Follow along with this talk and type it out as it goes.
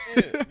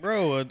Yeah,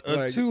 bro, a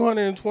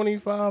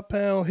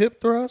 225-pound hip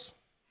thrust,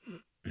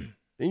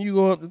 then you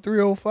go up to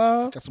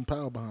 305. Got some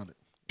power behind it.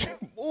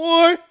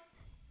 Boy,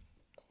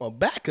 I'm a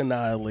back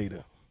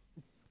annihilator.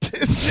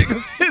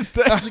 He's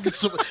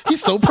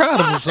so proud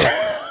of himself.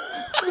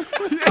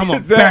 I'm a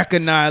back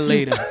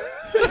annihilator.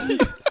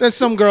 There's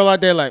some girl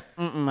out there like,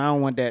 I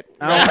don't want that.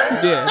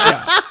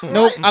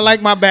 Nope, I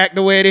like my back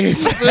the way it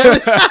is.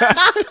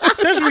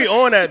 Since we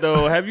on that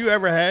though, have you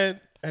ever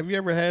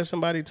had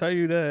somebody tell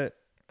you that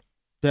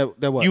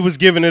that what? you was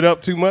giving it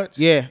up too much?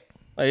 Yeah.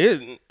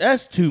 Like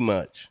that's too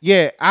much.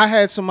 Yeah, I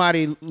had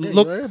somebody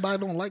look. Yo,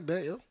 everybody don't like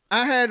that, yo.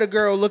 I had a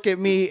girl look at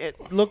me,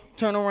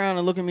 turn around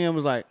and look at me and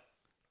was like,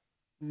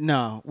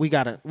 "No, we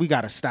gotta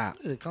stop.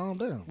 Yeah, calm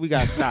down. We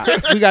gotta stop.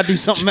 We gotta do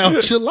something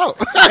else. Chill out."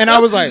 And I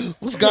was like,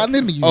 "What's gotten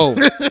into you?" Oh,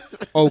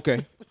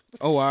 okay.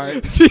 Oh, all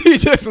right. She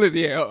just listen.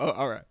 Yeah,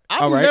 all right.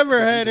 I've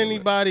never had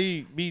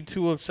anybody be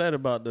too upset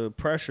about the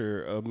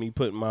pressure of me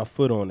putting my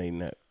foot on their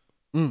neck.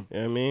 You know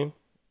what I mean?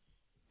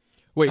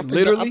 Wait, I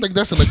literally? think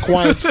that's an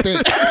acquired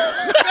state.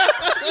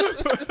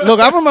 Look,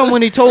 I remember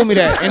when he told me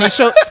that, and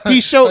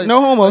he showed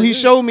no homo. He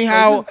showed me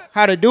how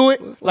to do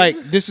it. Like,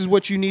 this is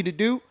what you need to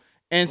do.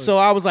 And so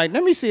I was like,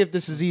 let me see if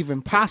this is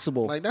even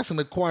possible. Like, that's an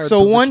acquired. So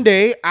position. one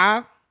day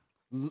I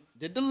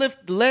did the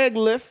leg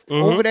lift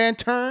over there and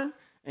turn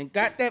and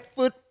got that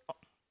foot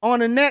on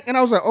the neck, and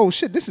I was like, oh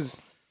shit, this is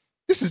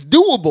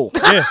doable.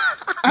 Yeah.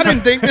 I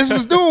didn't think this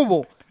was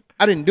doable.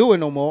 I didn't do it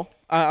no more.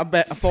 I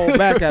fall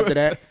back after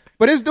that,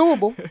 but it's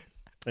doable.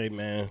 Hey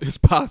man, It's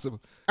possible.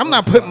 I'm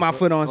not putting my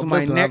foot on I'm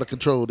somebody's lifting out neck. of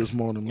control this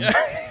morning, man.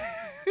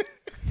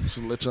 Just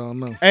let y'all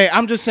know. Hey,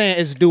 I'm just saying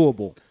it's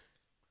doable.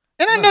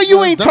 And I know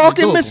you ain't it's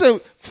talking, definitely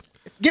Mr.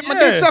 Get my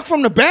dick sucked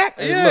from the back.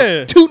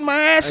 yeah, Toot my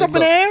ass up in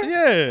the air.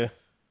 yeah.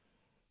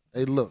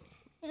 Hey, look.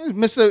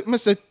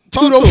 Mr.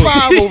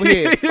 205 over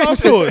here. Talk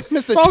to us.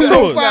 Mr. Talk to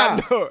us.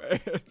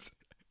 205.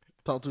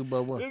 Talk to you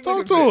about what?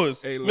 Talk to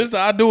us, Hey, look. Mister.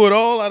 I do it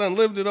all. I done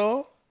lived it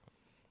all.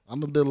 I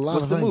done did a lot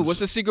What's of the things. move? What's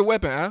the secret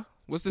weapon, huh?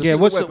 What's the Yeah,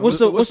 secret what's weapon? the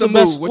What's best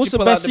move? What what's you the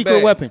pull out best the secret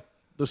bag? weapon?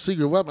 The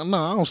secret weapon?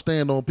 No, I don't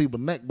stand on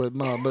people's neck, but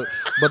no,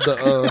 but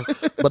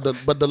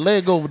the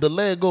leg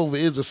over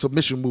is a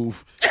submission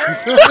move. You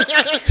feel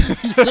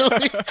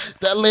me?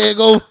 That leg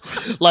over,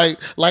 like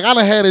I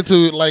done had it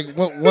to like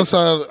once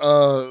I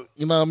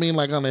you know what I mean,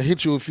 like I done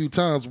hit you a few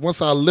times.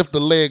 Once I lift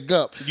the leg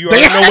up, You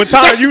already know what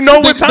time. You know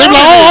what time. they be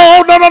like, it is.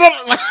 oh no.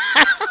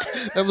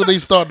 That's when they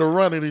start to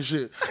run it and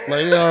shit.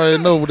 Like they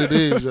already know what it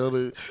is, yo.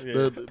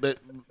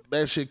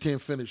 That shit can't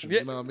finish you.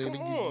 You know what I mean? They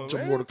get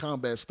your Mortal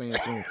Kombat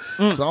stance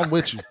on. So I'm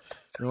with you.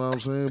 You know what I'm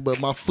saying? But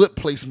my foot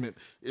placement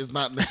is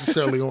not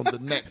necessarily on the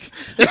neck.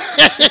 You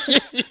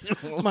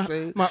know what I'm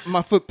saying?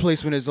 My foot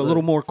placement is a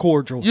little more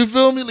cordial. You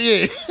feel me?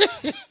 Yeah.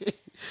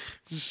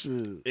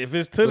 Shit. If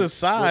it's to the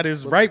side,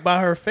 it's right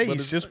by her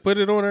face. Just put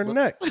it on her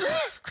neck.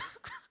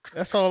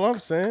 That's all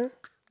I'm saying.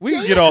 We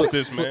can get off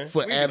this, man.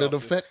 For added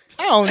effect.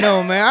 I don't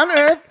know, man.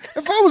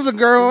 If I was a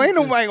girl, ain't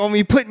nobody gonna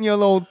be putting your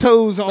little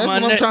toes on That's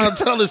my what neck. I'm trying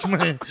to tell this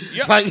man.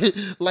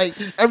 Like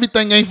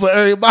everything ain't for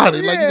everybody.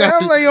 Yeah, Like you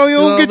got, I'm like, yo, you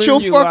don't get your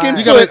You fucking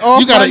lying. foot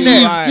off you gotta my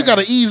ease. neck. You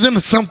gotta ease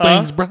into some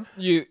things, bro.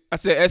 I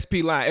said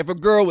SP line. If a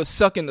girl was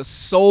sucking the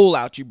soul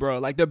out you, bro,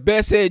 like the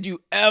best head you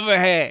ever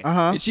had,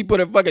 and she put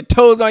her fucking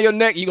toes on your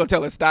neck, you gonna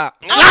tell her stop.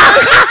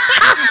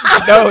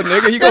 No,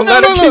 nigga, you gonna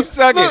let her keep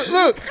sucking.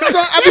 Look. So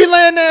I be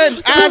laying there,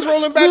 eyes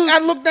rolling back. I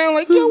look down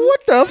like, yo, what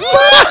the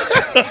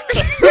fuck? Look.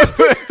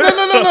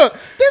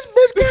 This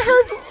bitch got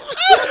her.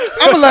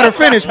 I'm gonna let her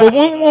finish, but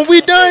when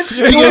we done,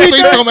 You gonna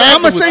say something I'm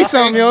gonna afterwards. say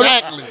something, yo.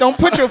 Exactly. Don't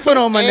put your foot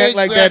on my neck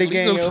like that Exactly.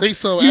 again, You yo. gonna say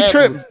something You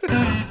trip. afterwards.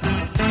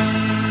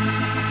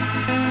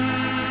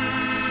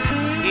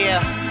 Yeah,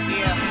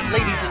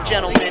 ladies and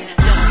gentlemen,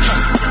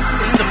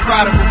 it's the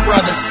Prodigal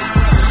Brothers.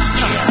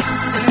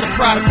 It's the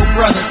Prodigal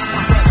Brothers.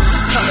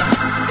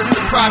 It's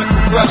the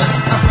Prodigal Brothers.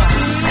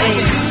 Hey,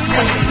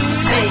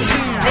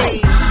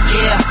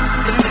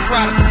 yeah, it's the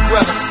Prodigal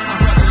Brothers.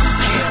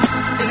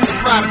 It's the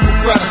Prodigal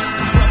Brothers.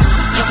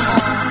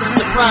 It's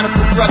the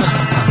Prodigal Brothers.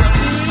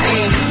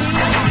 Hey.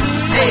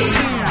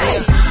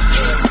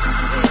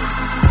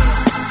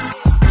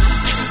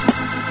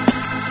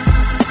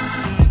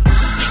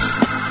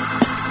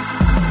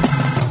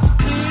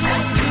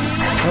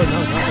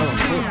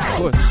 Of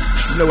course.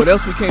 You know what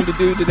else we came to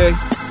do today?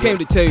 We came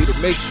to tell you to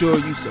make sure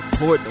you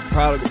support the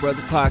Prodigal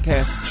Brothers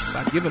podcast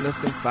by giving us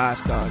them 5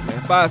 stars,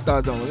 man. 5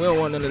 stars only. We don't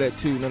want none of that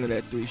 2, none of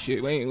that 3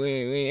 shit. We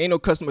ain't no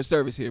customer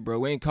service here, bro.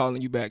 We ain't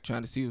calling you back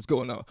trying to see what's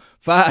going on.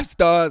 5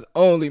 stars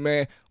only,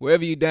 man.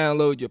 Wherever you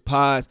download your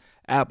pods,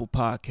 Apple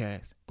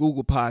Podcasts,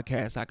 Google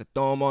Podcasts, I could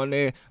throw them on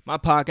there. My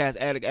podcast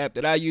addict app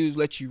that I use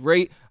lets you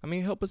rate. I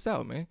mean, help us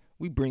out, man.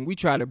 We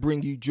try to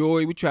bring you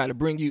joy. We try to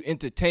bring you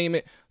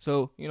entertainment.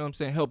 So, you know what I'm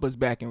saying? Help us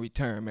back in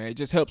return, man. It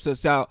just helps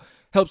us out.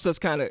 Helps us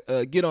kind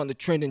of get on the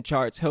trending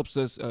charts. Helps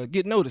us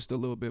get noticed a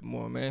little bit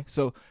more, man.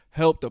 So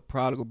help the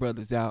Prodigal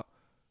Brothers out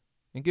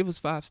and give us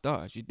 5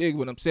 stars. You dig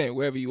what I'm saying?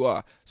 Wherever you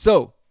are.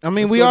 So, I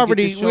mean, let's we go get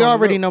this already show on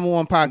the road. number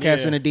 1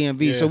 podcast in the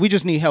DMV, so we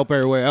just need help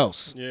everywhere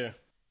else. Yeah.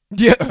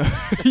 Yeah.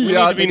 We need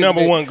to be niggas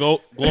number made- one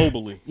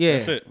globally. Yeah.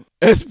 That's it.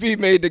 SP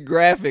made the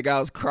graphic. I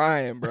was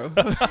crying, bro.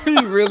 He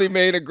really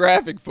made a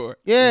graphic for it.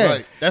 Yeah.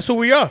 Right. That's who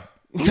we are.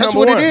 That's Number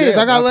what one. it is.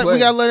 Yeah, we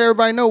gotta let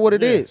everybody know what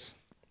it is.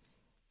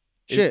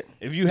 Shit.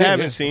 If you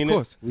haven't seen of it,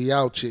 course. We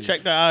out here.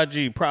 check the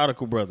IG,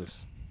 Prodigal Brothers.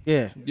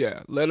 Yeah.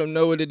 Yeah, let them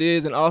know what it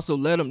is and also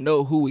let them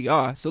know who we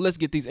are. So let's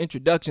get these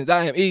introductions.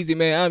 I am Eazy,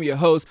 man. I'm your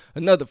host.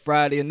 Another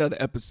Friday, another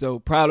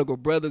episode. Prodigal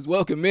Brothers,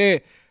 welcome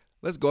in.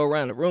 Let's go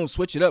around the room,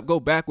 switch it up, go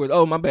backwards.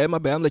 Oh, my bad. I'm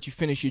going to let you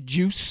finish your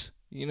juice.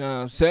 You know what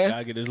I'm saying?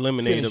 Gotta get this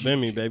lemonade up in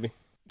me, baby.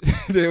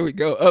 There we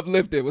go.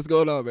 Uplifted. What's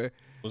going on, man?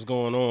 What's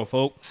going on,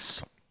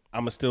 folks?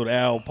 I'm still the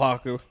Al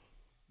Parker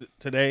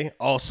today.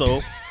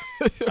 Also,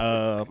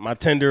 my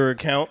Tinder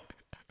account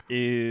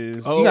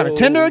is You got a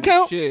Tinder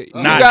account? Shit.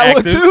 You Not got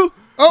active. one too?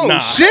 Oh, Nah.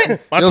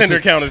 shit. My Tinder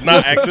account is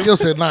not active. Gil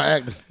said not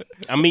active.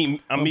 I'm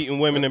meeting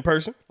women in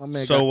person. My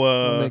man, So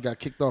my man got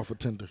kicked off of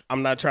Tinder.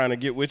 I'm not trying to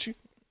get with you,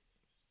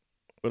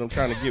 but I'm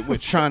trying to get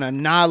with you. Trying to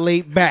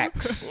annihilate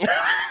backs.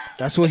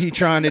 That's what he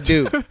trying to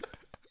do.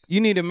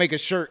 You need to make a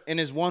shirt and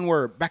it's one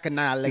word, back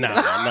annihilator.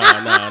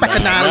 Nah.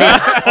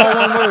 Annihilate. All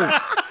one word.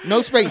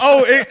 No space.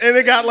 Oh, and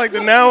it got like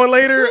the now and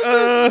later.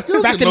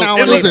 back no-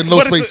 annihilator. Listen, no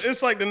what is space. it?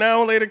 It's like the now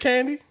and later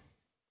candy.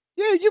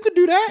 Yeah, you could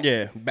do that.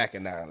 Yeah, back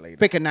and now and later.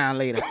 Pick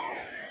annihilator.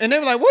 And they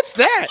were like, what's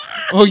that?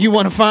 Oh, you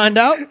want to find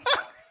out?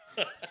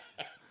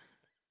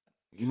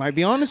 You might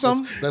be onto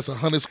something. That's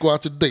 100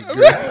 squats a day, girl.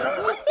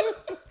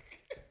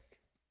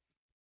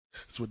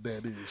 That's what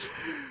that is.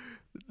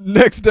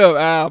 Next up,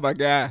 Al, my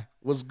guy.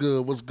 What's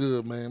good? What's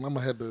good, man? I'm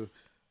gonna have to.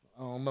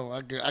 I don't know.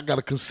 I got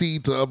to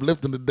concede to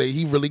Uplifting today.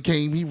 He really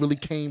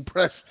came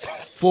press,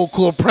 full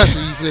court pressure.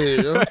 He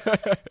said, yo.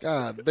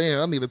 "God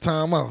damn, I need a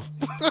timeout."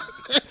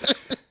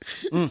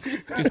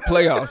 It's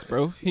playoffs,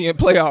 bro. He in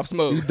playoffs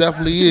mode. He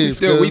definitely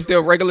is. We cuz.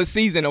 still regular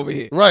season over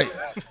here. Right.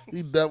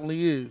 He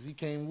definitely is. He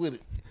came with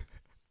it.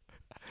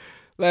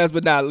 Last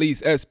but not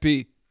least,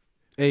 SP.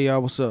 Hey,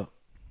 y'all, what's up?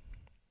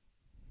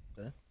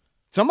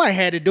 Somebody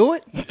had to do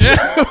it.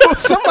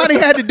 Somebody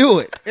had to do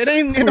it. It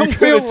don't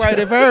feel right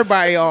if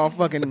everybody all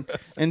fucking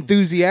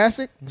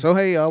enthusiastic. So,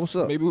 hey, y'all, what's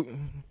up? Maybe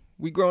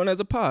we growing as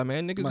a pod,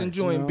 man. Niggas Right,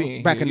 enjoying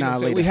being back here. You know what I'm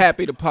saying? annihilator. We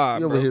happy to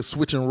pod, You bro. over here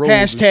switching roles.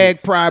 and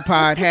Hashtag Pride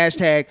Pod.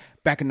 Hashtag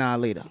back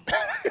annihilator.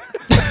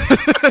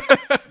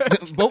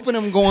 Both of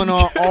them going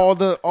on all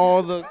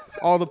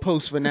the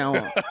posts for now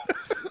on.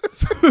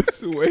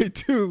 It's way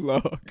too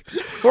long.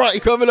 shit. Right.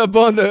 Coming up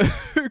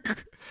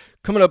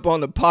on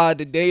the pod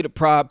today, the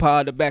Pride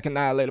Pod, the Back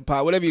Annihilator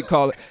Pod, whatever you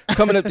call it.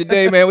 Coming up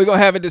today, man, we're going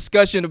to have a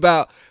discussion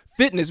about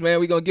fitness, man.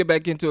 We're going to get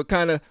back into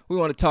it. We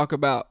want to talk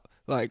about,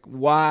 like,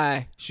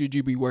 why should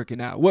you be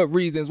working out? What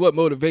reasons, what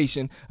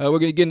motivation? We're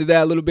going to get into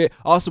that a little bit.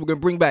 Also, we're going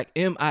to bring back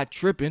Am I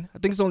Trippin'? I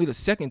think it's only the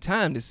second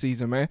time this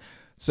season, man.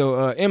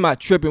 So, Am I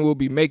Trippin' will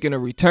be making a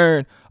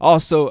return.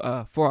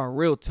 Also, for our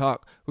real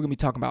talk, we're going to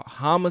be talking about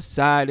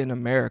homicide in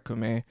America,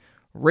 man.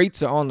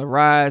 Rates are on the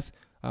rise.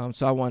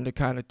 So I wanted to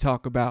kind of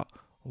talk about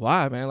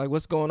why, man? Like,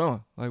 what's going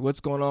on? Like, what's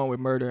going on with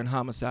murder and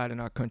homicide in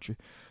our country?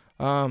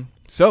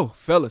 So,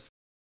 fellas,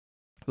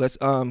 let's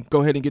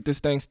go ahead and get this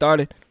thing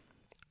started.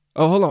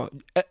 Oh, hold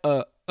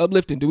on.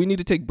 Uplifting, do we need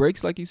to take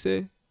breaks like you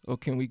said? Or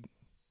can we,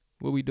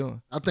 what we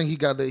doing? I think he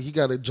got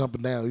it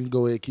jumping down. You can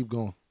go ahead, keep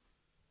going.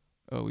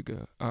 Oh, we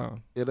good.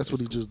 Yeah, that's what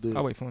he just did.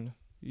 I'll wait for him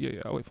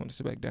to, I'll wait for him to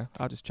sit back down.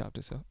 I'll just chop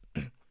this up.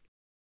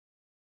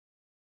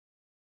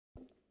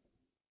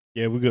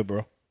 Yeah, we good,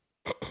 bro.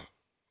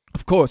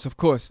 Of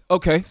course.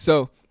 Okay,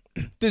 so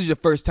this is your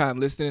first time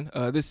listening.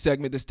 This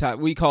segment, this time,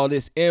 we call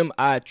this Am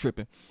I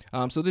Trippin'?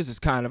 So this is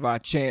kind of our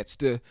chance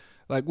to,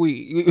 like,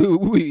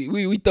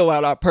 we throw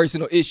out our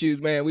personal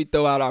issues, man. We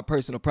throw out our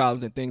personal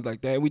problems and things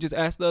like that. And we just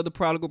ask the other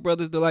prodigal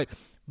brothers to, like,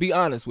 be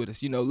honest with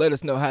us. You know, let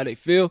us know how they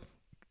feel.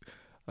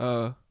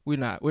 We're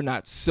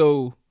not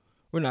so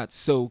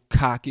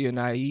cocky or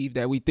naive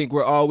that we think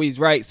we're always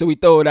right. So we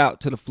throw it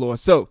out to the floor.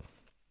 So,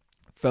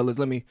 fellas,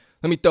 let me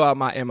throw out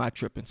my Am I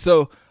Trippin'?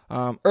 So,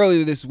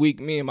 earlier this week,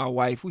 me and my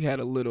wife, we had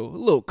a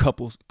little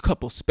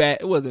couple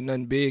spat. It wasn't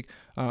nothing big.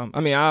 I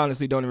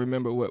honestly don't even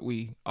remember what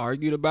we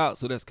argued about,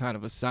 so that's kind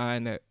of a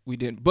sign that we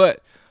didn't.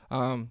 But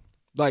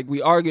like,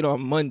 we argued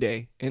on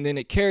Monday, and then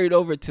it carried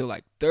over to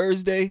like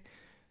Thursday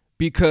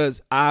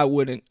because I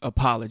wouldn't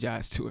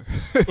apologize to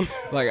her.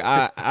 Like,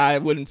 I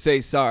wouldn't say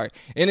sorry.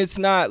 And it's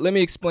not, let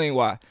me explain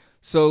why.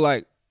 So,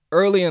 like,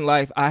 early in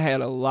life, I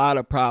had a lot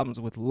of problems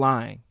with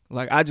lying.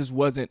 Like, I just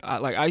wasn't,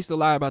 I used to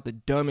lie about the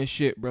dumbest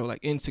shit, bro,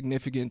 like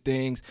insignificant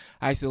things.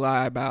 I used to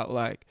lie about,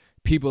 like,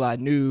 people I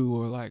knew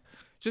or, like,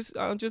 just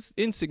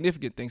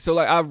insignificant things. So,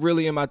 like, I've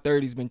really in my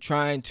 30s been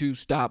trying to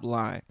stop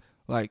lying.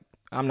 Like,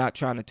 I'm not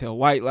trying to tell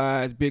white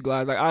lies, big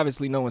lies. Like,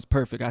 obviously no one's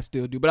perfect. I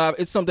still do. But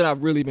it's something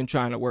I've really been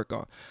trying to work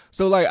on.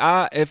 So, like,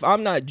 if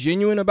I'm not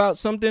genuine about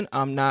something,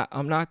 I'm not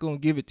going to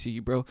give it to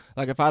you, bro.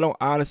 Like, if I don't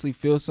honestly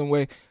feel some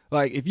way,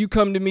 like, if you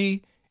come to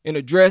me in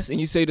a dress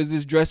and you say, does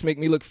this dress make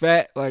me look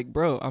fat? Like,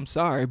 bro, I'm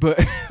sorry, but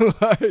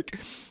like,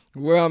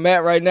 where I'm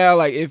at right now,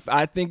 like if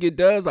I think it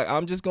does, like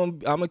I'm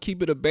gonna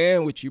keep it a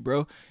band with you,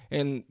 bro.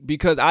 And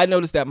because I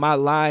noticed that my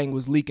lying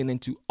was leaking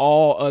into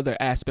all other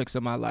aspects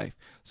of my life.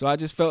 So I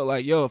just felt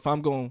like, yo, if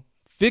I'm gonna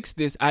fix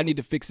this, I need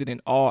to fix it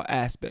in all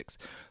aspects.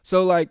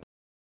 So like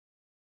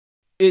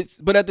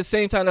but at the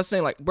same time, I'm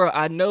saying like, bro,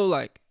 I know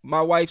like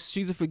my wife,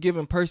 she's a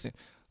forgiving person.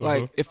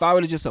 Like if I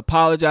would have just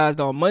apologized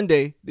on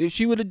Monday,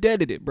 she would have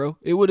deaded it, bro.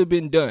 It would have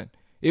been done.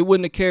 It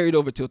wouldn't have carried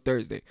over till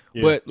Thursday.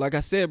 Yeah. But like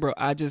I said, bro,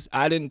 I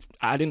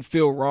didn't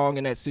feel wrong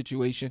in that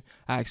situation.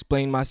 I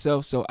explained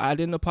myself, so I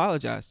didn't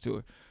apologize to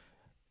her.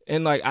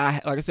 And like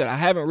I said, I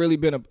haven't really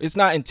been it's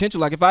not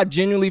intentional. Like if I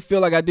genuinely feel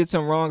like I did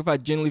something wrong, if I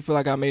genuinely feel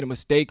like I made a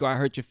mistake or I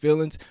hurt your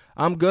feelings,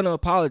 I'm gonna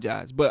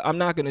apologize. But I'm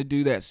not gonna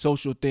do that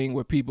social thing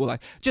where people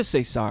like, just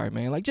say sorry,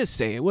 man. Like just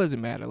say it. What does it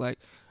matter? Like,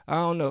 I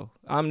don't know.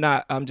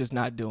 I'm just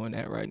not doing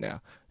that right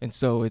now. And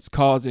so it's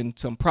causing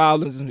some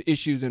problems and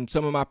issues in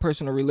some of my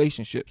personal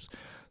relationships.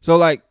 So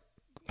like,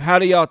 how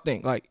do y'all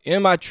think? Like,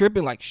 am I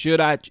tripping? Like,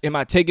 am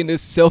I taking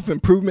this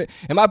self-improvement?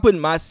 Am I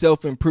putting my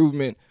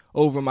self-improvement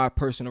over my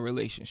personal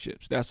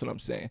relationships? That's what I'm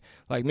saying.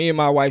 Like me and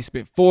my wife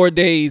spent 4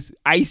 days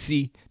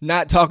icy,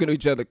 not talking to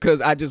each other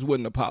because I just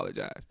wouldn't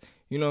apologize.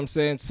 You know what I'm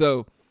saying?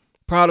 So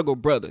prodigal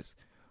brothers,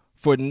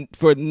 for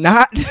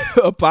not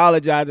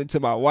apologizing to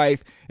my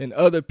wife and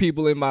other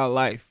people in my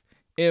life,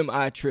 am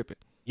I tripping?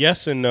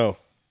 Yes and no.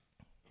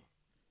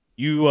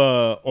 You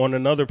on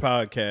another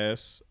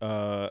podcast,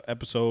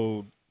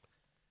 episode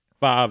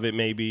 5, it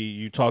may be,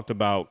 you talked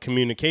about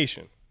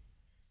communication.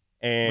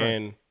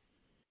 And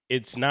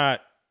it's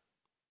not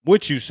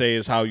what you say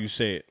is how you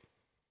say it.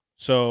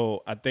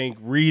 So I think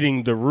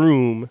reading the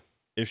room,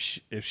 if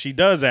she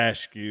does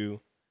ask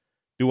you,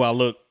 do I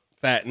look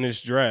fat in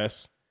this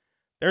dress?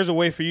 There's a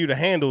way for you to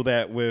handle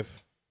that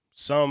with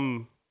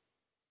some,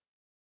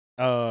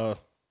 what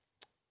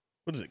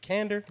is it,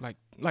 candor?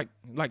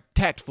 Like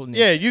tactfulness.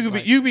 Yeah,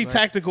 you be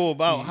tactical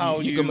about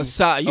how you can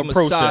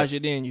massage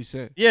it in. You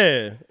said,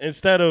 yeah,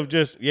 instead of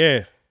just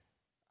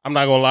I'm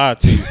not gonna lie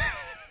to you.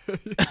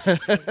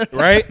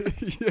 Right?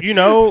 You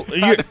know,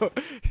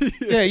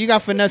 you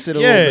got finesse it a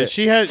little bit.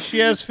 she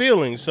has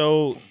feelings,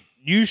 so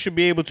you should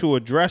be able to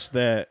address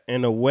that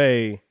in a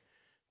way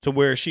to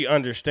where she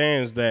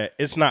understands that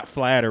it's not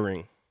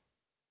flattering.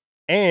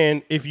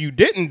 And if you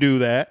didn't do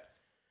that,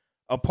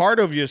 a part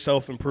of your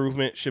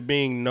self-improvement should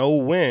be know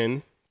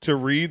when to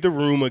read the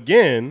room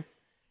again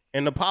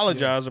and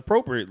apologize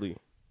appropriately.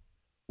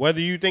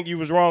 Whether you think you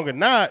was wrong or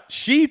not,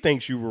 she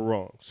thinks you were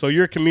wrong. So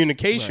your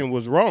communication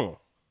was wrong.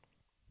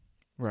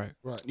 Right.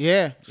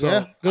 Yeah.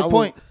 So good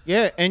point.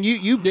 And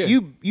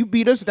you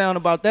beat us down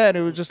about that.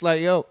 It was just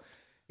like, yo,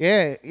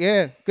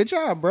 good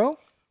job, bro.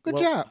 Good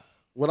job.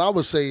 What I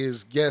would say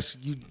is, yes,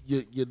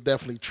 you're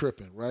definitely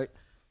tripping, right?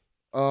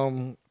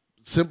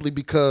 Simply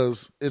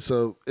because it's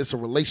a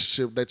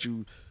relationship that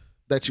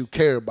you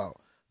care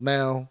about.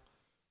 Now,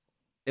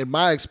 in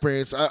my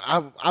experience,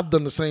 I've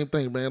done the same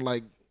thing, man.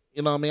 Like,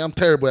 you know what I mean? I'm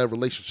terrible at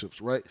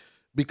relationships, right?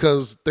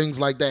 Because things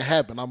like that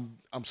happen.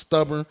 I'm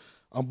stubborn,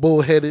 I'm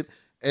bullheaded,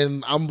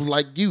 and I'm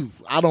like you.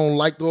 I don't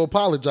like to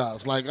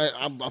apologize. Like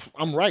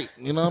I'm right.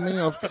 You know what I mean?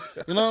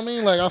 You know what I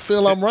mean? Like I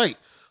feel I'm right.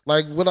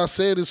 Like what I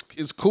said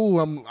is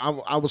cool.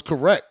 I was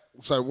correct.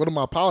 It's like, what am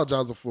I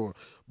apologizing for?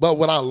 But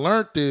what I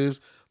learned is,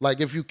 like,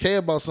 if you care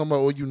about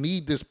somebody or you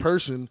need this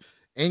person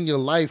in your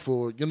life,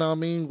 or you know what I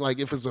mean, like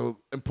if it's an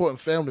important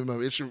family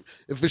member, if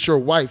it's your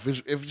wife,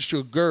 if it's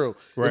your girl,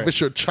 if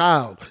it's your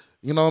child,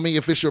 you know what I mean,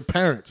 if it's your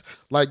parents,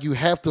 like you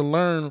have to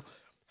learn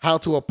how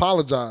to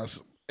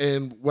apologize.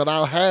 And what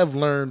I have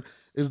learned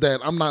is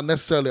that I'm not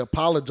necessarily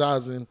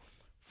apologizing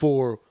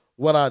for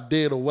what I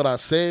did or what I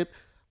said.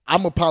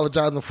 I'm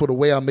apologizing for the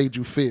way I made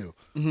you feel.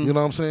 Mm-hmm. You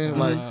know what I'm saying?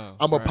 Like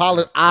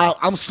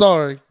I'm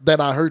sorry that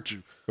I hurt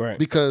you. Right.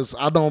 Because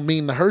I don't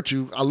mean to hurt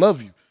you. I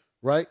love you.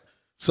 Right?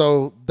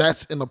 So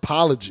that's an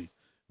apology.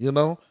 You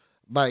know?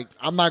 Like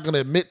I'm not gonna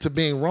admit to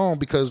being wrong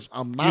because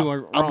I'm not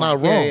wrong. I'm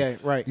not wrong. Yeah,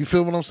 right. You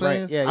feel what I'm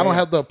saying? Right. I don't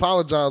have to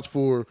apologize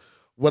for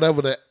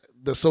whatever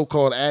the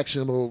so-called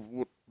action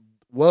or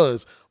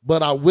was,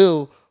 but I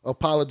will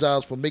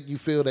apologize for making you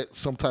feel that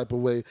some type of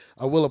way.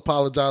 I will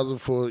apologize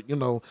for, you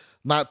know,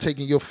 not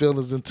taking your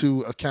feelings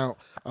into account.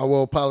 I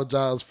will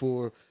apologize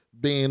for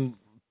being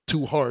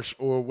too harsh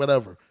or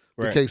whatever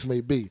the case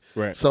may be.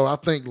 Right. So I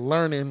think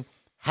learning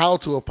how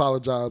to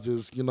apologize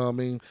is, you know what I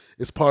mean,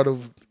 it's part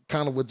of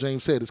kind of what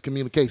James said, it's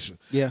communication.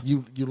 Yeah.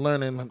 You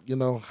learning, you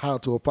know, how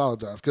to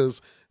apologize. Because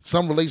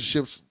some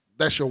relationships,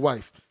 that's your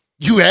wife.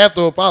 You have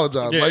to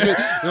apologize. Yeah. Like, you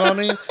know what I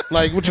mean?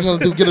 Like, what you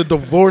gonna do? Get a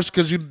divorce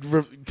because you're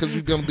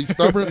gonna be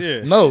stubborn?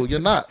 Yeah. No, you're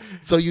not.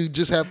 So you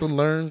just have to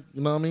learn.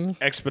 You know what I mean?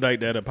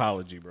 Expedite that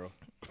apology, bro.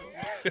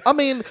 I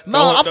mean,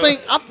 no. I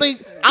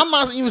think I'm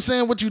not even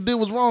saying what you did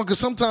was wrong, because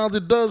sometimes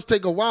it does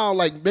take a while.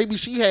 Like maybe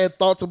she had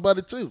thoughts about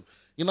it too.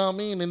 You know what I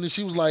mean? And then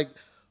she was like,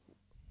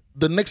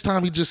 the next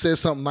time he just says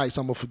something nice,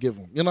 I'm gonna forgive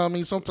him. You know what I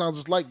mean? Sometimes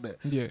it's like that.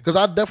 Yeah. Because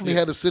I definitely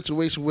had a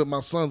situation with my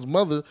son's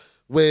mother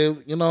where,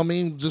 you know what I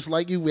mean, just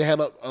like you, we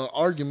had an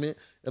argument,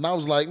 and I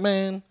was like,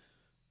 man,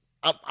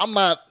 I'm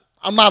not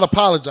I'm not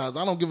apologizing.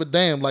 I don't give a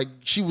damn. Like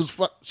she was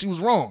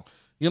wrong.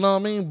 You know what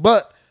I mean?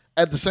 But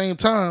at the same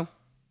time,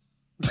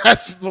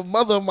 that's the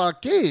mother of my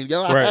kid.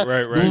 Yo.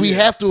 Right. We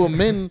have to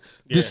amend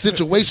this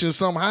situation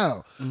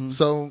somehow.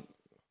 So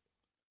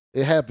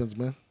it happens,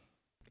 man.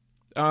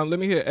 Let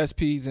me hear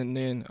SPs and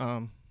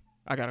then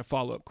I got a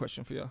follow-up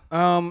question for y'all.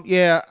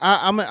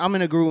 I'm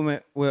in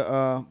agreement with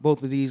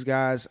both of these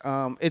guys.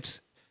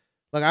 It's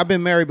like I've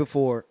been married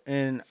before,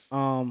 and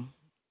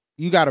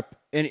you gotta.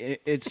 And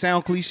it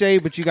sound cliche,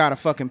 but you gotta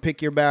fucking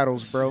pick your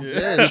battles, bro.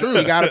 Yeah, true.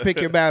 You gotta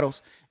pick your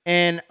battles.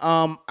 And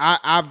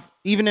I've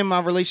even in my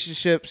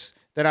relationships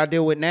that I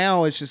deal with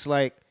now, it's just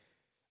like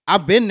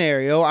I've been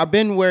there, yo. I've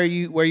been where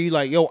you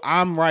like, yo,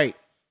 I'm right.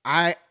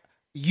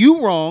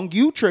 You wrong,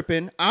 you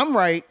tripping, I'm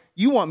right.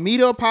 You want me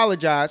to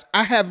apologize.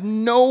 I have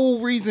no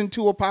reason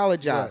to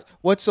apologize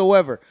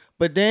whatsoever.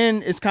 But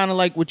then it's kind of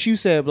like what you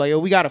said, like, yo,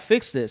 we got to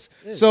fix this.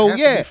 Yeah, So, it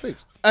has to be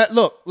fixed.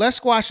 Look, let's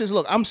squash this.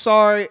 Look, I'm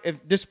sorry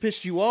if this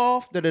pissed you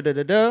off,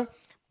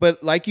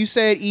 But like you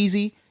said,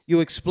 Eazy, you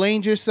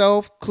explained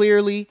yourself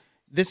clearly.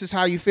 This is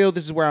how you feel.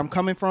 This is where I'm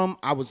coming from.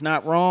 I was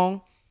not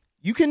wrong.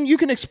 You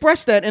can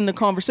express that in the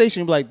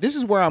conversation. Like, this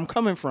is where I'm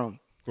coming from.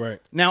 Right.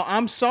 Now,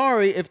 I'm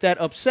sorry if that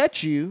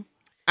upsets you.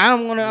 I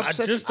don't want to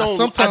upset you.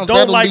 Sometimes I don't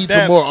that'll like lead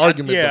that, to more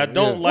argument. I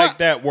don't like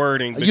that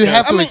wording. You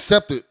have to I mean,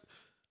 accept it.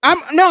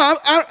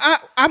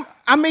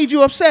 I made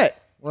you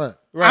upset. Right.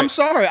 I'm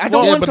sorry. I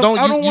don't want to.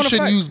 I don't you want to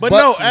shouldn't fight. use. But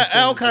no, buts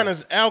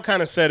Al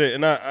kind of said it,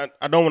 and I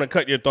don't want to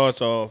cut your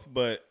thoughts off,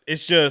 but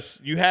it's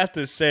just you have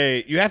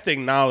to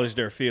acknowledge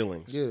their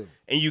feelings, and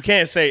you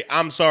can't say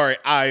I'm sorry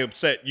I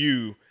upset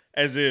you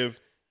as if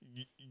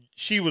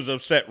she was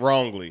upset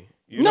wrongly.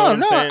 You know what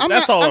I'm saying?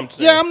 That's all I'm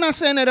saying. Yeah, I'm not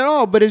saying that at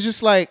all. But it's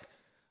just like,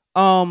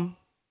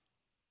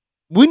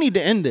 we need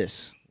to end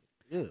this.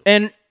 Yeah.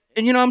 And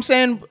you know what I'm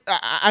saying?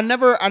 I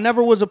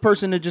never was a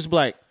person to just be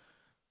like,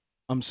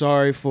 I'm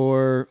sorry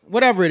for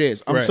whatever it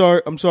is.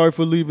 I'm sorry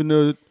for leaving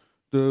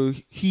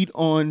the heat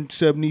on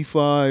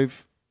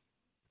 75.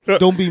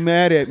 Don't be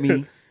mad at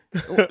me.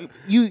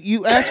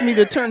 You asked me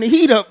to turn the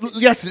heat up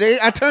yesterday.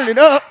 I turned it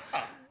up.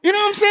 You know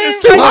what I'm saying?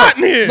 It's too hot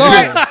in here. No,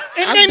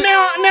 And then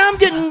now I'm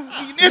getting,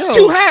 it's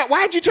too hot.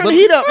 Why'd you turn the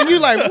heat up? And you're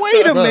like,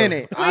 wait a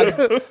minute.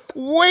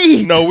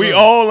 Wait. No, we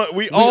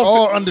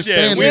all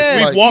understand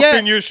Yeah, this. we walked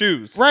in your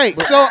shoes. Right.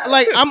 So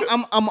like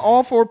I'm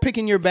all for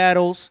picking your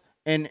battles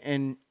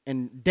and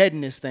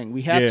deading this thing.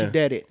 We have to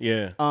dead it.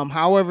 Yeah.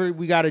 However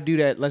we got to do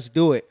that, let's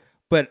do it.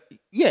 But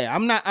yeah,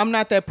 I'm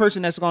not that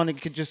person that's going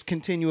to just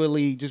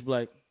continually just be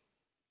like,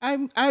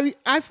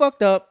 I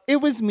fucked up. It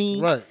was me.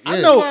 Right. Yeah.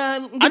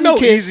 I know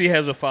Eazy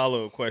has a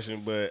follow-up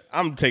question, but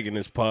I'm taking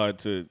this pod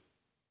to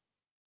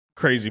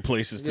crazy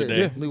places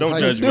today. Yeah. Don't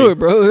judge me. Do it,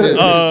 bro.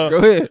 Go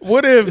ahead.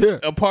 What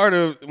if a part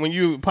of when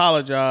you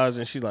apologize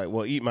and she's like,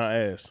 "Well, eat my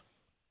ass."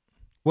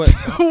 What?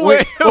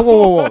 Wait,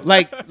 whoa.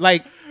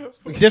 Like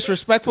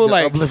disrespectful,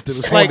 like uplifted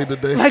is like, funny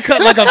today. like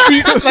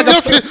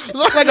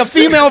a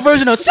female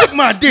version of suck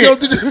my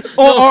dick,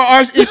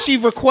 or is she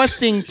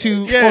requesting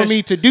for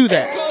me to do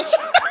that?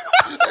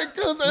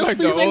 Like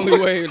the only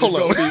way it's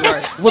gonna be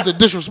right. Was it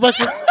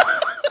disrespectful?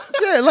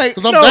 Yeah, like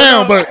Because I'm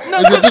down, but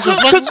is it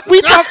disrespectful?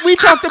 We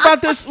talked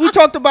about this. We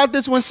talked about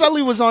this when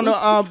Sully was on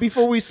the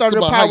before we started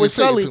It's the about how pod you with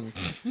say it Sully. to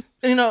me.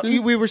 You know,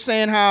 we were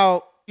saying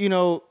how, you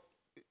know,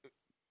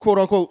 quote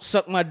unquote,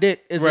 suck my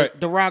dick is a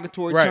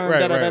derogatory term.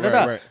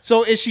 Right.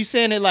 So is she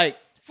saying it like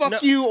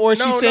fuck you, or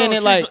is she saying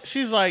it like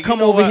she's like come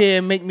you know over what? here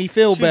and make me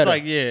feel She's better?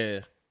 like,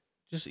 yeah,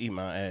 just eat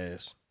my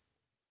ass.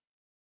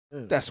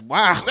 That's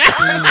wild.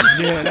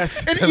 Yeah,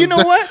 that's. And you know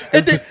what?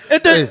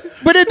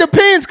 But it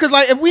depends, because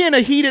like if we in a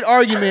heated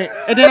argument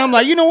and then I'm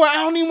like, you know what?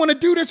 I don't even want to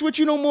do this with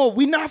you no more.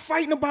 We not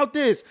fighting about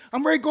this.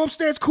 I'm ready to go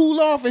upstairs, cool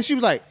off, and she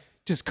was like,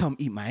 just come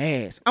eat my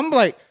ass. I'm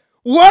like,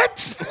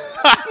 what?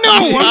 No,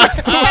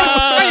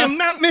 I am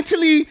not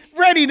mentally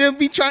ready to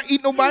be trying to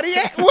eat nobody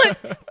ass.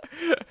 What?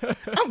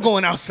 I'm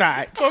going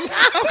outside. I'm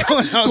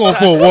going outside. Going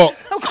for a walk.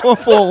 I'm going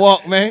for a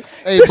walk, man.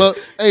 But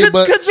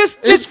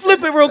Just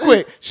flip it real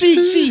quick.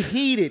 She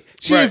heated.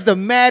 She is the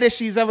maddest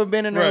she's ever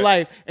been in her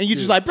life, and you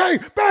just like,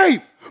 babe,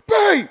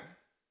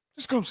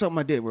 just come suck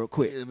my dick real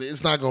quick.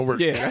 it's not gonna work.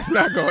 Yeah, it's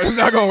not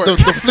gonna work.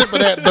 The flip of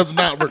that does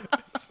not work.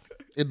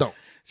 It don't.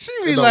 She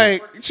be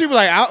like, she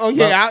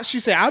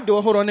said, I'll do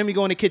it. Hold on, let me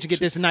go in the kitchen, get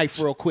this knife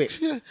real quick.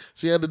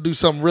 She had to do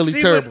something really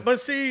terrible.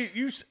 But see,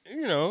 you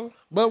know.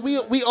 But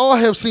we all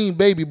have seen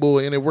Baby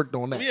Boy, and it worked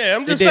on that. Yeah,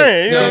 I'm just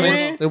saying. You know what I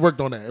mean? It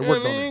worked on that. It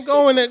worked on that.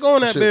 Go in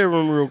that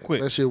bedroom real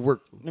quick. That shit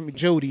worked. Let me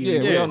Jody.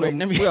 Yeah, we all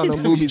know. We all know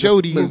let me movies.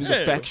 Jody. Movies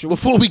are factual.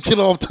 Before we get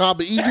off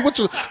topic,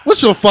 Eazy,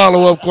 what's your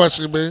follow-up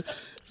question, man?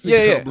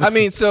 Yeah. I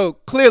mean, so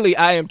clearly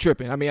I am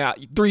tripping. I mean,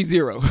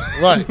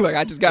 3-0. Right. Like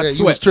I just got you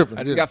swept. was tripping,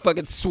 I just got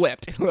fucking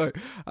swept. Like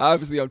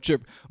obviously I'm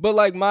tripping. But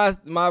like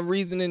my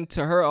reasoning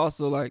to her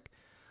also like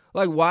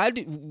why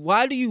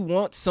do you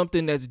want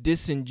something that's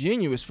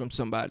disingenuous from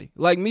somebody?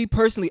 Like me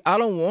personally, I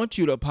don't want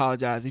you to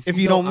apologize if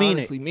you don't mean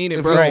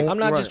it, bro. Right. I'm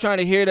not just trying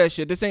to hear that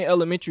shit. This ain't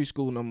elementary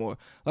school no more.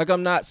 Like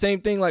I'm not.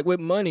 Same thing like with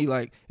money.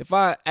 Like if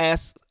I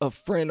ask a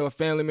friend or a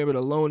family member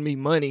to loan me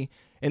money,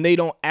 and they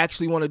don't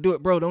actually want to do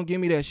it, bro, don't give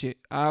me that shit.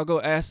 I'll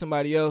go ask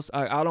somebody else.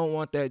 I don't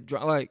want that.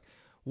 Like,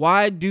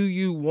 why do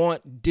you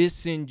want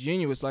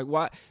disingenuous? Like,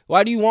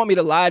 why do you want me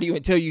to lie to you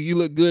and tell you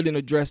look good in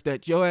a dress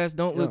that your ass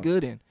don't look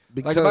good in?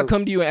 Like, if I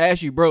come to you and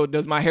ask you, bro,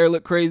 does my hair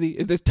look crazy?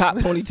 Is this top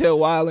ponytail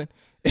wilding?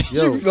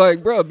 You be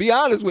like, bro, be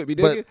honest with me,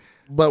 nigga.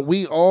 But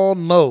we all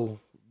know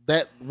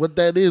that what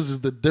that is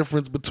the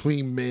difference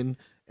between men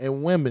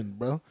and women,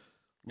 bro.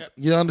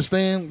 You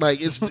understand? Like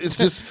it's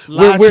just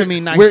to me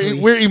nicely.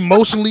 we're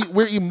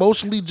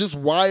emotionally just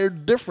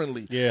wired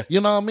differently. Yeah.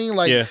 You know what I mean?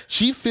 Like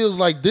she feels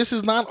like this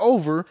is not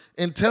over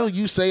until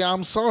you say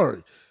I'm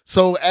sorry.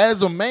 So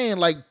as a man,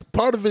 like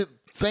part of it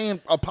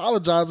saying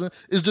apologizing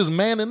is just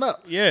manning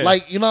up. Yeah.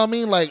 Like, you know what I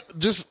mean? Like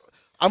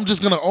I'm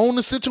just gonna own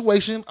the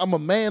situation. I'm a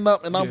man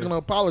up, and I'm gonna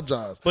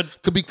apologize. But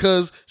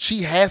because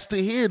she has to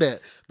hear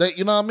that,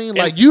 you know what I mean.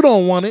 Like you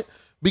don't want it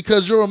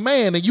because you're a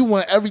man and you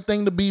want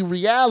everything to be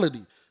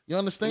reality. You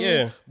understand?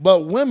 Yeah.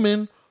 But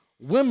women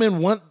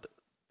want.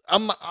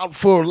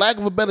 For lack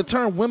of a better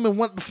term, women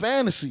want the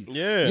fantasy.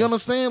 Yeah. You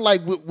understand?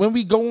 Like when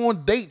we go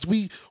on dates,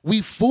 we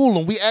fool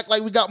them. We act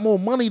like we got more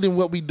money than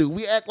what we do.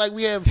 We act like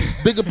we have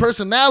bigger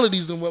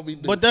personalities than what we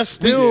do. But that's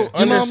still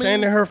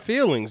understanding her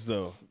feelings,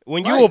 though.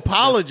 When you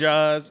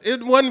apologize,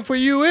 it wasn't for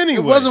you anyway.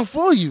 It wasn't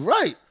for you,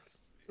 right?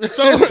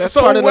 So that's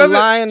part of the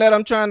lying that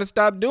I'm trying to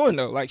stop doing,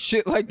 though. Like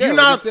shit like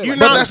that. But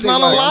that's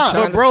not a lie.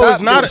 But bro, it's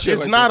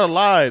not a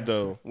lie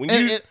though.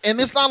 And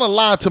it's not a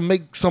lie to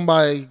make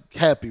somebody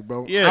happy,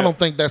 bro. Yeah. I don't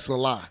think that's a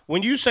lie.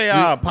 When you say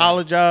I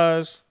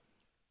apologize,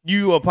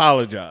 you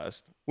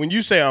apologized. When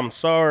you say I'm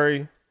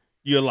sorry,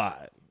 you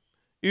lied.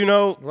 You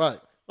know? Right.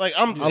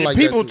 Like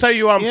people tell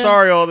you I'm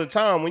sorry all the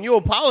time. When you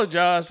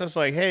apologize, that's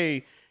like,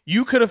 hey,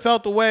 you could have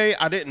felt the way.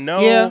 I didn't know.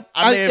 Yeah,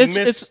 I may have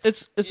missed.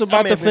 It's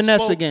about the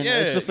finesse again. Yeah,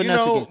 it's the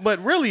finesse again. But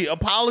really,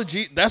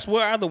 apology. That's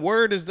where the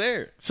word is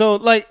there. So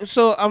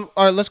all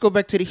right. Let's go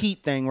back to the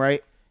heat thing,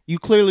 right? You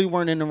clearly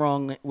weren't in the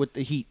wrong with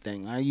the heat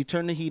thing. Right? You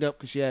turned the heat up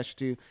because she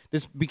asked you to.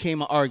 This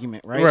became an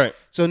argument, right? Right.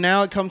 So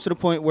now it comes to the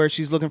point where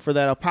she's looking for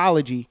that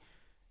apology.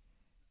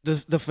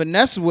 The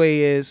finesse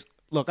way is,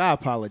 look, I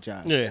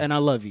apologize, and I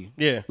love you.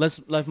 Yeah. Let's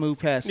move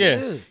past Yeah.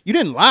 this. You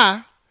didn't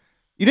lie.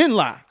 You didn't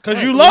lie.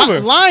 Because you love her.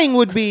 Lying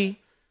would be,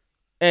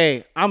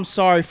 hey, I'm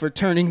sorry for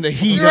turning the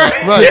heat up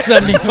to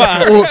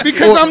 75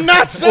 because I'm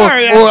not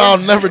sorry. Or I'll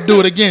never do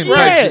it again.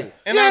 Type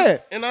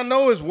shit. And I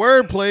know it's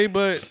wordplay,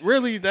 but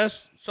really,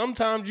 that's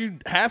sometimes you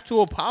have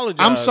to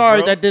apologize. I'm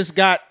sorry bro. that this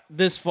got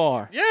this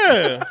far.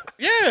 Yeah.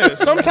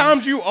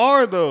 Sometimes you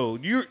are though.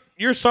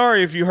 You're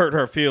sorry if you hurt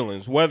her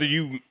feelings, whether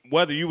you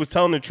was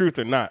telling the truth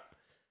or not.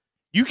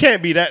 You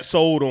can't be that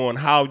sold on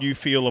how you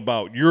feel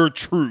about your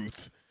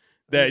truth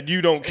that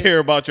you don't care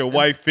about your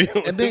wife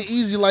feelings. And then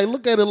Eazy, like,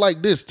 look at it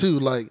like this too.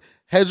 Like,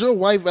 has your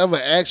wife ever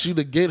asked you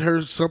to get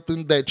her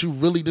something that you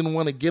really didn't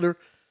want to get her?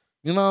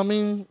 You know what I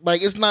mean?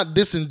 Like, it's not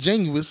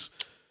disingenuous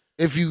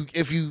if you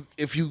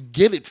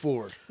get it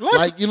for her.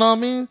 Like, you know what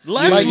I mean?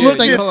 Let's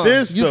look at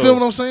this. You feel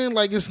what I'm saying?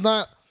 Like, it's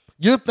not.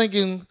 You're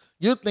thinking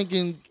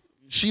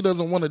she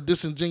doesn't want a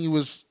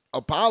disingenuous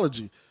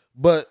apology,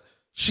 but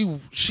she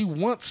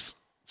wants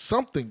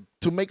something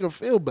to make her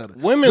feel better.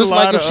 Women just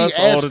lie like if to she us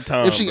asks, all the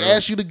time. If she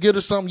asks you to get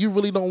her something, you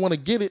really don't want to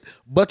get it,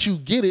 but you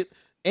get it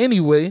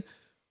anyway,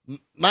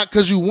 not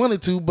because you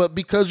wanted to, but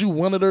because you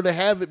wanted her to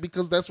have it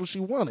because that's what she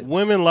wanted.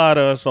 Women lie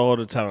to us all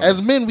the time. As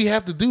men, we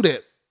have to do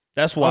that.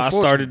 That's why I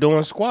started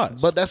doing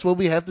squats. But that's what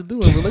we have to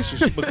do in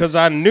relationships. Because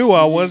I knew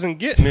I wasn't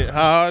getting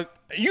it.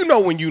 You know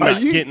when you're not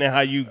getting it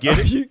how you get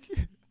it.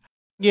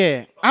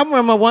 Yeah, I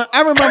remember one.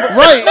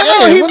 Right?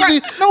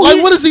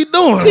 What is he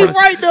doing? He's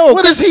right though.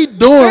 What is he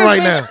doing right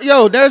now?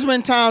 Yo, there's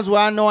been times where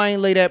I know I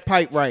ain't lay that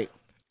pipe right,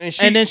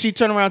 and then she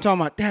turned around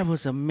talking about that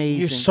was amazing.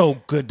 You're so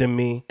good to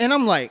me. And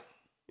I'm like,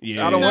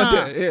 yeah, I don't want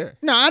that. Yeah.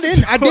 No, I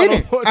didn't.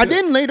 I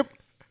didn't lay the.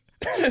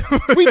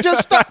 We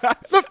just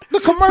stopped. Look, the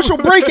commercial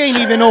break ain't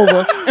even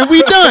over, and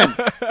we done.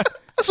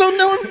 So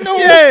no,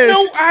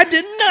 I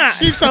did not.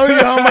 She told you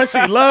how much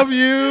she love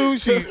you.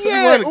 She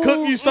want to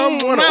cook you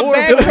something. Want to my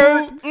order back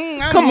hurt. food.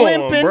 I'm Come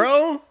limping. on,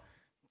 bro.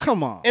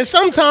 Come on. And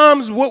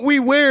sometimes what we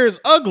wear is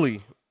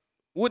ugly.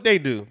 What they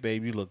do,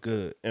 babe, you look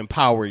good.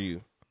 Empower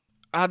you.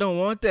 I don't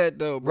want that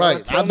though, bro.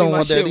 Right. Tell I don't me my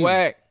want that shit either.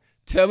 whack.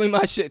 Tell me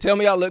my shit. Tell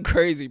me I look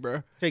crazy,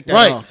 bro. Take that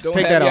Right. off. Don't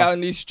Take have that me off. out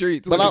in these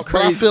streets. But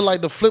I feel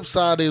like the flip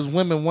side is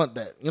women want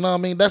that. You know what I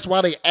mean? That's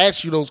why they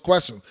ask you those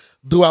questions.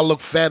 Do I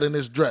look fat in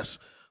this dress?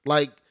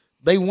 Like,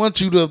 they want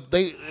you to.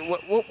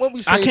 What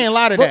we say? I can't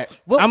lie to that.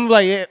 I'm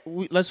like, yeah,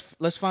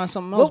 let's find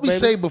something else. What we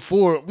say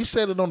before, we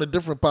said it on a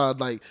different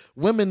pod. Like,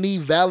 women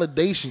need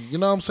validation. You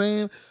know what I'm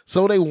saying?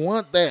 So they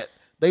want that.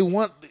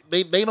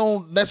 They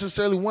don't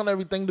necessarily want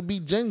everything to be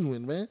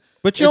genuine, man.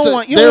 But you don't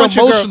want your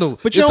emotional. Girl,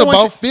 but you it's don't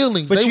about want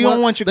feelings. But you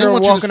don't want your girl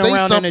walking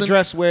around in a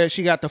dress where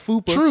she got the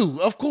fupa. True,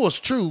 of course,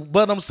 true.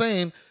 But I'm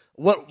saying,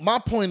 what my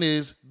point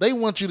is, they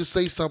want you to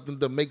say something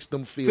that makes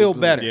them feel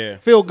good. better, Yeah.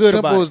 feel good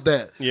Simple about as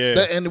that.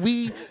 Yeah. And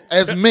we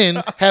as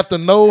men have to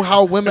know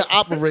how women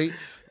operate.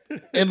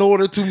 in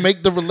order to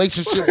make the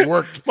relationship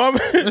work. My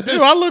man, dude,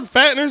 I look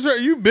fat in this.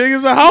 You big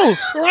as a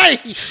house. Right.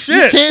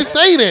 Shit. You can't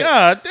say that.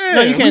 God damn.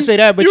 No, you can't say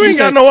that. But you ain't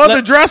got no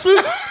other dresses.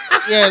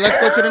 Yeah, let's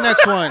go to the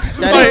next one.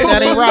 That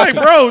ain't It's rocking.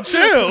 like, bro,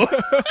 chill.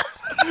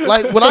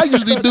 Like what I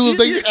usually do is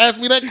they ask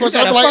me that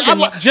question. I'm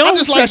like, I Jones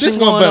just like this session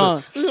one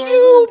going better. on.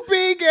 You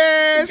big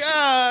ass.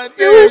 God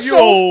You damn. so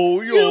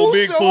old you so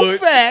Bigfoot.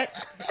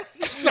 fat.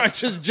 Start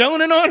just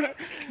joning on her.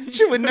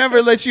 She would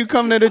never let you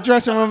come to the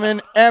dressing room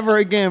and ever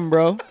again,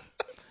 bro.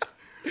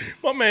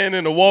 My man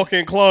in the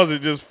walk-in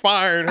closet just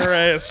firing her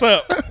ass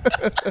up.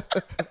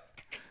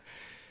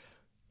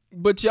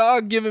 But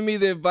y'all giving me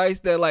the advice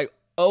that like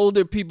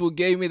older people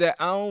gave me that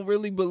I don't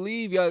really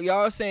believe.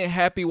 Y'all saying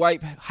happy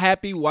wife,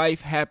 happy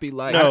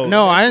life.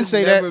 No, I didn't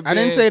say that. I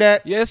didn't say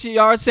that. Yes, y'all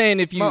are saying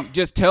if you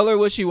just tell her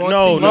what she wants.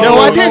 No, to no, hear. No,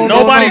 I didn't.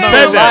 Nobody No,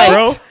 said that,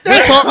 Right.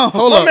 bro.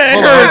 Hold up. man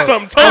hold heard up.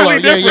 something Hold totally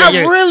up. Yeah, different.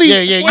 yeah, yeah.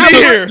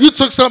 Really- Yeah. You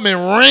took something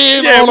and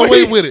ran all the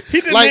way with it.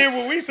 He didn't hear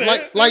what we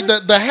said. Like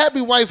the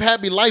happy wife,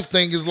 happy life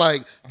thing is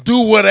like do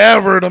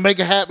whatever to make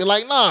it happy.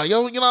 Like nah,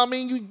 yo, you know what I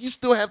mean. You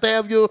still have to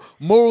have your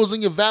morals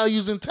and your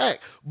values intact.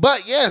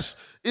 But yes,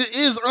 it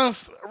is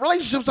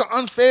relationships are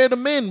unfair to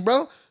men,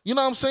 bro. You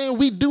know what I'm saying?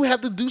 We do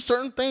have to do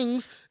certain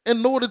things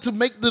in order to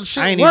make the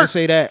shit I ain't work. even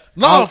say that.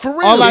 No, for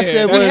real. All I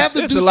said we was have to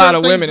There's do a lot certain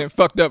of things women to- in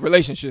fucked up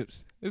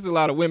relationships. There's a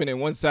lot of women in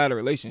one side of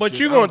relationship. But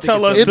you I gonna don't tell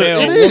think us it's a that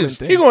male it woman is.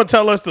 thing. he gonna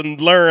tell us to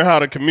learn how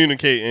to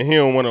communicate, and he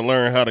don't want to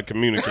learn how to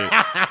communicate.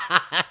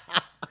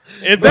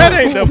 If that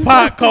ain't the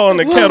pot calling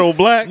the kettle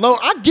black, No,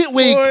 I get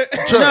where Boy.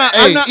 you, Nah,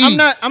 hey,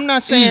 I'm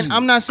not saying. Easy.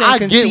 I'm not saying. I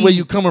get concede. where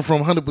you coming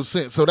from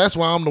 100%. So that's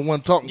why I'm the one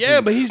talking to Yeah,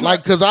 you. but he's like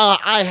not- because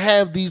I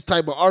have these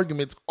type of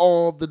arguments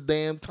all the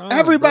damn time.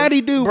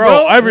 Everybody do,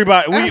 bro,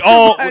 everybody, we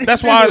all. Everybody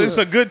That's why do. it's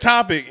a good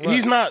topic.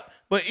 He's not,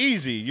 but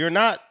easy. You're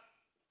not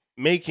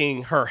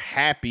making her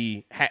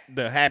happy,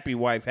 the happy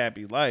wife,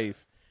 happy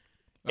life.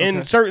 In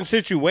Okay. certain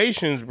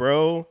situations,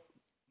 bro,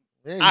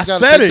 Yeah, you I gotta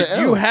said take it. the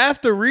L. You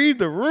have to read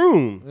the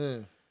room. Yeah.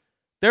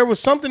 There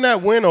was something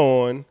that went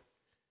on.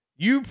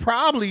 You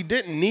probably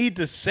didn't need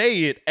to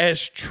say it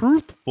as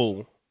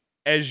truthful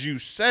as you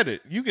said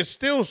it. You can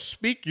still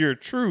speak your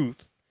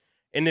truth.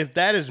 And if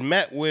that is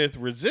met with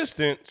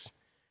resistance,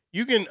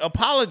 you can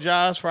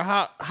apologize for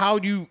how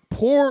you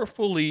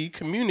poorly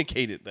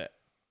communicated that.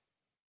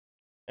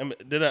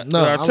 Did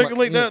I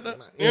articulate that?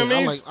 You know what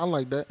I mean? I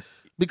like that.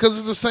 Because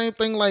it's the same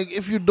thing like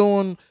if you're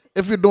doing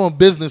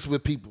business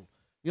with people.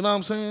 You know what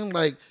I'm saying?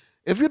 Like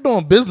if you're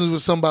doing business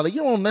with somebody,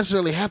 you don't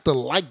necessarily have to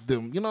like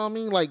them. You know what I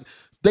mean? Like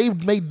they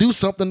may do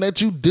something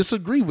that you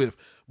disagree with,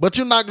 but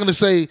you're not gonna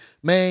say,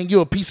 "Man,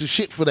 you're a piece of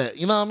shit for that."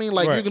 You know what I mean?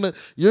 Like Right.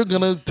 you're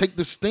gonna take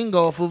the sting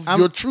off of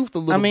your truth a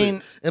little mean-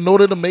 bit in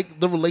order to make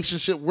the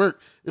relationship work.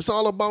 It's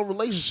all about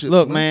relationships.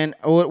 Look, man.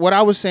 What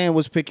I was saying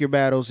was pick your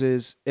battles.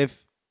 Is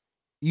if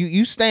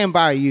you stand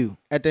by you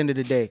at the end of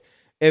the day.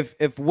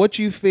 If what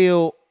you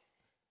feel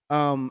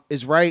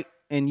is right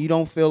and you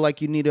don't feel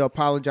like you need to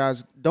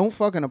apologize, don't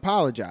fucking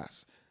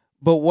apologize.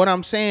 But what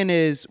I'm saying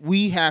is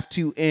we have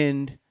to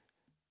end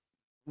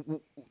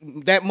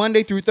that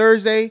Monday through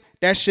Thursday.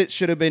 That shit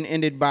should have been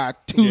ended by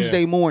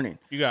Tuesday morning.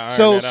 You got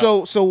to iron that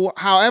out. So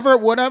however,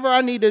 whatever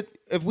I need to,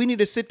 if we need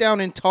to sit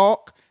down and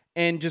talk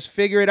and just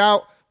figure it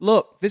out.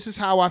 Look, this is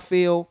how I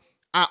feel.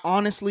 I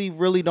honestly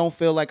really don't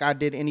feel like I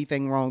did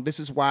anything wrong. This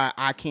is why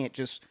I can't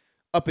just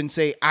up and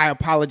say I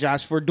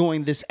apologize for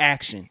doing this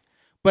action.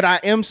 But I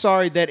am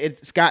sorry that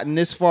it's gotten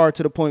this far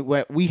to the point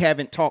where we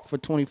haven't talked for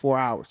 24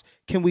 hours.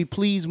 Can we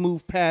please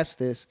move past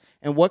this?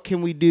 And what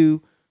can we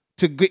do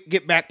to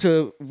get back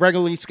to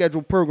regularly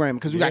scheduled programming?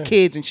 Because we got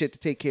kids and shit to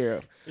take care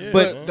of. Yeah,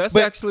 But That's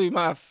but- actually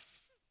my.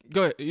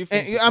 Go ahead. You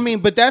finish. and, I mean,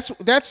 but that's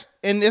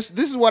and this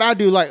is what I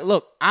do. Like,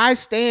 look, I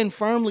stand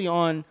firmly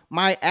on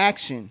my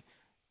action.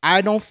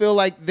 I don't feel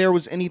like there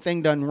was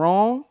anything done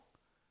wrong.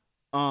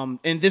 And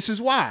this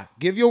is why.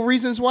 Give your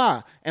reasons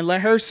why, and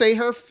let her say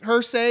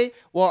her say.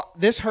 Well,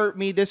 this hurt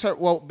me. This hurt.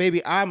 Well,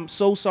 baby, I'm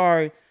so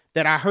sorry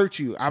that I hurt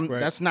you.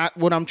 That's not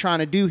what I'm trying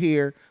to do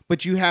here.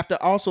 But you have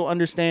to also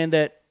understand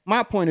that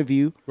my point of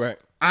view. Right.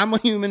 I'm a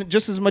human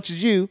just as much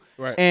as you.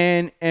 Right.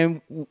 And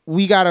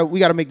we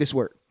gotta make this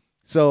work.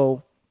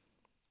 So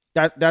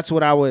that's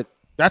what I would.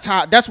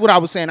 That's what I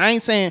was saying. I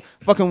ain't saying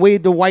fucking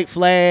wave the white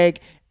flag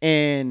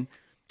and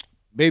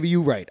baby,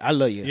 you right. I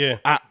love you. Yeah.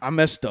 I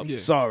messed up. Yeah.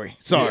 Sorry.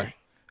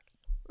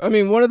 I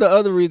mean, one of the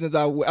other reasons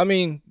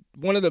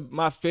one of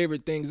my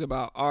favorite things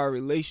about our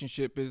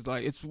relationship is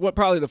like it's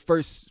probably the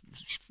first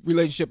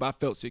relationship I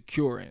felt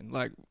secure in,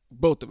 like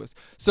both of us.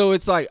 So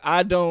it's like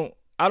I don't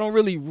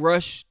really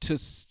rush to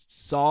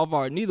solve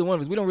neither one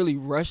of us. We don't really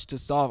rush to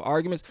solve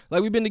arguments.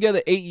 Like we've been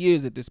together 8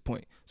 years at this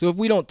point. So if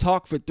we don't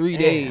talk for 3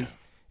 days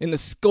in the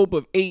scope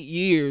of 8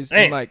 years,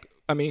 and like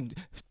I mean,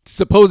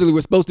 supposedly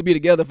we're supposed to be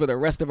together for the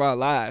rest of our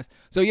lives.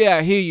 So yeah,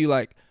 I hear you.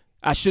 Like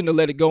I shouldn't have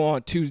let it go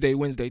on Tuesday,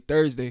 Wednesday,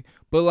 Thursday.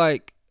 But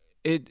like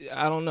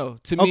I don't know.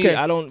 To me, Okay,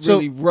 I don't so-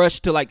 really rush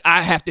to like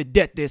I have to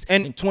det this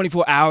in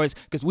 24 hours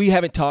because we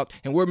haven't talked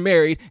and we're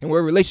married and we're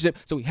in a relationship,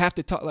 so we have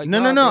to talk. Like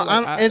No. bro,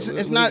 like, It's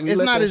we not let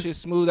that as shit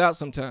smooth out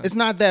sometimes. it's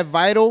not that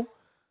vital.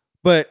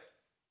 But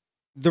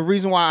the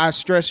reason why I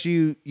stress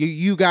you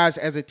guys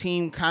as a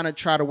team kind of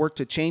try to work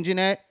to changing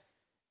that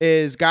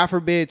is, God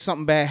forbid,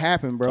 something bad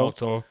happen, bro. Talk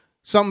to him.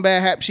 Something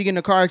bad happen. She get in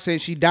a car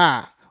accident, she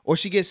die. Or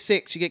she gets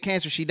sick, she get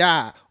cancer, she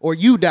die. Or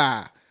you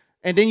die.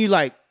 And then you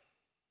like,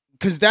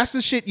 because that's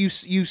the shit you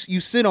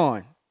sit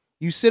on.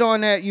 You sit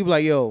on that, you be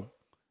like, yo,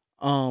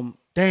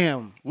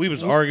 damn. We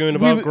was arguing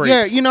about grapes.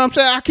 Yeah, you know what I'm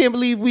saying? I can't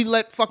believe we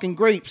let fucking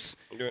grapes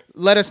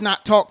let us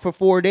not talk for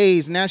 4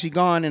 days. Now she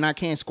gone and I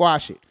can't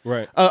squash it.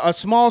 Right. A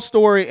small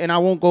story, and I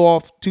won't go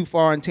off too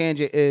far on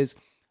tangent, is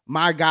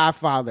my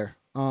godfather.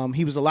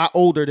 He was a lot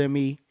older than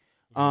me.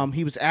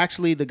 He was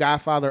actually the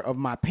godfather of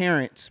my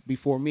parents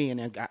before me, and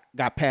then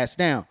got passed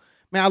down.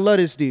 Man, I love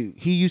this dude.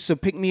 He used to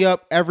pick me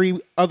up every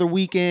other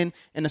weekend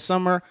in the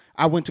summer.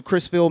 I went to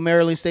Chrisville,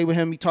 Maryland, stayed with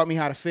him. He taught me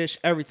how to fish,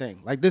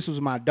 everything. Like, this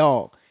was my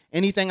dog.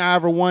 Anything I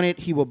ever wanted,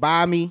 he would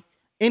buy me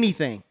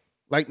anything.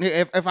 Like,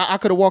 if I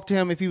could have walked to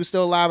him if he was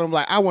still alive, and I'm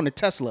like, I want a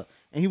Tesla,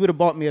 and he would have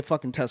bought me a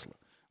fucking Tesla,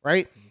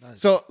 right?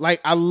 Nice. So,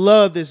 like, I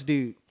love this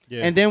dude.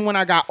 Yeah. And then when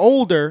I got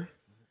older,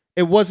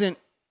 it was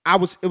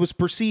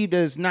perceived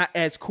as not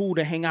as cool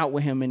to hang out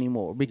with him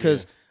anymore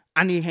because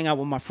I need to hang out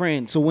with my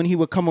friends. So when he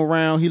would come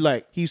around, he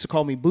used to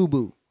call me Boo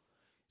Boo.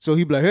 So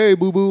he'd be like, hey,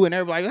 Boo Boo, and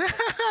everybody,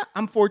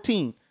 I'm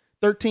 13.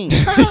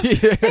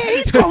 Hey,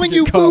 he's calling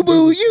you Boo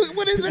Boo.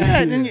 What is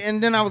that?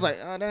 And then I was like,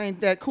 oh, that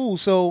ain't that cool.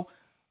 So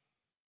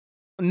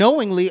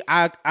knowingly,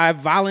 I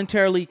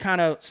voluntarily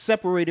kind of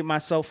separated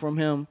myself from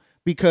him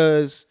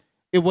because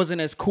it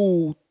wasn't as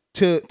cool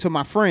to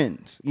my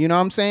friends. You know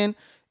what I'm saying?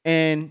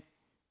 And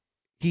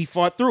he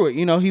fought through it.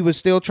 You know, he would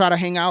still try to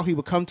hang out. He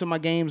would come to my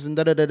games and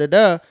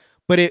da-da-da-da-da.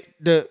 But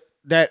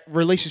that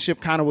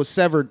relationship kind of was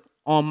severed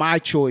on my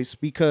choice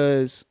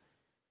because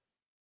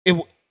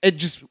it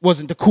just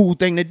wasn't the cool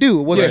thing to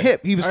do. It wasn't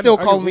hip. He was still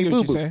calling me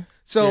Boo Boo.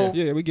 So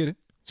yeah, we get it.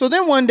 So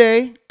then one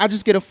day I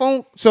just get a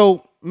phone.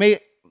 So let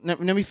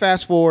me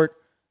fast forward.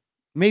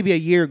 Maybe a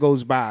year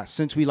goes by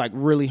since we like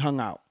really hung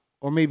out,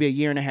 or maybe a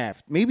year and a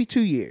half, maybe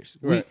 2 years.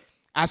 Right.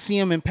 I see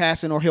him in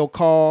passing, or he'll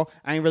call.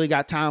 I ain't really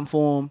got time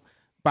for him.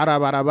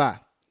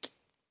 Ba-da-ba-da-ba.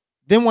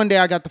 Then one day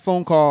I got the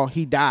phone call.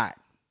 He died.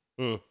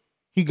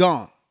 He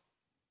gone.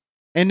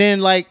 And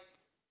then like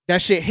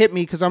that shit hit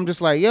me because I'm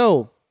just like,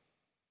 yo,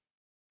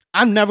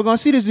 I'm never gonna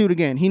see this dude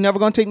again. He never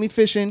gonna take me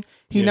fishing.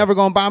 He never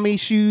gonna buy me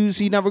shoes.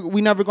 We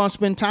never gonna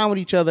spend time with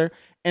each other.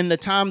 And the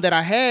time that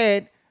I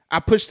had, I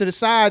pushed to the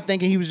side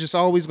thinking he was just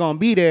always gonna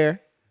be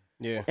there.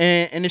 Yeah.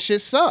 And the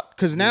shit sucked.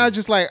 Cause now it's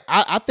just like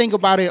I think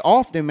about it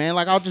often, man.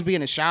 Like I'll just be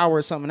in the shower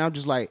or something. And I'm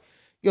just like,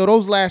 yo,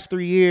 those last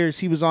 3 years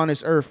he was on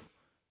this earth,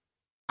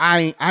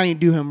 I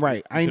ain't do him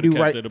right. I ain't do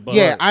right.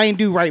 Yeah, I ain't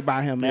do right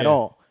by him at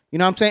all. You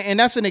know what I'm saying? And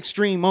that's an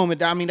extreme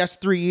moment. I mean, that's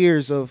 3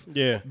 years of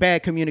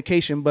bad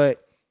communication.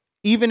 But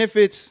even if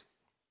it's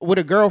with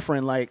a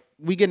girlfriend, like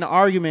we get in an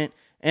argument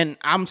and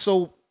I'm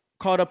so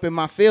caught up in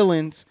my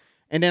feelings,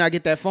 and then I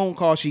get that phone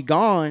call, she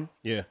gone.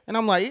 Yeah. And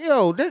I'm like,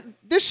 yo,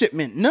 this shit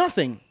meant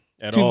nothing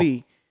to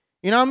me.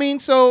 You know what I mean?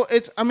 So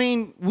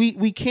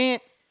we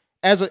can't,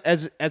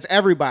 as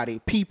everybody,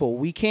 people,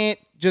 we can't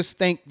just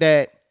think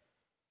that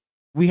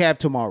we have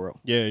tomorrow.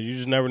 Yeah, you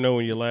just never know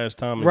when your last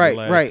time is your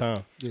last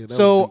time. Yeah,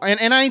 so,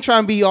 and I ain't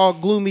trying to be all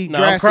gloomy,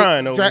 drastic. I'm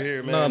crying over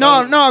here, man.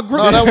 No,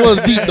 that was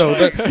deep, though.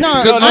 It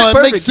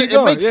makes sense.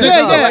 It makes sense.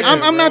 Yeah.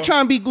 I'm not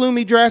trying to be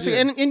gloomy, drastic.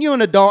 Yeah. And you're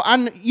an adult.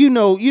 You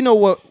know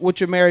what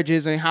your marriage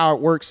is and how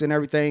it works and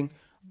everything.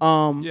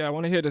 Yeah, I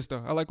want to hear this,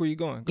 though. I like where you're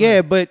going. Go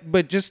ahead.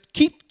 But just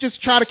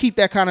try to keep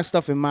that kind of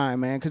stuff in mind,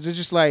 man, because it's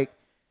just like,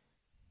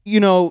 you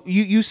know,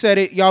 you said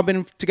it. Y'all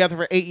been together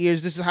for 8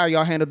 years. This is how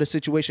y'all handle the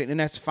situation, and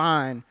that's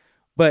fine.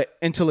 But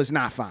until it's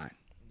not fine.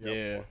 Yep.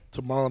 Yeah.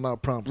 Tomorrow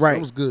not promised. Right. That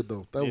was good,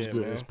 though. That was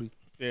good, man. SP.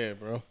 Yeah,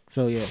 bro.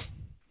 So, yeah.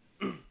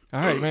 All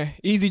right, man.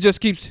 Eazy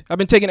just keeps. I've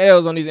been taking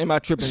L's on these in my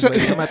tripping. I'm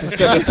gonna have to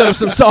set up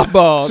some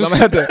softballs. I'm gonna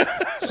have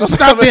to. So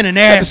stop being an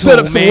asshole, set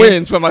up some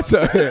wins for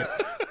myself. Yeah.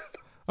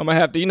 I'm gonna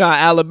have to. You know how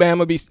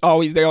Alabama they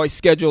always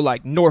schedule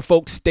like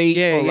Norfolk State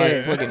or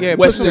like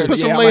Western. Put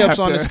some layups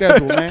on the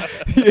schedule, man.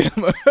 Yeah.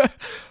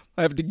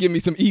 I have to give me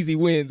some easy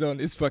wins on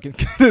this fucking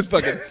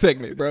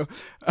segment, bro.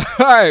 All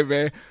right,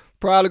 man.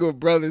 Prodigal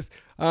Brothers.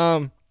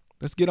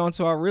 Let's get on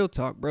to our real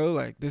talk, bro.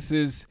 Like this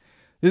is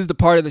the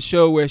part of the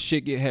show where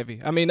shit get heavy.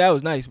 I mean, that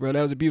was nice, bro.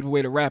 That was a beautiful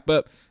way to wrap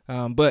up.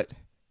 But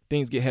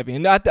things get heavy,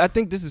 and I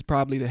think this is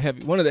probably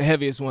one of the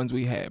heaviest ones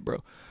we had,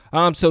 bro.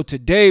 So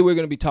today we're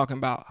gonna be talking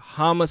about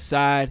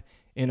homicide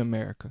in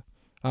America.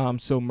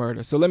 So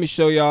murder. So let me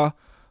show y'all.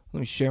 Let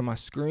me share my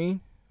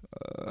screen.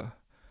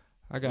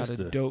 I got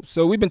dope.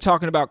 So we've been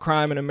talking about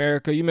crime in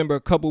America. You remember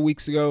a couple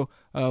weeks ago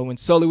when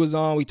Sully was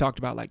on, we talked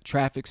about like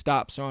traffic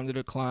stops are on the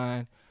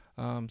decline.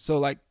 So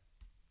like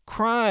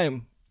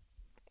crime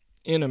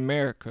in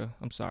America.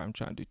 I'm sorry, I'm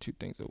trying to do two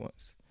things at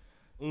once.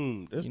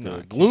 That's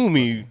the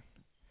gloomy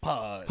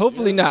pod.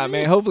 Hopefully not,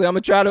 man. Hopefully I'm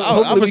gonna try to.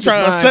 I was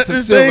trying to set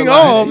this thing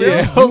off.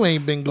 Yeah, you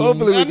ain't been gloomy.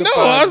 Hopefully we can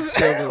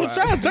I'm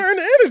trying to turn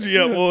the energy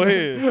up on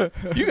here.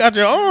 You got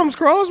your arms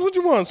crossed. What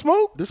you want?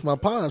 Smoke? This is my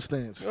pod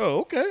stance. Oh,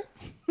 okay.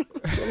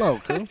 Chill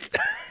out, cuz.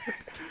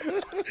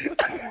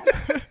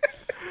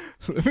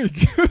 Let me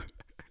go.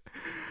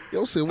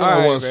 Yo said, when All I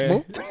right, want to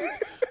man. smoke.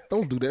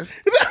 Don't do that.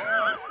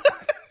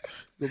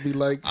 You'll be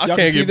like I Y'all can't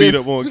can see get beat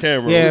this? up on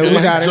camera. Yeah, we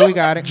got it. We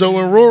got it. Joe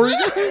and Rory.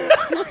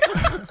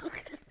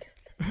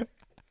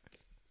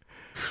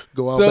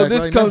 Go out So back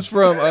this right comes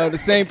from the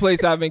same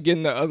place I've been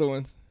getting the other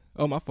ones.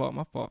 Oh, my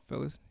fault,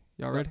 fellas.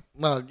 Y'all ready?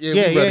 now. Nah, Yeah,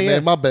 we ready, yeah.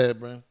 man. My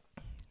bad, man.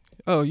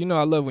 Oh, you know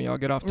I love when y'all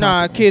get off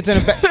Nah, topic. kids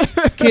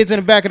in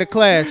the back of the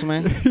class,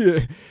 man.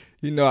 Yeah,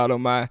 you know I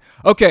don't mind.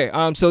 Okay,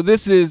 so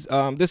this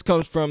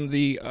comes from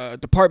the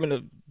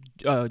Department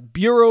of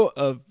Bureau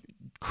of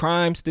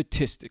Crime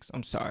Statistics.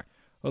 I'm sorry.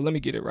 Well, let me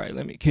get it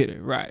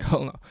right.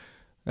 Hold on.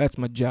 That's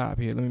my job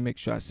here. Let me make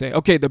sure I say.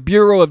 Okay, the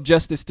Bureau of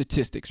Justice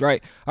Statistics,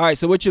 right? All right,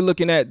 so what you're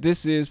looking at,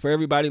 this is for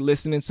everybody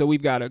listening. So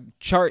we've got a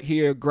chart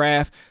here, a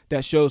graph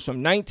that shows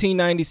from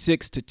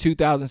 1996 to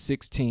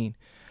 2016,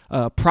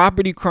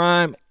 property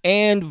crime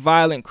and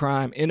violent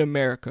crime in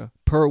America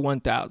per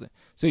 1,000.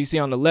 So you see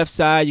on the left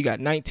side, you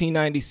got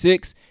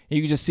 1996, and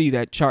you can just see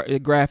that chart. The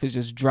graph is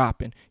just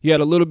dropping. You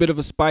had a little bit of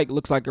a spike,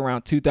 looks like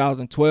around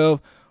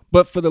 2012.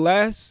 But for the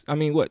last,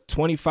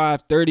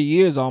 25, 30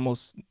 years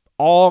almost,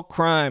 all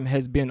crime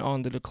has been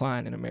on the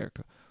decline in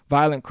America.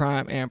 Violent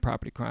crime and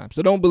property crime.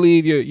 So don't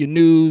believe your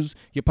news,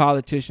 your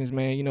politicians,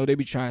 man. You know, they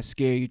be trying to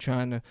scare you,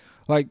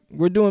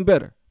 we're doing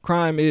better.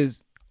 Crime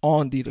is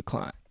on the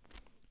decline.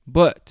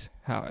 But,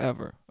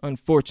 however,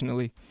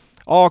 unfortunately,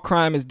 all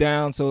crime is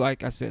down. So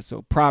like I said,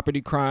 so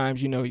property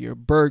crimes, your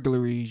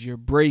burglaries, your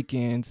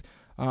break-ins,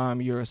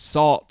 your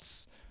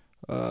assaults,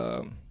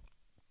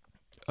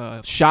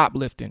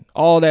 shoplifting,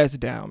 all that's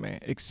down, man,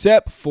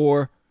 except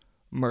for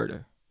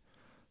murder.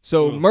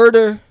 So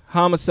murder,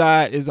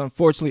 homicide is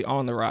unfortunately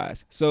on the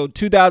rise. So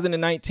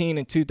 2019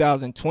 and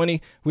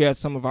 2020, we had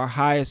some of our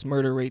highest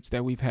murder rates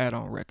that we've had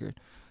on record,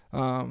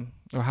 or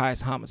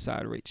highest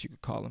homicide rates, you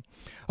could call them.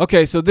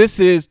 Okay, so this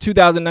is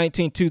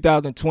 2019,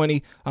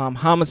 2020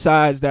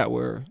 homicides that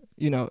were,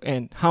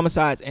 and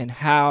homicides and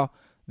how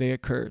they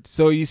occurred.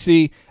 So you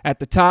see at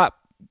the top,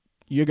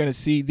 you're going to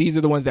see these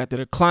are the ones that are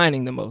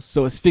declining the most.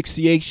 So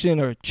asphyxiation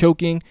or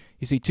choking,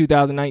 you see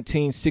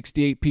 2019,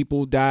 68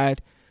 people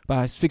died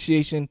by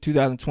asphyxiation,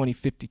 2020,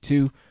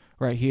 52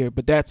 right here,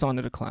 but that's on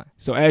the decline.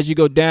 So as you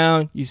go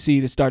down, you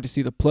start to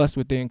see the plus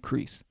with the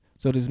increase.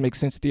 So does this make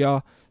sense to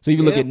y'all? So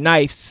you look at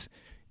knives,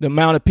 the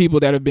amount of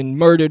people that have been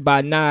murdered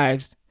by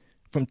knives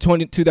from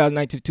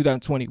 2019 to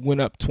 2020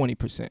 went up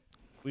 20%.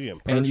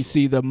 And you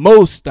see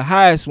the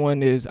highest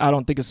one is, I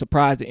don't think it's a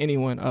surprise to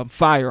anyone,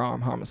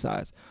 firearm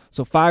homicides.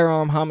 So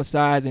firearm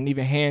homicides and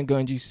even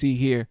handguns you see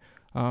here,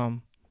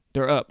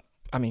 they're up,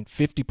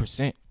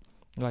 50%.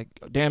 Like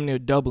damn near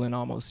doubling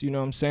almost, you know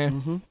what I'm saying?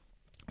 Mm-hmm.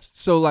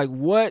 So like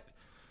what,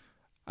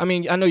 I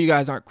know you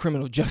guys aren't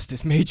criminal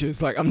justice majors.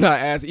 Like I'm not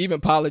asking,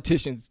 even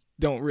politicians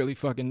don't really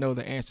fucking know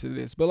the answer to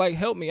this. But like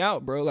help me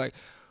out, bro. Like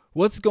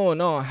what's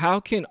going on?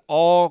 How can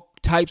all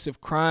types of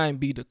crime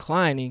be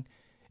declining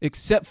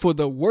except for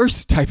the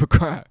worst type of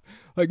crime?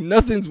 Like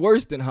nothing's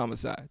worse than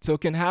homicide. So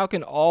how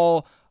can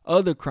all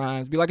other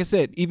crimes be, like I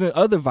said, even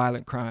other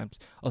violent crimes,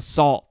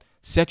 assault,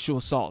 sexual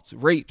assaults,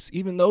 rapes,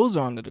 even those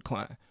are on the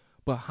decline.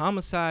 But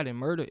homicide and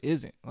murder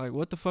isn't. Like,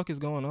 what the fuck is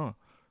going on?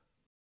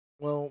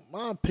 Well,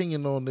 my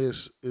opinion on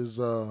this is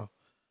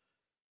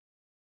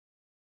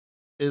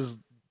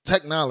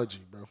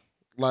technology, bro.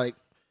 Like,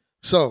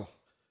 so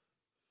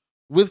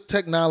with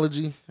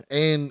technology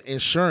and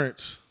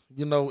insurance,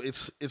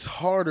 it's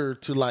harder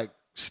to like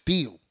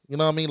steal. You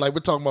know what I mean? Like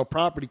we're talking about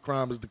property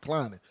crime is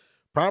declining.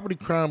 Property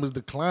crime is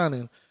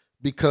declining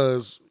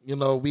because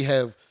we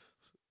have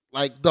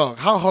like, dog.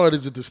 How hard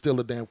is it to steal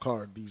a damn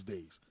car these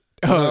days?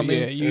 You know what I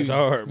mean? It's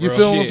hard, bro. You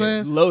feel what I'm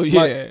saying? Low,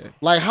 yeah.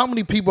 Like how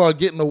many people are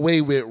getting away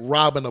with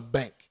robbing a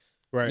bank?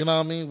 Right. You know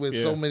what I mean? With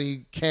so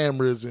many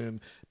cameras and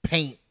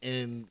paint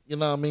and,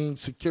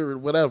 security,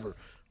 whatever,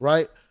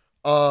 right?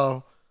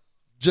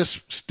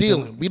 Just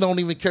stealing. We don't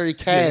even carry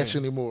cash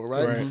anymore,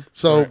 right? Right.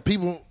 So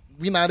people,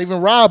 we not even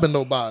robbing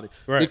nobody.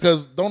 Right.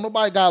 Because don't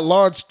nobody got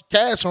large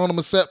cash on them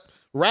except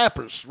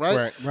rappers,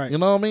 right? Right. You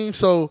know what I mean?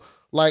 So,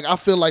 like, I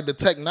feel like the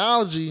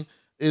technology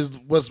is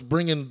what's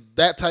bringing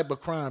that type of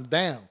crime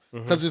down.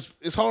 Because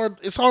it's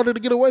harder to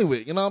get away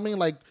with. You know what I mean?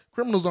 Like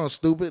criminals aren't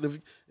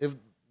stupid. If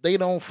they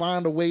don't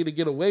find a way to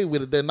get away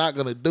with it, they're not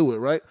gonna do it,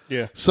 right?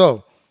 Yeah.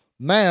 So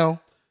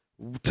now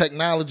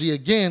technology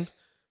again,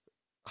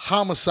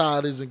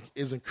 homicide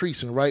is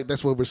increasing, right?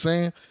 That's what we're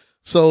saying.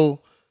 So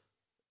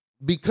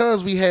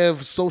because we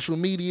have social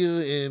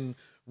media and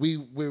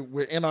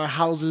we're in our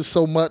houses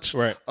so much,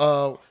 Right.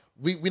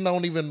 We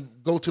don't even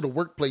go to the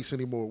workplace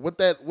anymore. What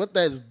that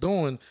is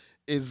doing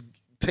is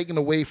taking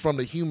away from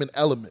the human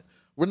element.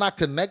 We're not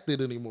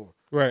connected anymore.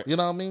 Right. You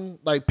know what I mean?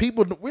 Like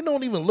people, we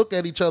don't even look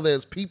at each other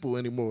as people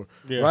anymore.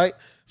 Yeah. Right?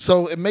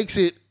 So it makes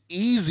it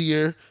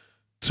easier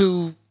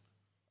to,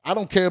 I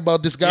don't care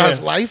about this guy's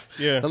life.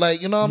 Yeah.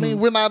 Like, you know what I mean?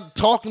 We're not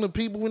talking to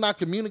people. We're not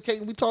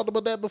communicating. We talked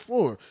about that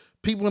before.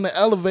 People in the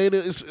elevator,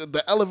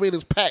 the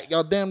elevator's packed.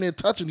 Y'all damn near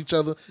touching each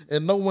other,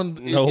 and no one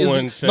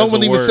even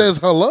says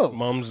hello.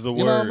 Mum's the word.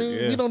 You know what I mean?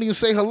 Yeah. We don't even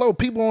say hello.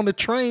 People on the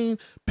train,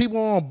 people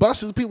on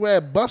buses, people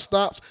at bus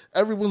stops.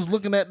 Everyone's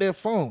looking at their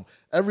phone.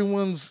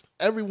 Everyone's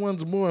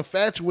more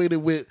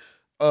infatuated with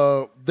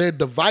their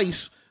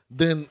device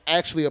than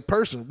actually a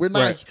person. We're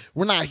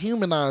not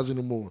humanized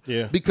anymore.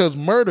 Yeah. Because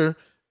murder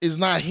is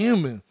not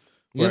human.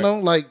 You know,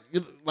 like.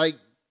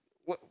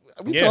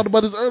 We talked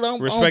about this earlier. I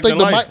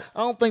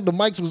don't think the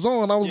mics was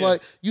on. I was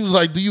like, you was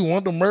like, do you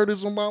want to murder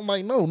somebody? I'm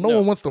like, no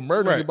one wants to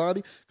murder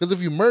anybody. Because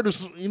if you murder,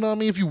 you know what I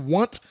mean? If you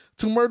want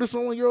to murder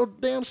someone, you're a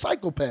damn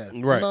psychopath.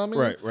 You know what I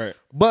mean? Right.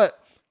 But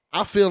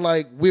I feel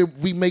like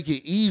we make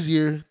it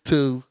easier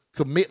to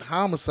commit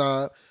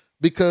homicide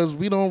because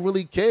we don't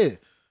really care.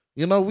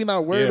 You know, we're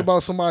not worried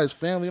about somebody's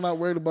family. We're not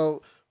worried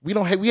about we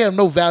have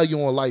no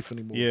value on life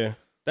anymore. Yeah.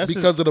 That's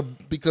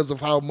because of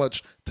how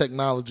much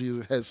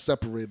technology has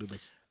separated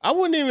us. I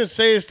wouldn't even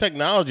say it's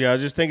technology. I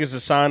just think it's a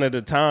sign of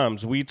the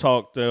times. We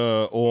talked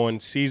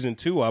on season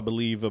 2, I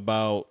believe,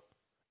 about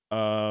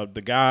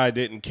the guy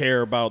didn't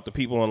care about the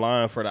people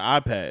online for the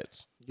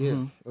iPads.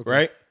 Yeah. Okay.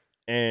 Right?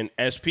 And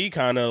SP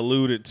kind of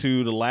alluded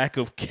to the lack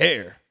of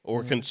care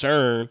or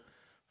concern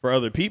for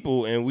other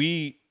people. And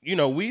we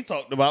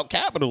talked about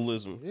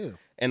capitalism. Yeah.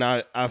 And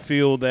I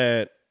feel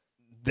that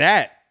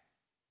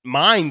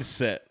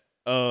mindset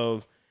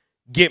of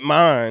get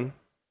mine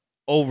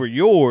over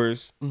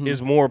yours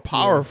is more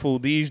powerful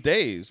these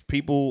days.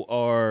 People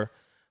are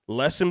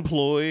less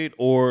employed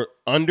or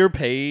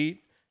underpaid.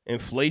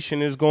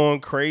 Inflation is going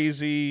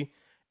crazy.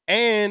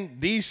 And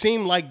these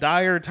seem like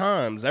dire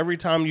times. Every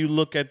time you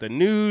look at the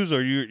news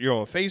or you're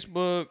on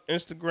Facebook,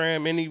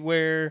 Instagram,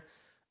 anywhere,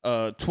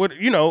 Twitter,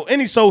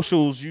 any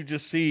socials, you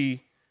just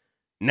see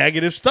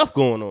negative stuff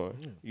going on,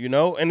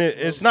 and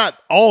it's not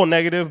all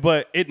negative,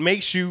 but it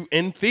makes you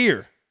in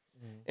fear.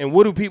 And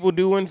what do people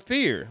do in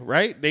fear,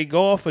 right? They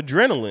go off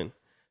adrenaline.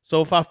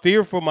 So if I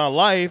fear for my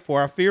life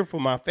or I fear for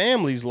my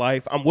family's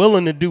life, I'm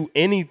willing to do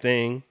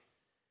anything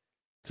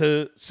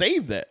to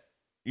save that,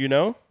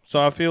 So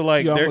I feel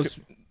like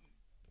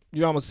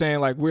you're almost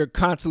saying like we're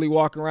constantly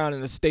walking around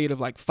in a state of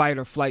like fight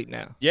or flight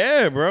now.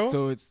 Yeah, bro.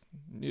 So it's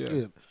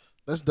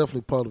that's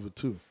definitely part of it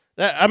too.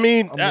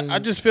 I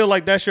just feel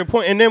like that's your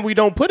point. And then we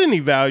don't put any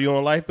value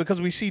on life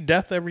because we see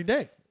death every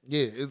day.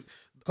 Yeah.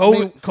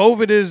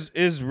 COVID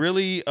is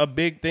really a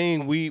big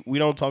thing. We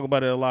don't talk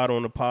about it a lot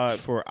on the pod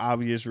for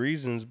obvious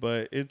reasons,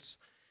 but it's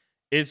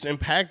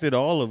impacted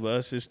all of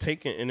us. It's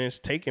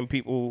taken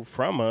people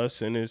from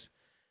us, and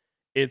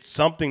it's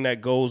something that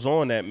goes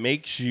on that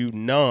makes you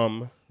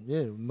numb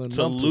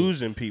to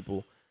losing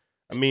people.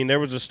 I mean, there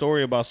was a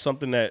story about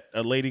something that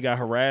a lady got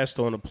harassed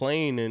on a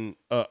plane and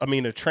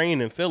a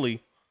train in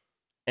Philly,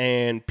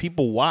 and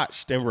people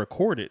watched and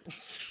recorded.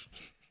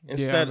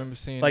 Instead, I remember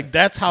seeing like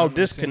that's how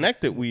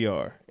disconnected we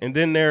are. And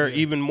then there are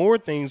even more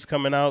things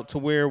coming out to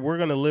where we're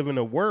going to live in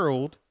a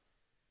world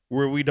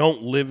where we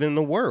don't live in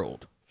the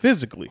world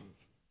physically.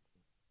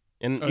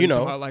 And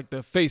about like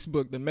the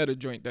Facebook, the meta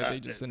joint that they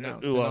just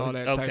announced and all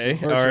that type of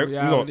virtual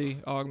reality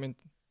augment.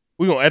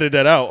 We're going to edit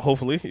that out,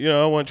 hopefully.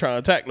 I wasn't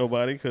trying to attack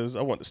nobody because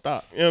I want to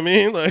stop. You know what I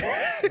mean? Like,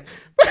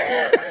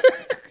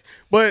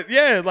 but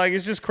yeah, like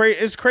it's just crazy.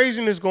 It's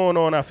craziness going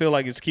on. I feel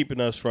like it's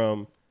keeping us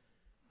from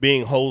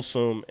being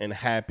wholesome and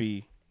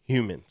happy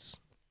humans.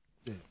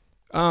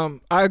 I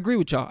agree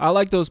with y'all. I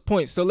like those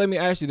points. So let me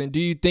ask you then,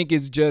 do you think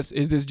is this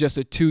just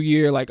a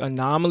 2-year like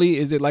anomaly?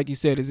 Is it like you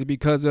said, is it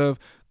because of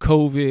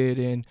COVID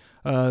and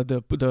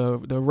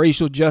the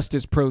racial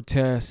justice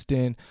protest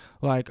and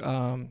like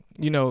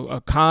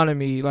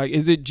economy? Like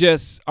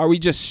are we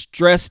just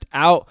stressed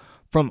out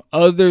from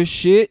other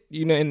shit,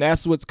 and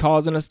that's what's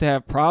causing us to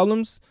have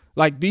problems?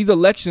 Like these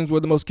elections were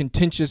the most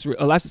contentious.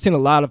 I've seen a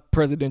lot of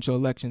presidential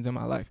elections in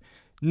my life.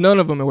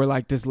 None of them were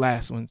like this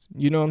last one's.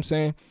 You know what I'm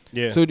saying?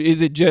 Yeah. So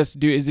is it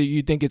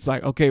you think it's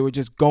like, okay, we're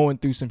just going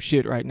through some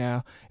shit right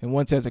now, and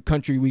once as a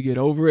country we get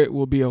over it,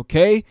 we'll be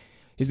okay?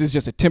 Is this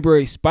just a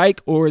temporary spike,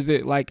 or is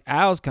it like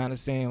Al's kind of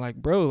saying like,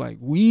 bro, like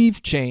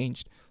we've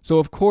changed, so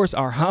of course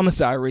our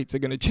homicide rates are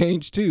gonna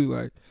change too?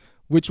 Like,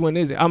 which one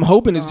is it? I'm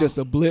hoping it's just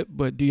a blip,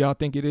 but do y'all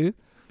think it is?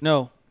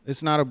 No,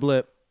 it's not a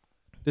blip.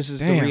 This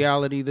is the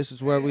reality. This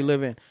is where we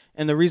live in,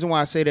 and the reason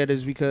why I say that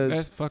is because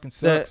that fucking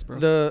sucks,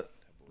 bro.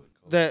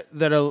 The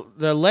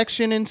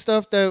election and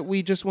stuff that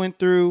we just went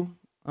through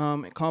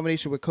in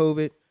combination with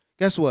COVID,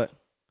 guess what?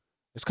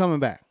 It's coming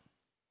back.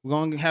 We're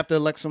going to have to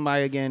elect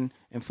somebody again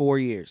in 4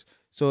 years.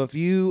 So if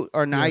you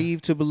are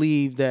naive to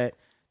believe that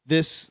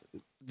this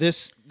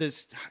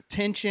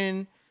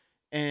tension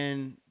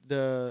and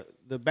the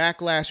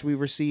backlash we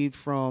received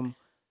from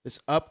this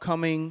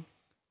upcoming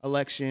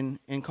election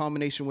in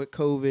combination with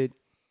COVID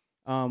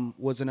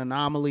was an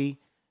anomaly,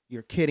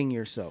 you're kidding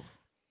yourself.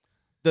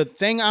 The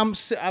thing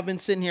I've been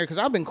sitting here because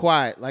I've been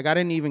quiet, like I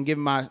didn't even give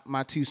my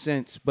 2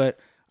 cents, but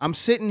I'm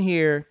sitting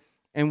here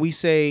and we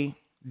say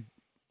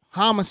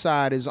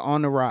homicide is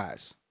on the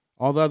rise.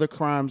 All the other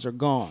crimes are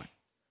gone.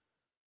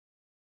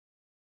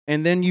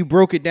 And then you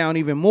broke it down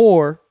even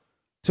more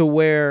to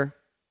where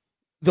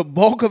the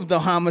bulk of the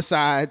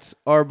homicides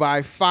are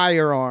by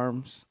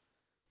firearms.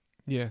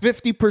 Yeah.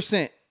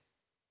 50%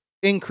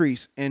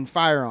 increase in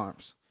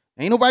firearms.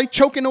 Ain't nobody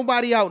choking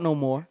nobody out no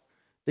more.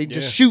 They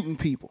just shooting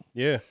people.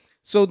 Yeah.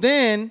 So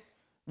then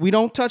we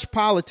don't touch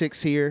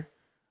politics here,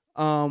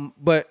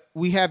 but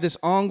we have this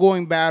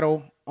ongoing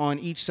battle on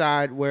each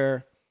side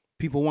where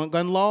people want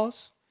gun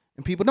laws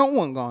and people don't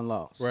want gun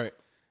laws. Right.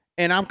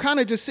 And I'm kind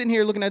of just sitting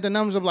here looking at the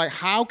numbers of like,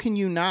 how can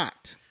you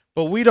not?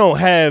 But we don't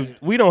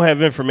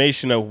have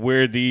information of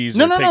where these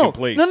are taking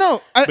place.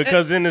 No.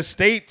 Because in the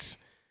states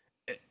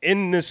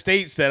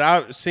that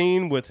I've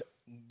seen with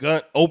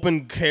gun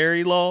open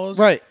carry laws,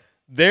 Right.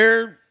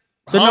 the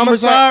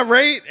numbers homicide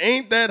rate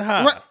ain't that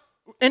high. Right.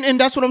 And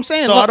that's what I'm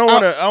saying. So Look, I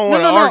don't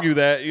want to argue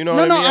that. You know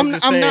what I mean?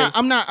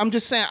 I'm not. I'm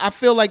just saying. I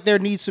feel like there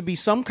needs to be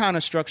some kind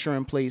of structure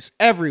in place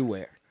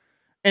everywhere.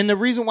 And the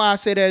reason why I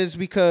say that is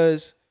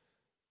because,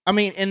 I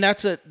mean, and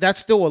that's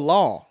still a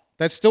law.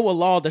 That's still a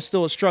law. That's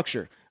still a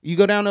structure. You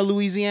go down to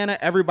Louisiana,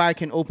 everybody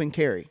can open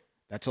carry.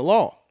 That's a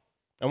law.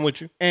 I'm with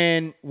you.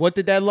 And what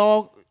did that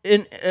law?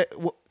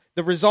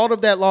 The result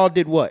of that law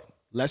did what?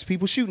 Less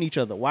people shooting each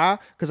other. Why?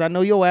 Because I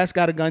know your ass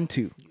got a gun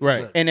too.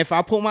 Right. And if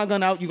I pull my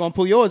gun out, you're gonna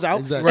pull yours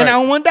out. Exactly. And I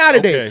don't want to die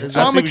today. Okay. So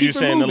I I'm see gonna what keep you're it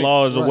saying. moving. The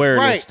law is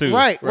awareness too.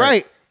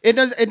 Right. It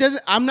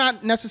doesn't. I'm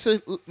not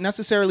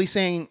necessarily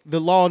saying the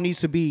law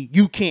needs to be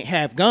you can't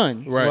have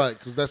guns. Right,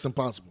 because that's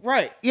impossible.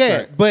 Right. Yeah.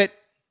 Right. But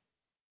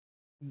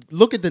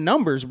look at the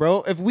numbers,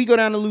 bro. If we go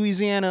down to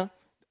Louisiana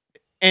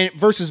and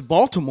versus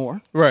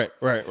Baltimore, Right.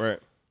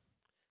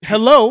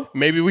 hello.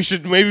 Maybe we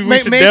should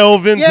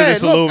delve into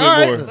this a little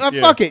bit more.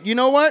 Fuck it. You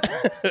know what?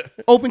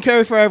 Open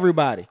carry for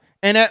everybody.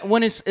 And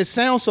when it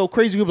sounds so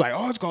crazy, you'll be like,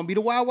 oh, it's going to be the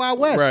Wild Wild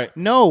West. Right.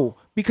 No,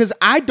 because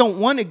I don't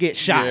want to get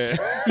shot.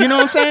 Yeah. You know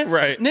what I'm saying?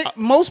 Right.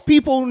 Most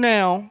people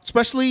now,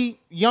 especially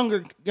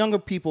younger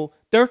people,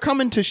 they're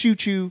coming to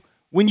shoot you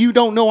when you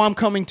don't know I'm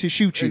coming to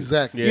shoot you.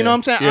 Exactly. You know what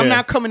I'm saying? Yeah. I'm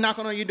not coming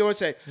knocking on your door and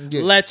say,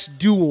 Yeah. let's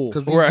duel.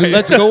 'Cause these Right. dudes-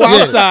 Let's go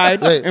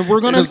outside Right. and we're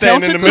going to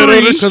Stand count in to the middle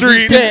of the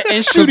three street.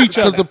 and shoot each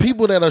other. Because the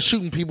people that are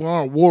shooting people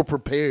aren't war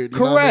prepared. You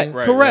know what I mean?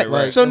 Right, Correct.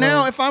 right. So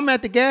now if I'm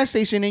at the gas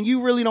station and you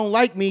really don't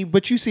like me,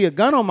 but you see a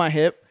gun on my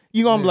hip,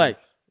 you're gonna be like,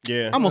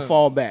 Yeah. I'm gonna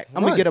fall back.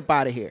 I'm gonna Right. get up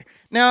out of here.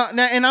 Now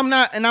and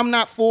I'm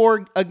not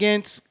for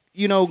against,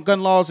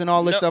 gun laws and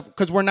all this stuff,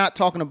 because we're not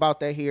talking about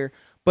that here.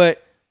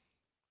 But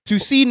to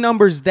see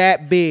numbers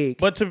that big.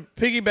 But to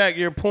piggyback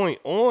your point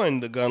on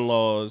the gun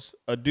laws,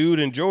 a dude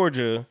in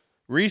Georgia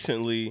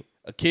recently,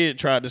 a kid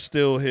tried to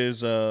steal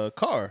his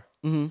car.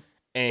 Mm-hmm.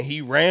 And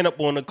he ran up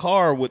on the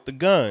car with the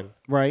gun.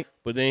 Right.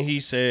 But then he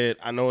said,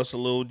 I know it's a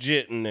little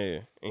jit in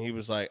there. And he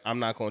was like, I'm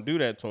not going to do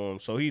that to him.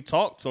 So he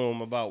talked to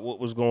him about what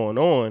was going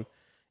on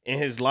in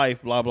his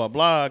life, blah, blah,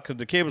 blah. Because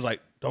the kid was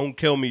like, don't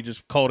kill me,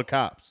 just call the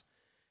cops.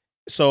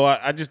 So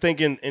I just think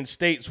in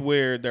states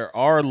where there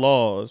are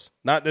laws,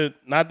 not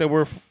that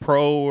we're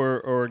pro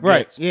or against,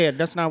 Right. Yeah,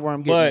 that's not where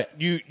I'm getting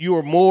but you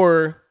are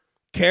more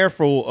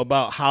careful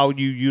about how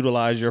you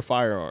utilize your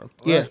firearm.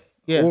 at. Yeah. Right.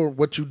 Yeah. Or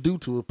what you do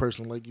to a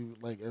person, like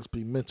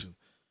SP mentioned.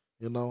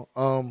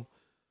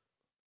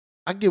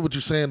 I get what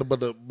you're saying about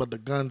the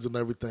guns and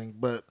everything,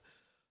 but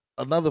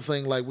another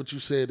thing, like what you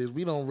said, is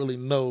we don't really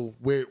know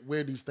where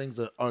these things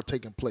are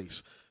taking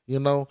place.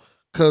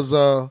 Because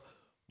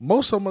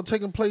most of them are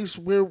taking place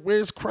where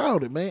it's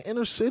crowded, man,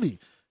 inner city.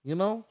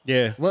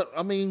 Yeah. Well,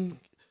 I mean,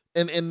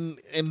 and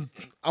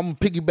I'm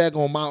piggyback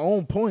on my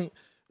own point.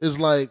 Is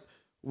like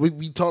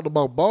we talked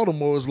about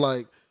Baltimore. Is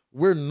like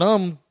we're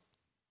numb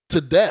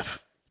to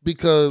death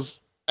because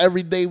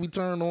every day we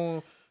turn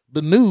on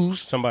the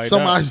news, somebody's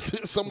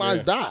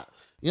died.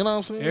 You know what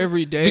I'm saying?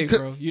 Every day, Because-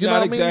 bro. you You're know not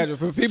what I mean? exaggerating.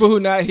 For people who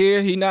not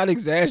here, he not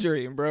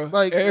exaggerating, bro.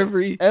 Like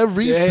every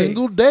every day.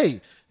 single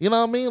day. You know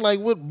what I mean? Like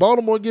with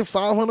Baltimore get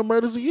 500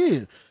 murders a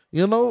year.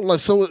 Like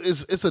so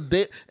it's a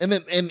death,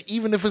 and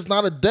even if it's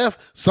not a death,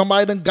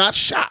 somebody done got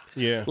shot.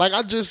 Yeah. Like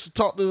I just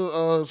talked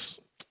to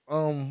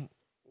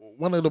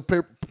one of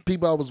the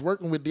people I was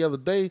working with the other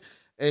day,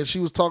 and she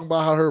was talking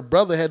about how her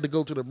brother had to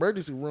go to the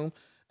emergency room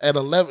at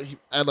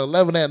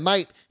 11 at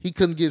night. He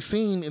couldn't get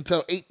seen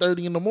until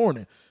 8:30 in the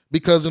morning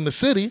because in the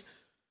city,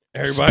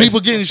 people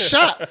getting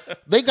shot.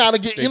 They gotta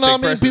get, They you know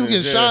what I take mean? People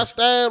precedence, getting yeah. shot,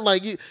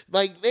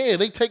 stabbed.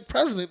 They take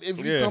precedent if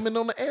you come in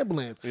on the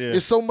ambulance. Yeah.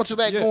 There's so much of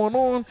that going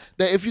on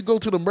that if you go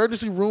to the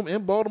emergency room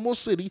in Baltimore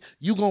City,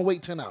 you gonna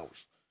wait 10 hours.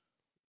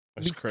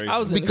 That's crazy. I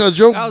was in Because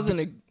the, you're- I was in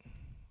the.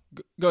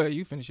 Go ahead,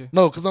 you finish it.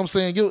 No, because I'm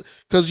saying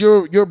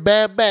your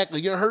bad back or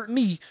your hurt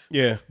knee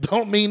Yeah.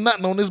 don't mean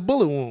nothing on this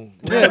bullet wound.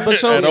 Yeah,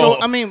 but At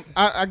all. I mean,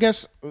 I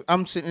guess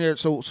I'm sitting there.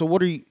 So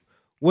what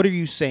are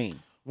you saying?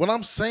 What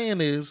I'm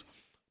saying is,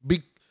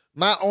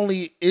 not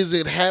only is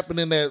it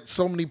happening that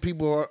so many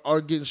people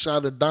are getting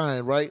shot or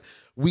dying, right?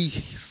 We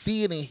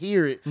see it and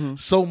hear it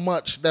so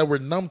much that we're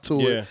numb to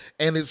Yeah. it,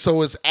 and it's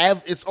almost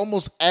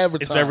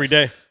advertised. It's every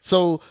day.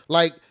 So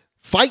like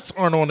fights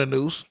aren't on the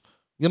news.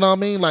 You know what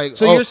I mean? Like,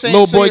 So you're saying-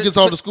 little so boy you're- gets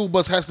so- off the school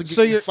bus has to get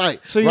so in a you're- fight,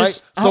 so you're-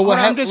 right? hold on, I'm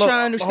hap- just look, trying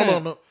to understand. Hold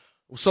on,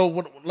 no.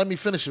 So let me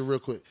finish it real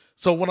quick.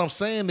 So what I'm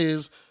saying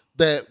is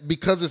that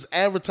because it's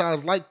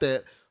advertised like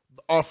that,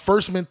 our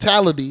first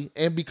mentality,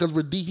 and because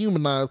we're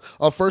dehumanized,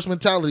 our first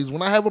mentality is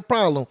when I have a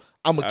problem,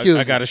 I'm gonna kill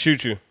you. I gotta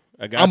shoot you.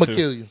 I'm gonna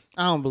kill you.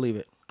 I don't believe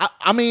it.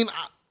 I mean,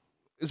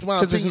 it's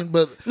my opinion,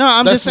 but no,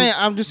 I'm that's just saying.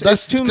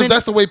 It's too many. because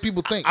that's the way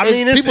people think. I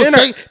mean, it's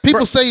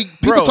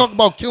people talk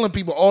about killing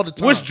people all the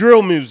time. What's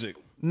drill music?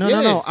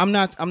 No. I'm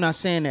not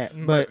saying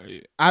that. But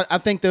I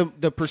think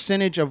the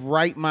percentage of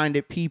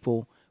right-minded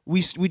people.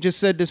 We just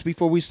said this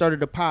before we started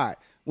the pod.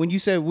 When you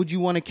said, "Would you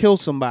want to kill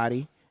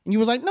somebody?" and you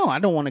were like, "No, I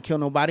don't want to kill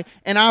nobody."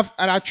 And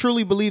I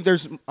truly believe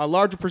there's a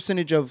larger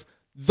percentage of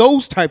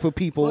those type of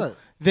people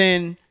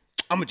than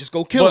I'm gonna just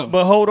go kill them.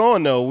 But hold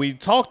on though, we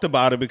talked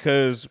about it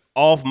because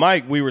off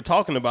mic we were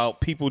talking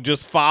about people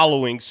just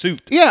following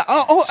suit. Yeah.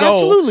 So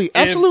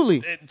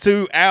absolutely.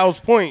 To Al's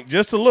point,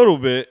 just a little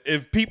bit.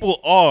 If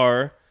people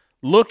are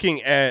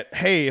looking at,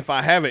 hey, if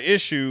I have an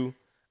issue,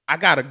 I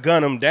gotta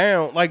gun them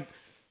down. Like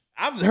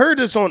I've heard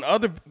this on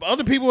other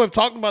people have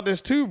talked about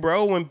this too,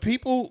 bro. When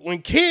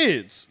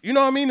kids, you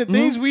know what I mean? The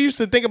things we used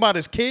to think about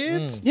as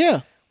kids.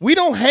 Yeah. We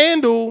don't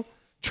handle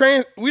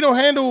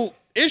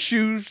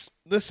issues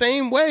the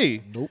same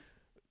way. Nope.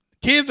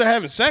 Kids are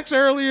having sex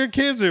earlier.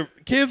 Kids are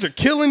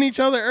killing each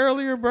other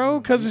earlier,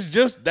 bro.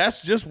 Because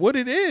that's just what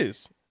it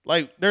is.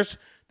 Like there's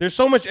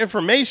so much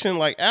information,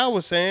 like Al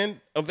was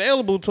saying,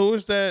 available to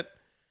us that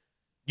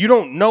you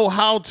don't know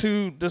how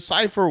to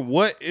decipher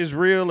what is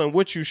real and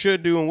what you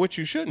should do and what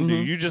you shouldn't do.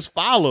 You just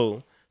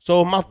follow.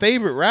 So my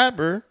favorite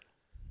rapper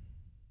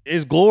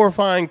is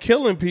glorifying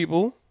killing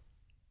people.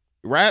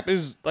 Rap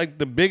is like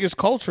the biggest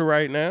culture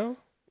right now.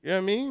 You know what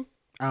I mean?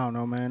 I don't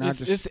know, man.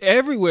 It's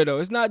everywhere though.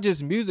 It's not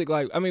just music.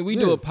 Like we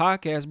do a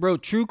podcast, bro.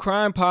 True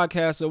crime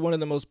podcasts are one of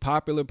the most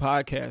popular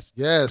podcasts.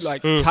 Yes,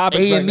 like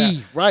topics A&E, like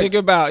that. right? Think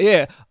about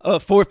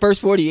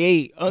First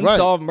 48,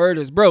 Unsolved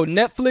Murders, bro.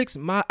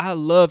 Netflix. I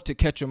love To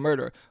Catch a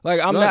Murder. Like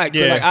I'm not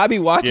like I be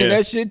watching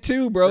that shit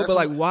too, bro. That's but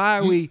like, why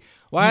are we?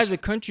 Why as a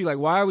country, like,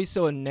 why are we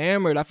so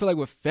enamored? I feel like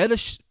we're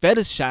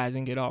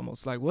fetishizing it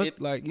almost. Like, what?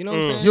 Like, you know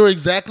what I'm saying? You're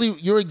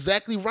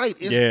exactly right.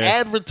 It's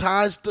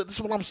advertised. That's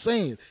what I'm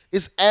saying.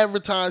 It's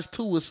advertised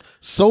to us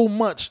so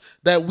much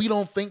that we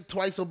don't think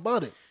twice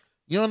about it.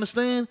 You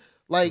understand?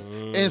 Like,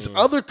 in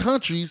other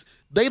countries,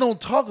 they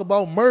don't talk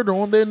about murder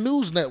on their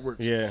news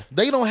networks. Yeah.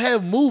 They don't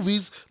have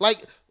movies.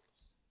 Like,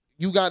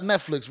 you got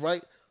Netflix,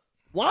 right?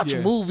 Watch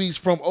movies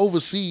from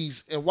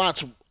overseas and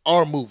watch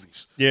our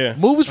movies. Yeah.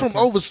 Movies from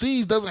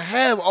overseas doesn't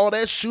have all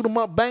that shoot 'em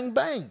up, bang,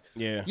 bang.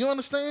 Yeah. You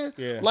understand?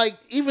 Yeah. Like,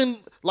 even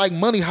like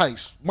Money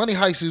Heist. Money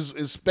Heist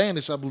is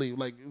Spanish, I believe.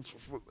 Like,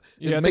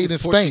 it's made in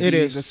Spain. It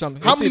is.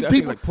 How many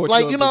people,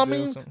 like, you know what I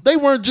mean? They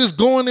weren't just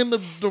going in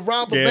to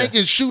rob a bank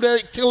and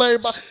kill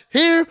everybody.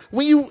 Here,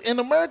 in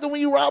America,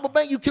 when you rob a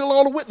bank, you kill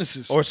all the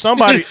witnesses. Or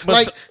somebody,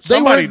 like,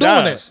 somebody they weren't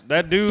dies.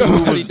 That dude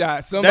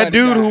Somebody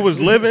who was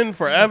living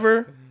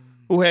forever,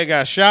 who had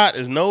got shot,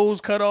 his nose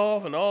cut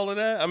off and all of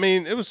that. I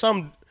mean, it was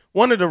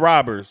one of the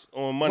robbers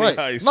on Money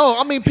Heist. No,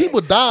 I mean,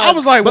 people died. I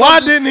was like, why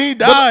didn't he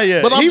die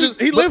yet? But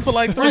he lived for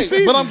like 3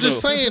 seasons. But I'm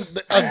just saying,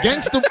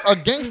 a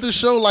gangster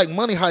show like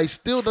Money Heist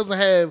still doesn't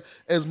have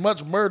as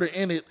much murder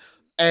in it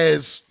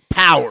as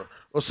Power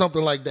or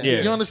something like that.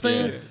 Yeah, you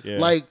understand? yeah.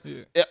 Like,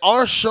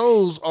 our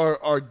shows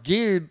are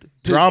geared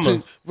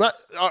to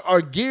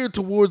are geared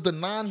towards the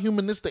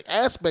non-humanistic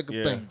aspect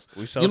of things.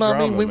 We sell you know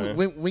drama, what I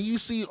mean? When you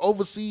see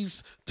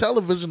overseas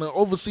television and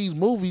overseas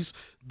movies,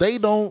 they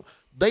don't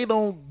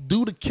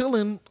do the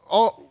killing.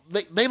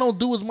 They don't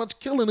do as much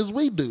killing as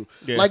we do.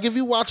 Yeah. Like, if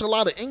you watch a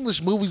lot of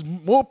English movies,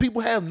 more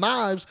people have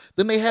knives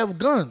than they have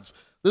guns.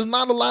 There's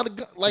not a lot of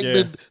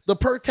the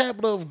per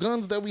capita of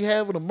guns that we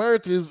have in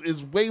America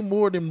is way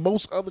more than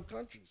most other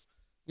countries.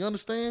 You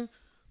understand?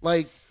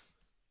 Like,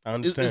 I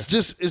understand.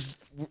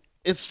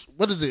 It's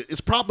what is it? It's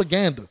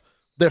propaganda.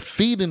 They're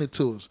feeding it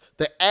to us.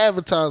 They're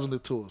advertising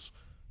it to us.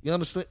 You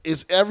understand?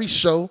 It's every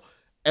show,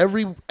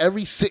 every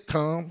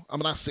sitcom. I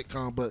mean, not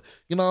sitcom, but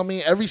you know what I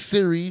mean. Every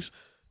series,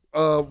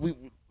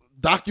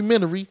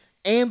 documentary,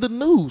 and the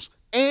news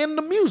and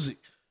the music.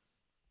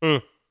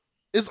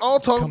 It's all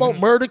talking about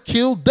murder,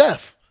 kill,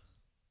 death.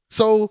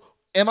 So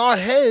in our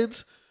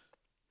heads,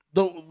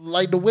 the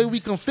way we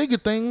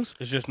configure things,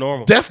 it's just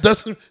normal. Death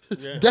doesn't.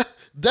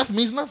 Death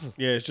means nothing.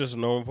 Yeah, it's just a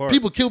normal part.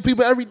 People kill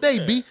people every day,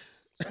 B.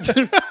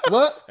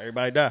 What?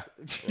 Everybody die.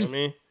 You know what I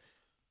mean?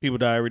 People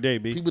die every day,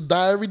 B. People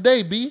die every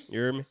day, B. You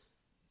hear me?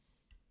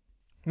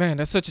 Man,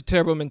 that's such a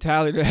terrible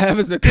mentality to have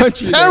as a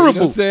country. It's terrible. You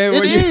know what I'm saying?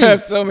 Where you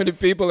have so many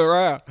people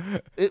around.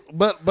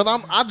 But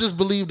I just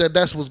believe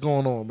that's what's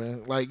going on,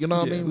 man. Like, you know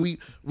what I mean?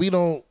 We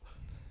don't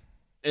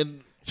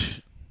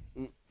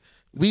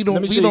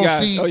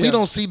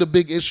see the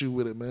big issue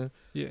with it, man.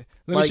 Yeah.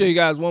 Let me show you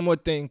guys one more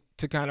thing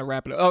to kind of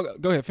wrap it up. Oh,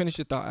 go ahead. Finish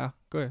your thought, Al.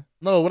 Go ahead.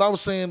 No, what I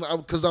was saying,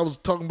 because I was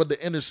talking about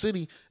the inner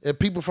city and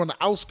people from the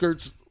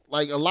outskirts,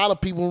 like a lot of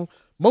people,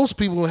 most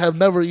people have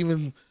never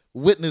even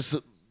witnessed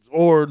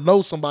or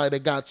know somebody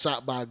that got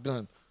shot by a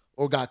gun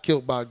or got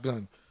killed by a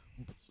gun.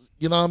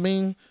 You know what I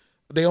mean?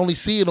 They only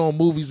see it on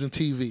movies and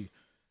TV.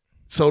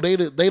 So they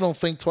don't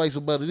think twice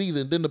about it either.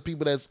 And then the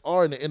people that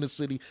are in the inner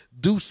city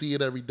do see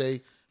it every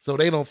day, so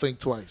they don't think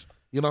twice.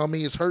 You know what I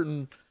mean? It's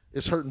hurting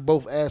it's hurting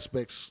both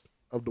aspects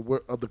of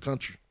the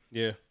country.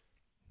 Yeah.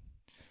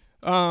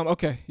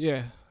 Okay,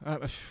 yeah.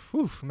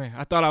 Man,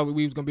 I thought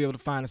we was gonna be able to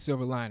find a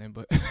silver lining,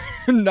 but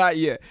not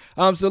yet.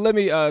 So let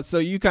me. So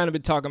you kind of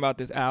been talking about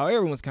this, Al.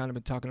 Everyone's kind of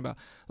been talking about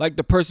like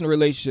the personal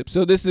relationship.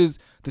 So this is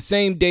the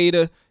same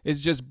data. It's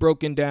just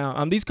broken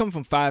down. These come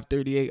from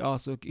 538.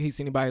 Also, in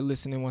case anybody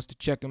listening wants to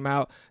check them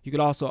out, you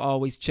could also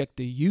always check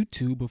the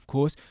YouTube, of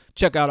course.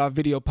 Check out our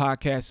video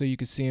podcast so you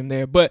can see them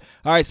there. But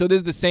all right, so this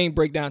is the same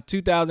breakdown: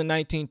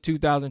 2019,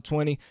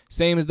 2020,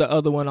 same as the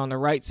other one on the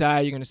right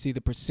side. You're gonna see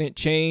the percent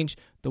change.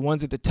 The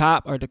ones at the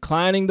top are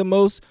declining the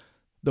most.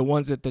 The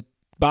ones at the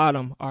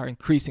bottom are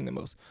increasing the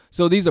most.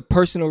 So these are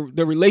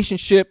the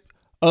relationship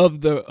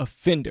of the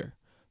offender.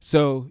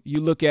 So you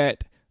look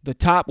at the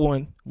top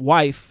one,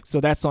 wife,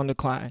 so that's on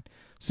decline.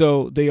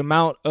 So the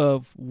amount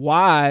of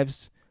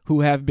wives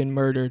who have been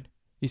murdered,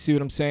 you see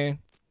what I'm saying?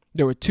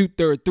 There were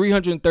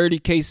 330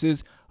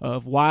 cases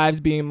of wives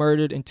being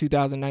murdered in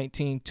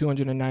 2019,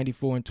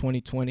 294 in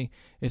 2020.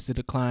 It's a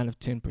decline of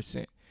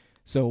 10%.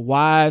 So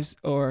wives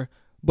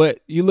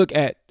but you look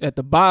at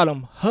the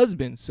bottom,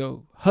 husbands.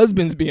 So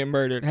husbands being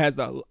murdered has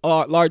the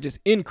largest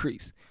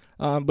increase.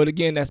 But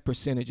again, that's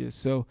percentages.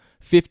 So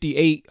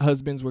 58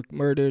 husbands were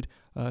murdered.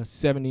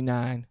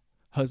 79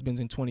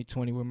 husbands in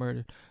 2020 were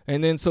murdered.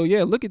 And then, so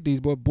yeah, look at these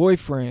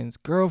boyfriends,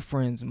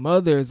 girlfriends,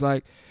 mothers.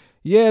 Like,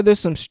 yeah,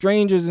 there's some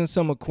strangers and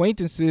some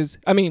acquaintances.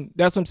 I mean,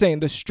 that's what I'm saying.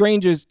 The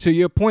strangers, to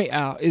your point,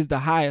 Al, is the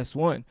highest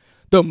one.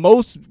 The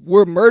most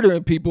we're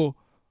murdering people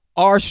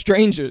are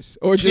strangers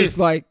or just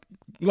like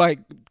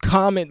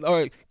common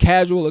or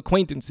casual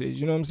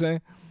acquaintances, you know what I'm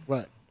saying?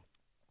 Right.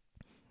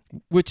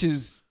 Which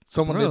is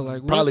someone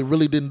that probably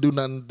really didn't do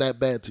nothing that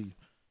bad to you.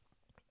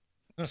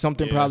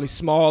 Something probably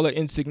small or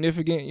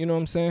insignificant, you know what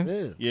I'm saying?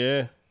 Yeah.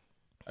 Yeah.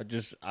 I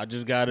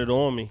just got it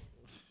on me.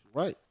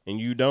 Right. And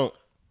you don't.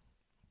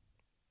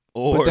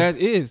 Or but that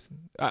is.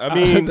 I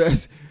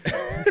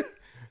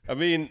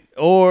mean,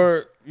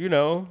 or, you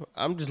know,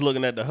 I'm just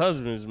looking at the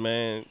husbands,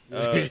 man.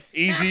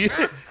 Eazy.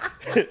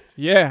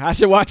 Yeah, I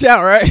should watch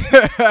out, right?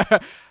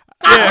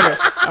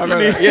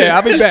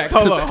 I'll be back.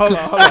 Hold on.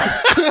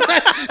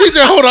 He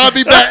said, hold on, I'll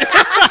be back.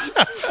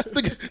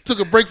 Took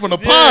a break from the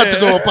pod to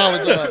go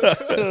apologize.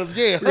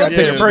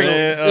 Take a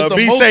break.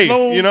 Be safe,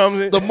 you know what I'm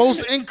saying? The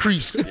most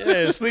increased.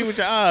 Yeah, sleep with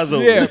your eyes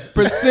open. Yeah,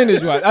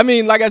 percentage-wise. I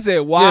mean, like I said,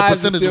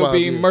 wives are still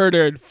being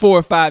murdered 4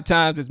 or 5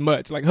 times as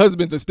much. Like,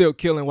 husbands are still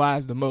killing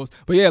wives the most.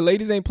 But yeah,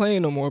 ladies ain't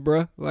playing no more,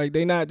 bro. Like,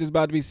 they not just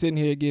about to be sitting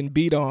here getting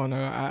beat on.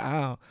 Or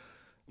I don't.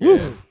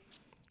 Yeah.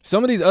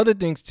 Some of these other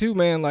things too,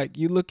 man. Like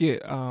you look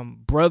at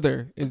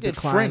brother is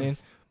declining.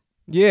 Friend.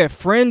 Yeah,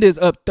 friend is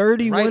up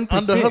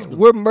 31%.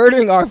 We're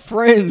murdering our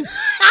friends.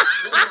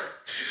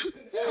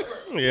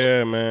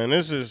 Yeah, man.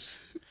 This is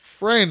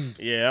friend.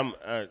 Yeah,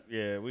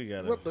 we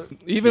got to.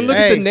 Even look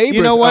at the neighbors.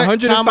 You know what?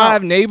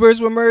 105 neighbors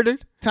were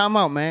murdered. Time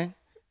out, man.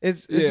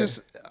 It's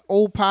just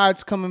old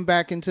pods coming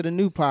back into the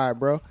new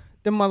pod, bro.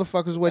 Them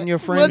motherfuckers wasn't your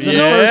friends in the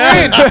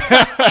first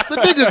place. The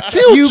nigga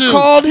killed you. You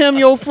called him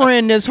your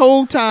friend this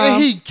whole time.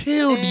 And he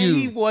killed you.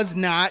 He was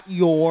not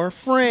your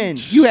friend.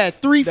 You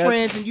had 3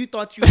 friends and you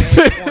thought you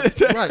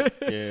had 1. Right.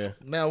 Yeah.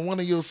 Now one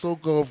of your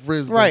so-called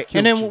friends right.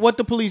 And then you. What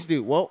the police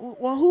do? Well,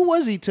 who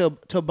was he to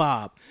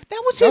Bob?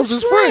 That was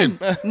his friend.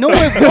 No,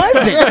 it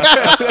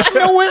wasn't.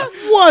 No,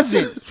 it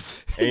wasn't.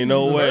 Ain't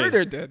no way.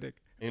 Murdered that nigga.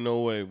 Ain't no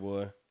way,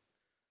 boy.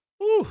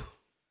 Whew.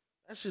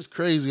 That's just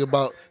crazy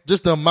about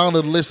just the amount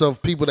of list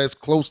of people that's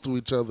close to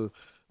each other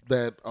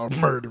that are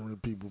murdering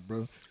people,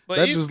 bro. But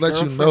that just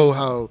lets you know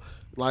how,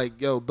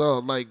 like, yo,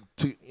 dog, like,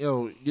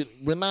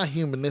 we're not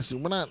humanistic.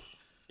 We're not.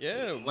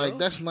 Yeah, bro. Like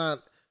that's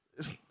not.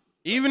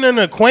 Even an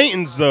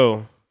acquaintance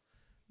though.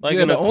 Like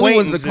the only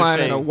ones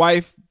declining are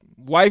wife,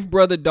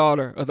 brother,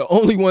 daughter are the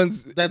only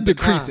ones that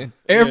decreasing.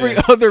 Every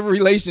other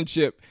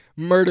relationship,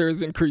 murder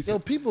is increasing. Yo,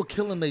 people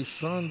killing their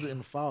sons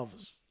and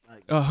fathers.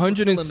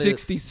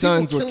 160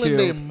 sons were killed. Killing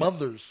their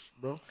mothers,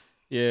 bro.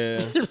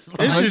 Yeah.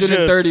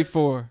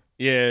 134.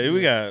 Yeah,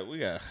 we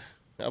got.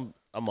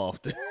 I'm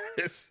off this.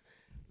 This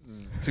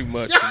is too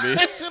much for me.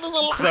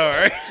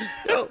 Sorry.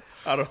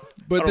 I don't.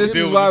 But this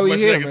is why we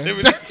here, man.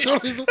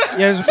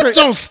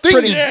 It's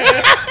stinging.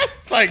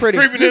 It's like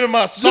creeping into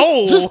my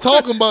soul. Just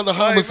talking about the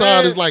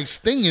homicide is like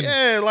stinging.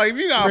 Yeah, like if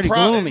you got a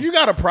problem, you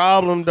got a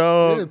problem,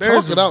 dog. Yeah,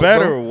 there's a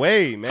better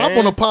way, man. Hop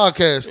on a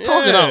podcast,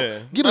 talk it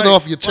out, get it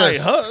off your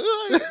chest.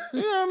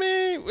 You know what I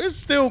mean? It's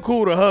still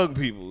cool to hug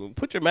people.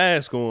 Put your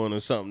mask on or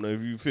something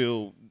if you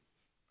feel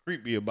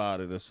creepy about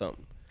it or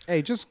something.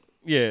 Hey, just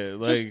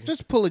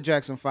pull a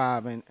Jackson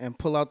 5 and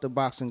pull out the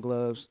boxing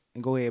gloves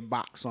and go ahead and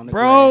box on the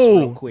grass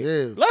real quick.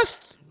 Yeah.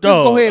 Just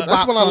go ahead.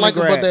 That's what I like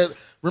about that.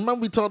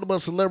 Remember we talked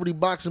about celebrity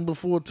boxing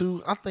before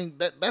too. I think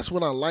that's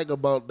what I like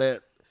about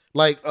that.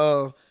 Like,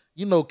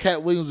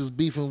 Cat Williams is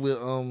beefing with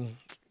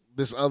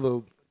this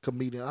other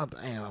comedian.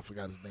 I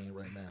forgot his name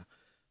right now,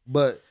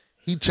 but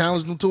he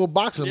challenged him to a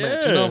boxing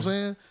match. You know what I'm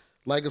saying?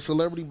 Like a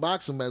celebrity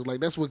boxing match. Like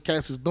that's what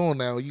Cass is doing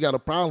now. You got a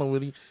problem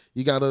with him,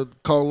 you got to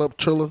call up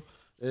Triller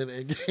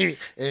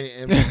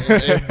and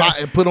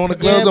put on the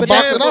gloves and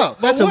box it out.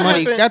 That's what a money.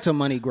 happened- That's a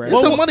money grab.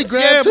 It's a money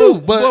grab too,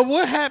 but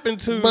what happened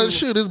to but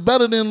shit, it's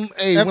better than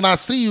when I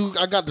see you,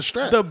 I got the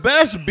strap. the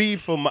best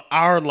beef of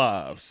our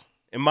lives,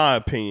 in my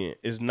opinion,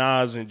 is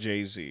Nas and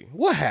Jay-Z.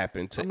 What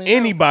happened to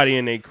anybody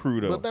in their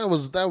crew though? But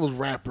that was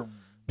rapper.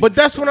 But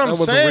that's what I'm That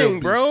wasn't real saying,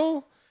 beef.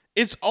 bro.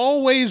 It's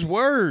always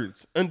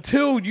words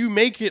until you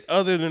make it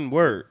other than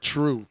words.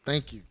 True.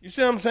 Thank you. You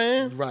see what I'm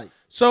saying? Right.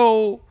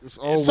 So It's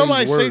if always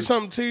somebody say words.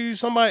 something to you,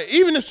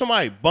 even if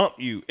somebody bump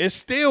you, it's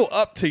still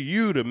up to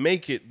you to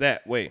make it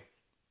that way.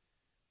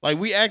 Like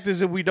we act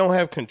as if we don't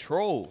have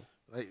control.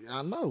 Like,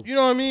 I know. You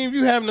know what I mean? If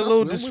you having a Trust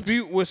little me, I'm with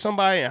dispute with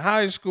somebody in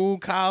high school,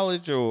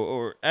 college,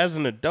 or as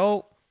an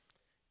adult,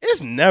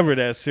 it's never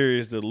that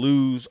serious to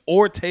lose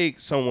or take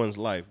someone's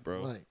life,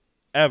 bro. Right.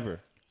 Ever.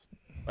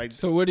 Like,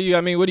 So what do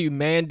you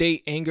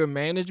mandate anger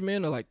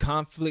management or like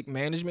conflict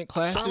management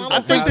classes? Son, I Like,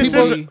 don't think how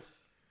do people-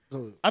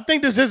 we- I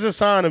think this is a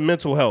sign of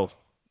mental health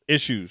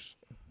issues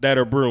that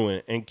are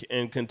brewing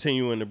and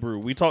continuing to brew.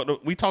 We talk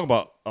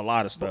about a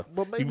lot of stuff.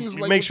 But maybe it's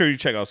like make what- sure you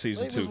check out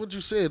season Maybe it's 2. what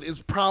you said. It's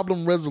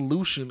problem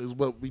resolution is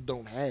what we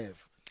don't have.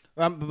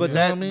 But You know what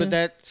that I mean?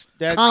 but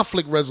that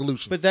Conflict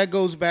resolution. but that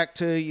goes back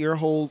to your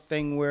whole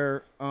thing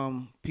where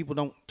people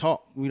don't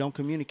talk, we don't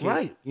communicate.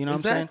 Right. You know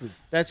Exactly.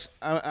 what I'm saying?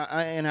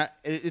 That's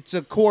it's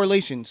a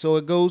correlation. So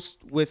it goes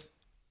with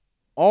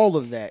all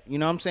of that. You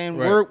know what I'm saying?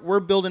 Right. We're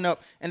building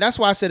up, and that's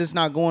why I said it's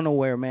not going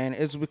nowhere, man.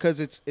 It's because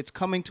it's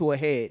coming to a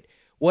head.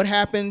 What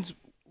happens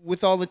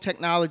with all the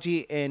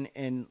technology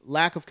and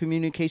lack of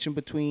communication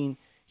between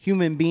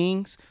human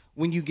beings?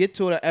 When you get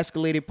to an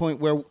escalated point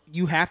where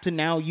you have to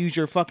now use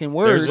your fucking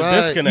words, There's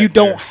a disconnect you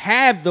don't there.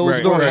 have those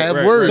Right, words. right, have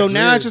right, words. So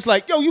now yeah. it's just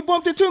like, yo, you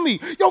bumped into me.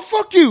 Yo,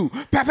 fuck you.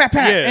 Pat, pat,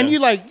 pat. Yeah. And you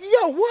like,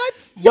 yo, what?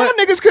 Y'all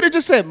niggas could have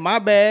just said, my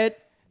bad.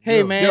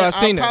 Hey, man, Yo, I I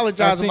seen that. I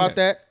apologize seen about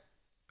that.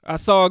 I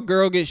saw a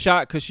girl get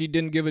shot because she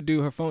didn't give a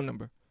dude her phone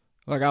number.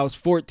 Like I was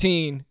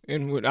 14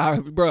 and I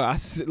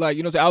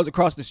was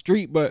across the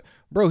street, but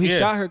bro, he Yeah.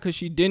 shot her because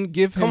she didn't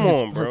give him Come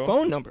on, her bro.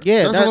 phone number.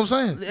 Yeah, That's what I'm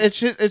saying. It's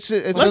just, it's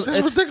That's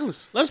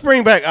ridiculous. Let's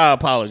bring back I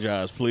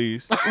apologize,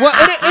 please. well,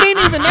 it ain't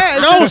even that.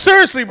 It's No, just-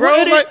 seriously, bro.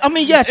 well, it is- I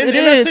mean, yes, in it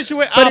that is,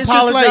 situation, but I it's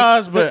just like-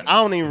 apologize, but I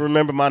don't even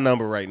remember my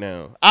number right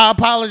now. I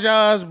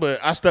apologize, but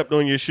I stepped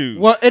on your shoes.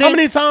 Well, it How ain't-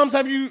 many times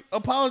have you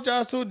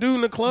apologized to a dude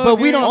in the club? But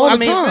we You don't- All I the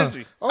mean, time.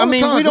 busy. All I the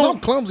mean, time, we 'cause don't-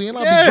 I'm clumsy and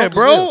I Yeah, be drunk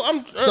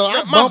bro. as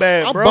hell. My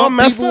bad, I bro. bump I'm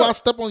messed people. up. I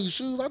step on your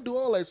shoes. I do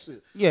all that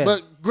shit. Yeah.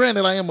 But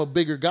granted, I am a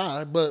bigger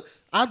guy. But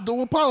I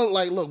do apologize.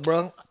 Like, look,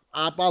 bro,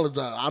 I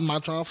apologize. I'm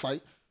not trying to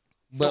fight,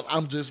 but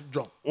I'm just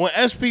drunk. When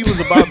SP was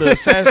about to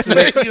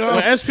assassinate,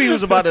 when SP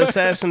was about to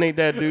assassinate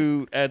that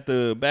dude at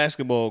the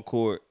basketball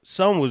court,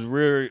 son was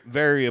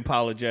very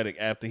apologetic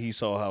after he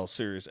saw how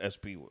serious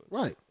SP was,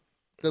 Right.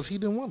 Because he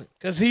didn't want it.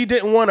 because he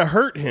didn't want to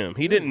hurt him.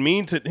 He didn't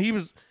mean to. He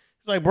was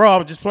like, bro, I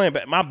was just playing.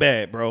 My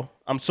bad, bro.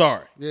 I'm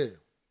sorry. Yeah.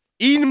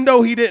 Even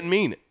though he didn't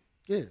mean it,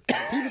 Yeah.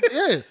 People,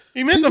 yeah.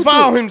 he meant People to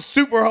foul do. him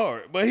super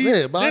hard, but he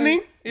Yeah, but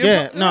didn't. I-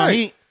 Yeah, no, Right.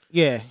 he.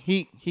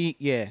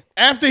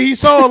 After he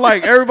saw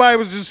like everybody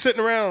was just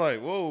sitting around like,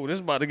 whoa, this is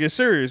about to get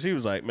serious. He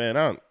was like, man,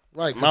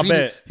 Right. 'cause my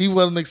bad. He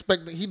wasn't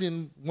expecting, he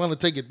didn't want to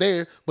take it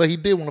there, but he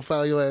did want to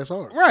foul your ass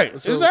hard. Right,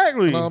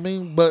 exactly. You know what I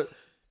mean? But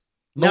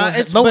Nah,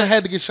 no one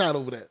had to get shot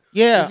over that.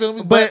 Yeah, You feel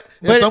me? but-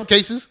 in but- some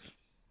cases,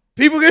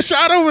 People get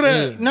shot over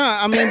that. No,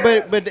 I mean,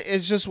 but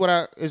it's just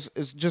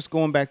it's just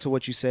going back to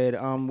what you said.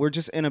 We're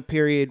just in a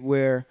period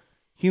where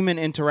human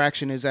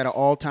interaction is at an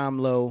all-time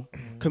low.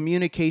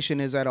 Communication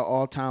is at an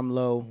all-time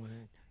low.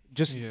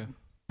 Just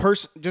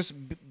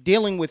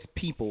dealing with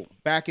people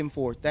back and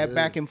forth.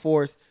 Back and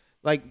forth,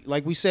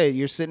 like we said,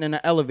 you're sitting in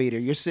an elevator,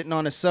 you're sitting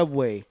on a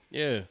subway.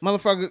 Yeah.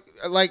 Motherfucker,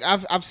 like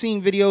I've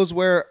seen videos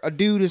where a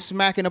dude is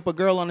smacking up a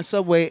girl on the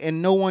subway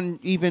and no one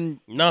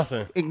even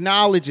Nothing.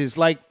 acknowledges,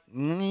 like,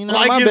 you know,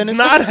 Like my it's business.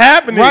 not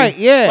happening. Right,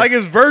 yeah. Like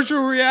it's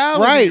virtual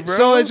reality. Right. Bro.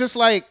 So it's just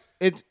like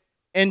it,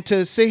 and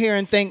to sit here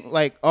and think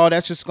like, oh,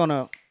 that's just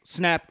gonna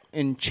snap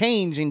and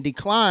change and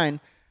decline.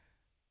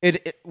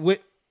 With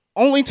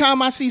only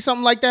time I see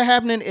something like that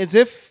happening is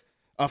if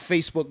a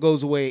Facebook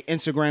goes away,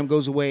 Instagram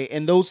goes away,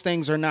 and those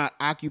things are not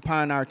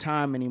occupying our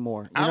time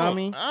anymore. You know what I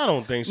mean? I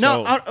don't think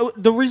so. No,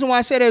 the reason why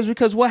I say that is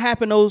because what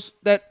happened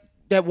that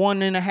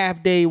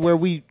 1.5 day where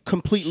we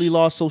completely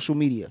lost social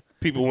media.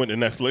 People went to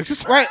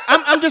Netflix. Right,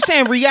 I'm just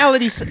saying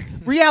reality set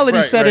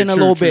Right, in a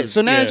true, little true. bit.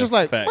 So now Yeah, it's just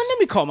like, facts. well, let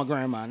me call my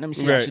grandma. Let me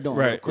see how Right, she's doing.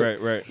 real right, quick.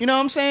 right. You know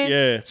what I'm saying?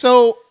 Yeah.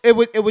 So it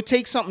would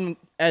take something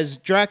as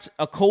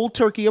a cold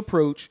turkey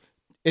approach.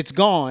 It's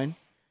gone.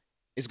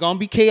 It's gonna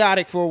be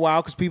chaotic for a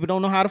while because people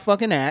don't know how to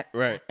fucking act.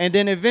 Right. And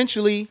then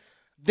eventually,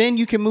 then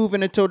you can move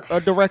into a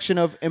direction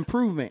of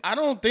improvement. I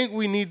don't think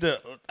we need to.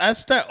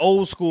 That's that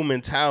old school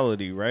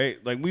mentality, right?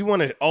 Like we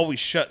want to always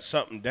shut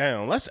something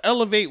down. Let's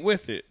elevate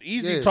with it.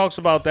 Eazy Yeah. talks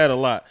about that a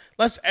lot.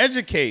 Let's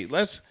educate.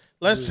 Let's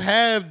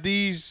have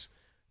these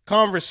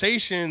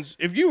conversations.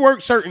 If you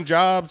work certain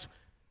jobs,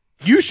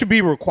 you should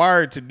be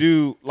required to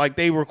do like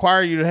they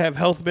require you to have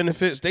health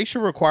benefits. They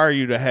should require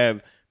you to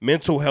have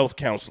mental health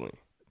counseling.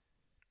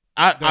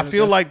 I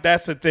feel like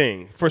that's a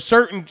thing for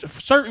certain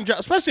jobs,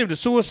 especially if the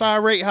suicide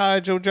rate high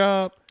at your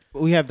job.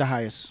 We have the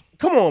highest.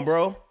 Come on,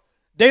 bro.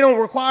 They don't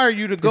require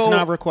you to go. It's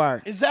not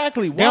required.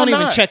 Exactly. Why They don't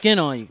not? even check in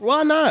on you.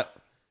 Why not?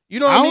 You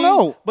know what I don't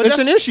know. But It's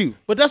that's an issue.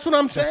 But that's what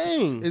I'm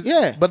saying.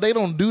 Yeah. But they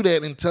don't do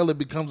that until it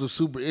becomes a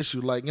super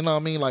issue. Like, you know what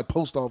I mean? Like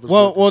post office.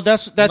 Well, workers.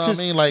 that's You know his. what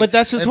I mean? Like, but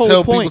that's his until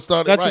whole people point.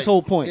 started- That's right. his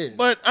whole point. Yeah.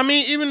 But I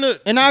mean, even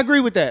the And I agree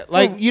with that.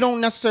 Like, you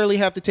don't necessarily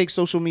have to take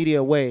social media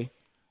away.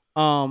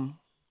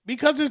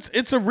 because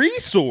it's a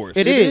resource.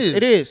 It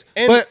is.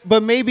 And-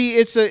 But maybe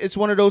it's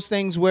one of those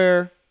things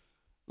where,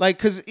 like,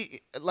 because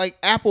like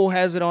Apple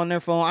has it on their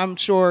phone. I'm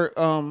sure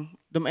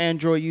them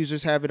Android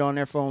users have it on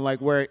their phone, like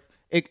where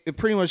it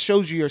pretty much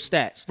shows you your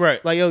stats.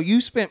 Right. Like, yo,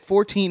 you spent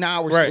 14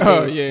 hours Right. today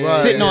Oh,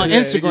 yeah. sitting on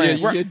Instagram.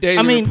 Yeah, your daily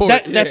I mean,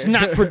 report, that's yeah.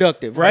 not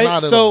productive, right?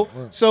 Not at So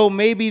all. so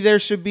maybe there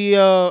should be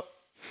a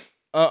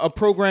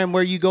program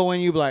where you go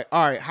and you be like,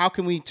 all right, how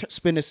can we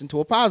spin this into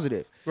a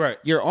positive? Right.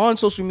 You're on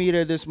social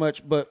media this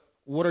much, but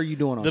what are you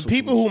doing on The social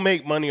people media? who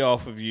make money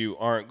off of you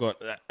aren't going,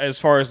 as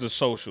far as the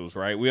socials,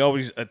 right? We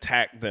always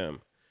attack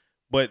them,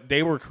 but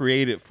they were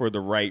created for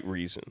the right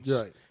reasons.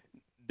 Right.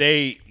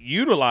 They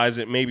utilize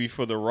it maybe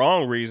for the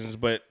wrong reasons,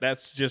 but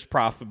that's just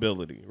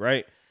profitability,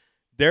 right?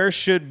 There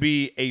should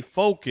be a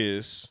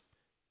focus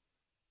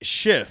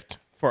shift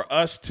for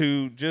us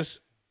to just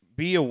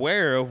be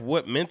aware of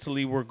what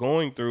mentally we're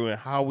going through and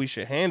how we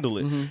should handle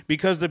it.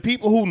 Because the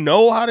people who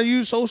know how to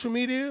use social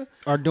media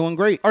are doing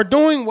great. are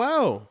doing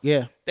well.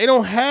 Yeah. They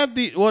don't have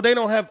they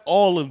don't have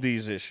all of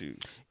these issues.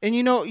 And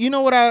you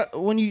know what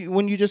when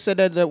you just said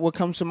that what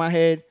comes to my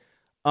head,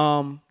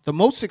 the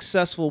most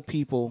successful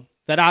people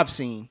that I've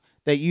seen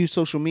that use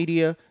social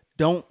media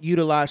don't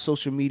utilize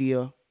social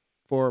media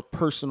for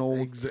personal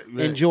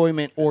Exactly.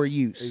 enjoyment or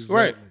use. Exactly.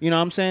 Right. You know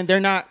what I'm saying? They're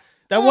not.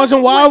 That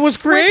wasn't why it was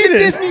Went to created.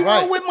 Disney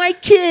World with my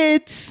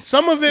kids.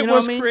 Some of it You know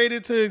was what I mean?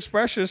 created to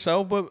express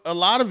yourself, but a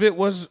lot of it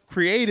was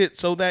created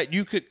so that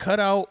you could cut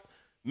out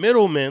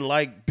middlemen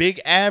like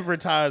big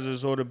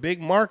advertisers or the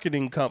big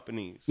marketing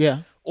companies.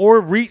 Yeah.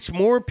 Or reach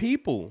more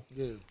people.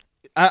 Yeah.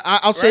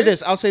 I'll say Right?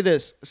 this. I'll say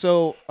this.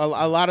 So a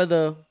lot of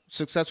the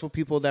successful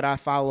people that I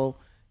follow,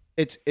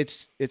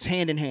 it's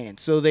hand in hand.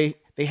 So they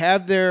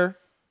have their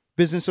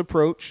business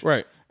approach,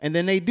 Right. and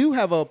then they do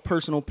have a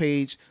personal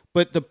page.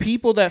 But the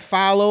people that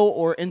follow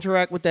or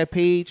interact with that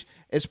page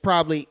is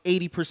probably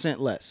 80%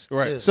 less.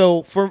 Right. Yeah.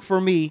 So for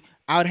me,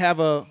 I would have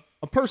a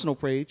personal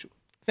page,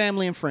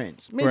 family and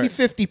friends, maybe Right.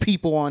 50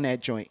 people on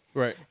that joint,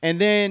 Right. and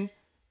then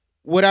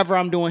whatever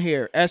I'm doing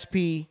here,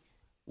 SP.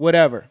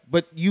 Whatever,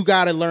 but you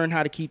got to learn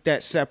how to keep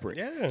that separate.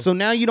 Yeah. So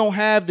now you don't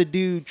have the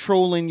dude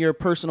trolling your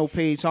personal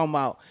page talking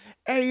about,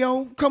 "Hey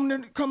yo, come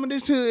to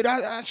this hood,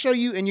 I show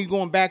you," and you're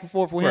going back and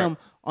forth with him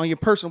on your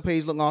personal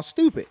page, looking all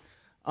stupid.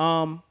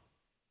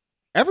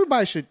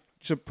 Everybody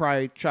should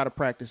probably try to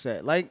practice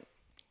that. Like,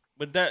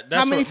 But that's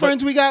how many what-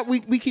 friends we got?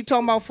 We keep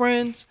talking about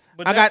friends.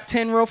 But I that- got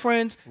 10 real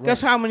friends.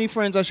 Guess how many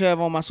friends I should have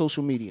on my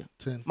social media?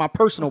 10. My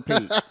personal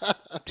page.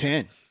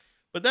 10.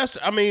 But that's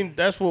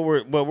what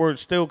we're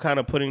still kind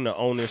of putting the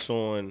onus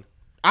on.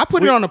 I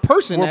put it on a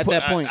person at We're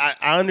that point.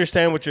 I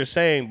understand what you're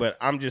saying, but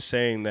I'm just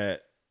saying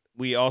that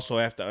we also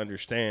have to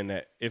understand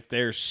that if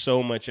there's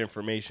so much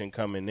information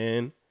coming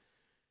in,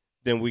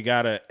 then we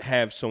got to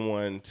have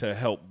someone to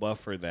help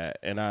buffer that.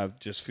 And I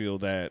just feel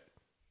that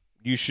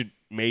you should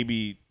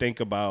maybe think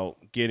about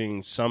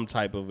getting some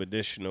type of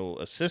additional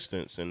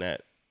assistance in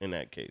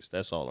that case.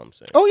 That's all I'm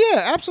saying. Oh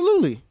yeah,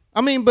 absolutely.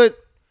 I mean, but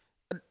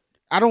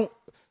I don't.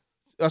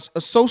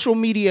 A social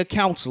media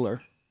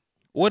counselor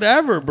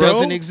Whatever, bro.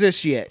 doesn't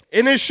exist yet.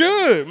 And it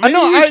should. I Maybe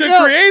know. we should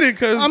create it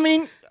because I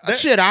mean,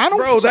 shit. I don't.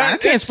 bro, I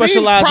can't it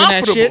specialize in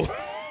that seems shit.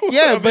 profitable.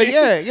 Yeah, I but mean,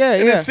 yeah.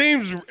 And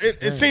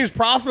it seems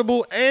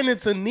profitable and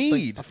it's a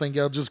need. I think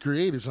y'all just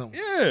created something.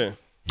 Yeah.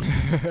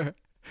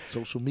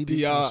 Social Do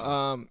media.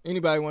 y'all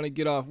anybody want to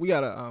get off? We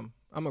gotta I'm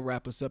gonna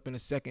wrap us up in a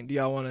second. Do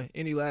y'all want to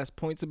any last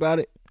points about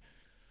it?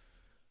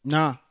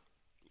 Nah.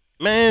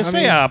 Man, I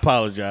say mean- I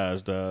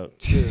apologize, dog.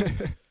 Yeah.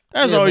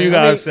 That's Yeah, all man. you I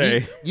gotta mean,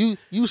 say. You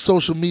use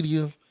social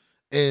media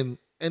and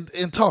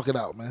talk it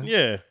out, man.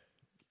 Yeah.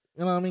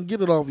 You know what I mean?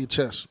 Get it off your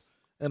chest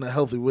in a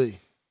healthy way.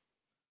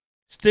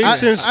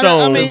 Sticks and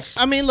stones.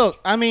 I mean, look.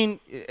 I mean,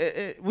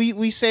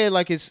 we say it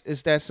like it's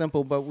that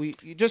simple, but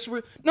you just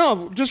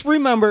just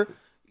remember,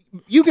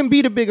 you can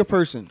be the bigger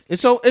person.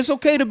 It's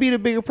okay to be the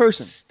bigger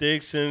person.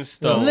 Sticks and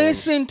stones.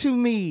 Listen to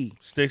me.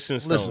 Sticks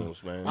and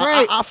stones, man.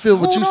 Right. I feel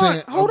what Hold you're on,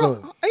 saying. Hold Oh, on. go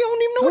ahead. I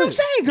don't even know what I'm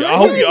saying. 'cause I I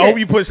hope ain't you, saying I hope it.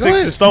 you put Go sticks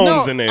ahead. and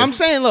stones No, in there. I'm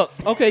saying, look,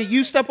 okay,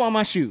 you step on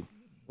my shoe,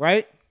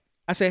 right?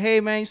 I say, hey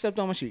man, you stepped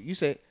on my shoe. You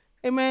say,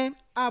 hey man,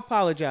 I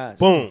apologize.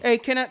 Boom. Hey,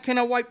 can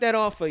I wipe that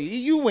off for you?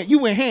 You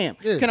went ham.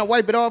 Yeah. Can I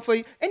wipe it off for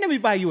you? And let me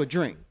buy you a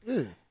drink.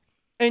 Yeah.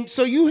 And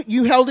so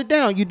you held it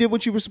down. You did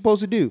what you were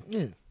supposed to do.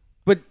 Yeah.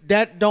 But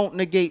that don't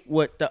negate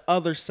what the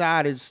other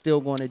side is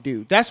still going to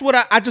do. That's what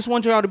I just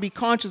want y'all to be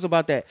conscious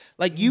about that.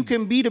 Like, you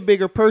can be the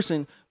bigger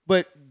person,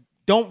 but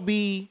don't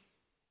be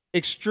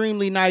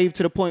extremely naive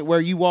to the point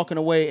where you walking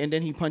away and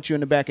then he punch you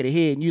in the back of the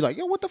head and you like,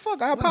 yo, what the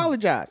fuck? I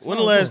apologize. When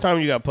the last time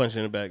you got punched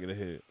in the back of the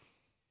head?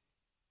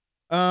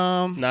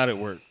 Not at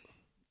work.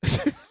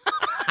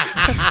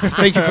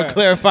 Thank you for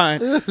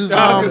clarifying. It's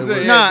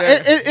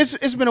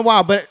been a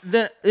while, but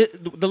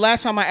the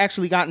last time I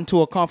actually got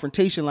into a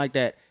confrontation like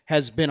that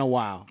has been a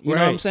while. You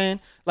know what I'm saying?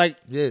 Like,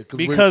 Yeah,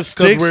 Because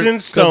sticks and we're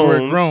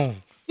stones grown.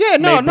 yeah,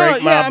 no,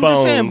 break my I'm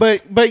just saying,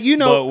 bones, but you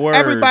know, but words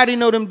everybody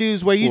know them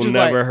dudes where you will just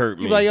never like, hurt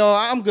you me. like, yo,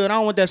 I'm good, I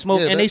don't want that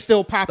smoke, Yeah, and they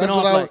still popping That's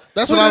off what like,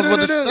 that's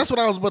what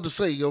I was about to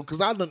say, yo.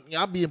 Because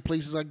I be in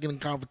places, I get in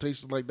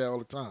confrontations like that all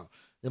the time.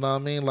 You know what I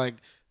mean? Like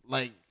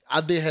I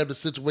did have the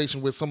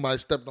situation where somebody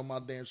stepped on my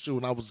damn shoe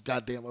and I was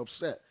goddamn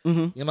upset.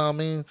 Mm-hmm. You know what I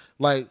mean?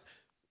 Like,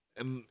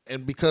 and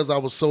because I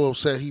was so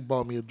upset, he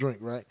bought me a drink,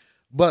 right?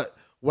 But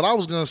what I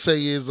was gonna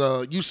say is,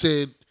 you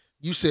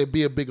said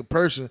be a bigger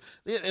person,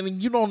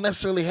 and you don't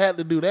necessarily have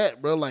to do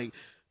that, bro. Like,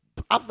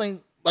 I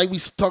think. Like we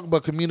talk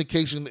about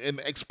communication and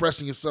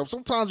expressing yourself.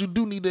 Sometimes you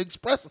do need to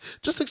express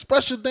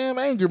your damn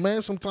anger,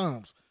 man.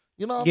 Sometimes,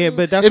 you know. What I mean?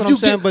 but that's If what you I'm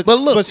saying. get- But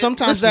look,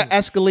 sometimes listen,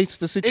 that escalates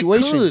the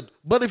situation. it could,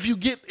 but if you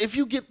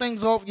get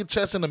things off your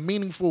chest in a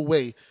meaningful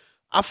way,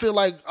 I feel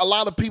like a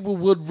lot of people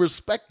would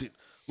respect it.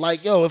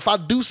 Like, yo, if I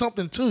do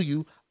something to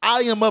you,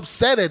 I am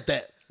upset at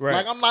that. Right.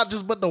 Like, I'm not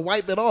just but to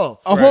wipe it off.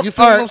 Right. You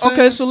feel what I'm saying?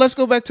 Okay, so let's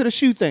go back to the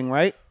shoe thing,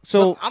 right?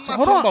 So I'm not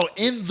hold talking on. about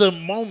in the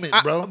moment,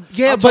 bro.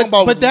 yeah, I'm talking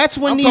but that's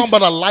when I'm these- talking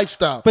about a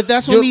lifestyle. But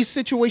that's when You're- these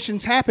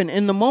situations happen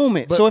in the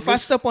moment. But So if I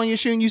this- step on your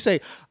shoe and you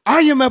say, "I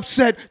am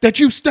upset that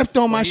you stepped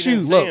on my He shoe,"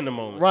 didn't say in the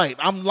moment. Right.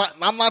 I'm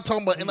not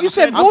talking about. You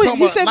said I'm voice- talking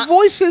you about said not-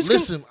 voices can-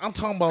 Listen, I'm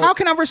talking about. how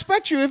can I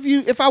respect you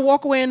if I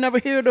walk away and never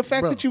hear the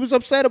fact Bro. that you was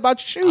upset about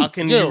your shoe? How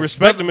can Yo, you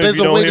respect him if there's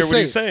you a don't way hear to what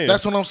he's say it. saying?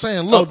 That's what I'm saying.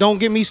 Oh, Look, don't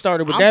get me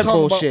started with I'm that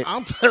talking bullshit.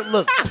 about.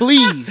 Look,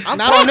 Please, I'm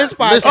not talking- on this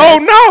podcast. listen. Oh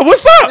no!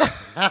 What's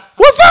up?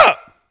 What's up?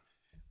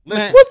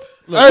 listen.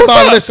 Look,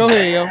 Everybody Go listen.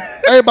 ahead, yo.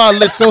 Everybody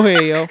listen. Go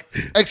ahead, yo.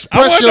 I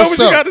Express want to know what you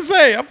got yourself. to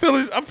say. I'm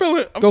feeling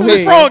Go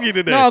ahead, froggy yo.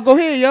 today. No, go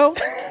ahead, yo.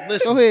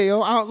 Listen. Go ahead,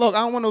 yo. I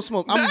don't want no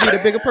smoke. I'm gonna be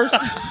the bigger person.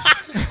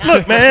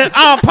 Look, man,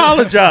 I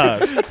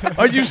apologize.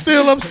 Are you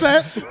still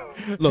upset?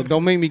 Look,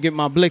 don't make me get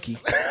my blicky.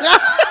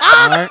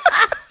 All right.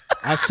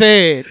 I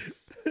said,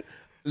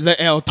 let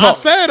L I talk.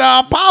 said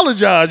I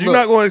apologize. You're Look.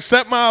 not going to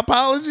accept my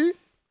apology?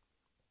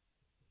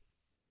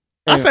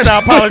 I said I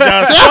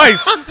apologize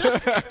twice.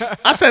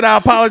 I said I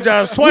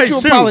apologize What twice,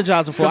 you too.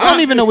 apologizing for? I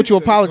don't even know what you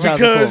apologizing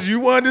Because for. you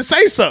wanted to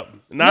say something.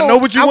 And I No, know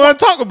what you I want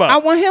to talk about. I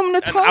want him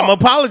to talk. I'm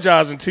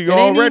apologizing to you It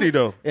ain't already,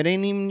 even- though. It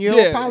ain't even your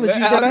Yeah, apology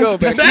I'll go,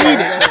 that's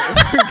man.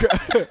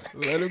 needed.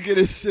 Let him get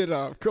his shit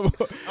off. Come on.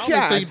 I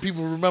don't think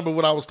people remember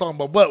what I was talking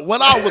about. But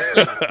what I was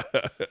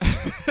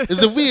saying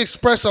is if we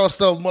express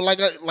ourselves more, like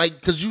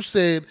because you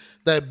said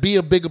that be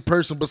a bigger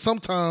person, but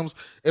sometimes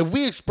if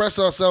we express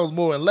ourselves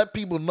more and let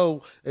people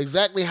know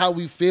exactly how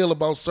we feel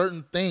about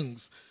certain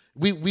things,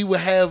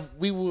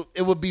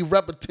 it would be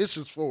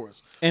repetitious for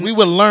us. And we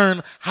would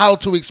learn how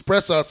to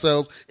express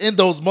ourselves in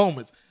those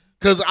moments.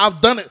 Because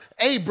I've done it.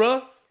 Hey,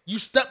 bro, you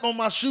stepped on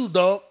my shoe,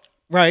 dog.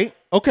 Right.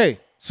 Okay.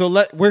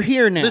 So we're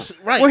here now. Listen,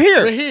 right. We're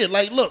here. We're here.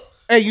 Like, look.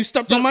 Hey, you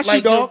stepped on my shoe,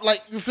 like, dog.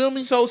 Like, you feel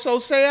me? So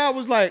say I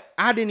was like,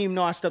 I didn't even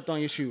know I stepped on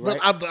your shoe, right?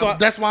 But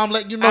that's why I'm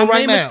letting you know I right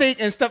made a now. mistake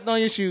and stepped on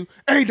your shoe.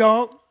 Hey,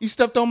 dog, you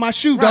stepped on my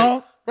shoe, Right.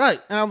 dog.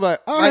 Right. And I'm like,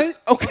 all Like- right,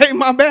 okay,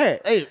 my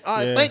bad. Hey, all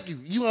right, Yeah. thank you.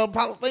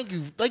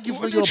 Thank you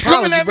for You your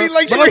coming apology. at me bro.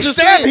 like But you I'm ain't just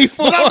stabbed saying- me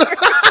for.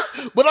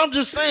 But I'm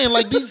just saying,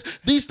 like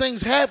these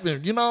things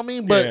happen. You know what I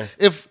mean? But Yeah.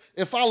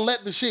 if I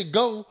let the shit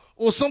go,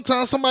 or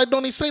sometimes somebody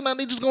don't even say nothing,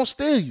 they just gonna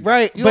steal you.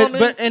 Right, You know but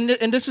what I mean?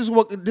 and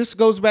this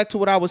goes back to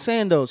what I was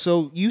saying though.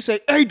 So you say,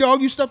 "Hey,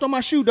 dog, you stepped on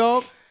my shoe,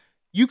 dog."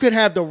 You could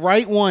have the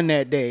right one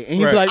that day, and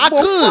you'd be Right. like, I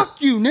 "Well, could.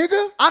 fuck you,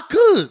 nigga." I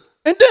could.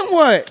 And then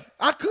what?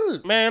 I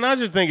could. Man, I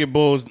just think it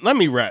boils. Let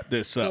me wrap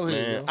this up, Go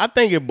ahead, man. yo. I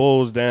think it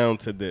boils down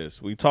to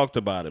this. We talked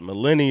about it.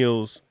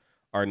 Millennials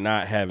are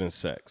not having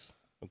sex.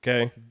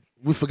 Okay?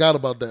 We forgot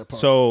about that part.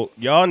 So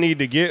y'all need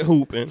to get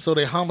hooping. So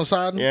they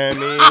homiciding? You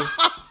know what I mean?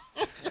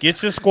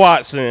 Get your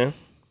squats in.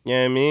 You know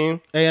what I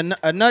mean? Hey, a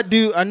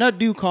nut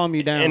do calm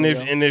you down. And yo.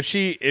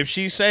 if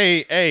she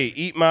say, hey,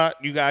 eat my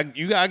you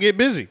gotta get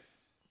busy.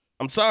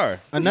 I'm sorry.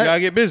 You nut-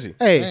 gotta get busy.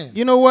 hey, Man.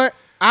 you know what?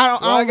 I I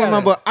don't gotta-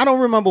 remember. I don't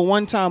remember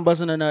one time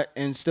busting a nut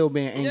and still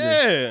being angry.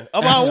 Yeah.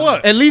 About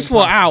what? At least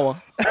for an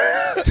hour.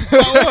 So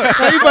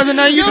you buzzing a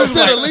nut, you You just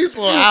said like, at least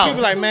for an hour.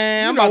 people like,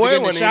 man, I'm You know about what? to It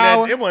get in the wasn't even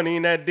shower. that- it wasn't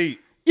even that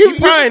deep. You- He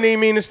probably didn't even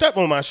mean to step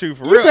on my shoe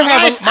for real. could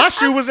have My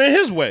shoe was in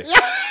his way.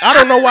 I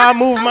don't know why I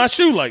moved my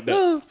shoe like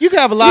that. You can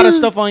have a lot of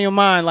stuff on your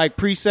mind, like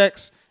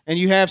pre-sex, and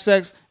you have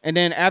sex, and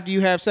then after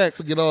you have sex,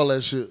 Forget all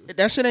that shit.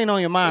 that shit ain't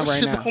on your mind That right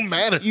shit now. don't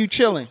matter. You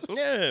chilling.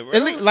 Yeah, bro.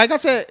 At least, like I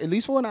said, at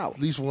least for an hour.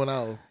 At least for an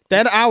hour.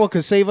 That hour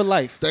could save a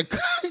life. That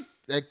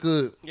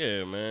could.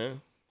 Yeah,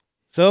 man.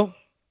 So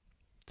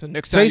So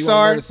next Say time you want to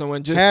sorry, murder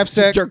someone, have just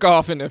sex. jerk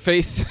off in their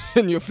face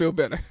and you'll feel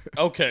better.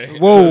 Okay.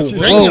 whoa,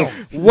 Damn.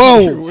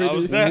 whoa. I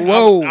was,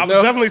 Whoa. I was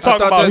No, definitely I talking thought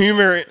about that's-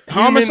 human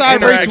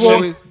Homicide rates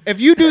interaction. will.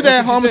 If you do that,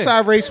 That's what you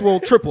homicide rates will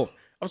triple.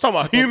 I was talking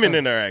about human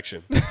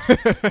interaction.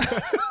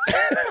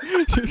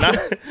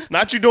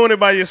 not you doing it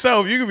by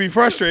yourself. You can be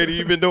frustrated.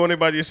 You've been doing it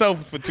by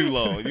yourself for too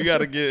long. You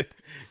gotta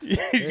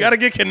You gotta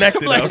get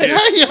connected out here.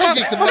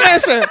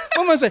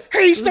 My man said,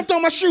 hey, he stepped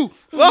on my shoe.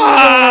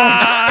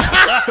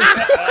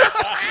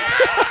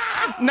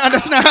 No,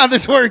 that's not how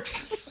this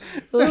works.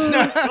 That's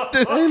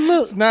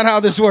not how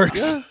this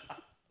works.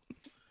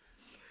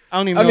 I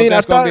don't even know if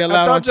that's going to be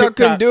allowed on y'all TikTok.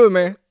 couldn't do it,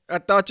 man. I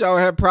thought y'all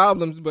had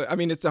problems, but I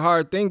mean, it's a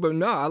hard thing. But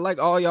no, I like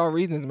all y'all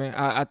reasons, man.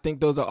 I think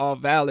those are all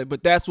valid.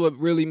 But that's what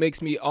really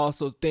makes me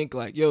also think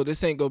like, yo,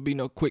 this ain't gonna be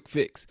no quick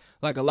fix.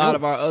 Like a lot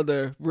of our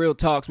other real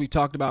talks we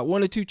talked about,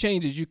 1 or 2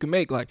 changes you can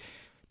make. Like,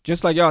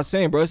 just like y'all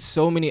saying, bro, it's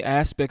so many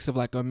aspects of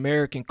like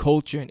American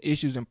culture and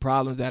issues and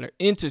problems that are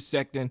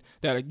intersecting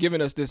that are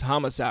giving us this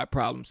homicide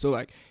problem. So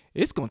like,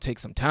 it's gonna take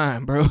some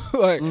time, bro.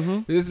 Like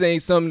this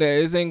ain't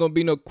gonna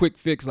be no quick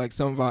fix like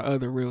some of our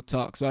other real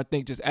talk. So I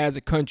think just as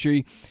a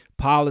country,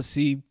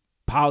 policy,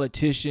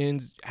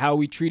 politicians, how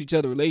we treat each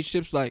other,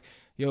 relationships, like,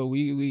 yo,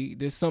 we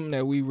there's something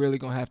that we really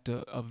gonna have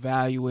to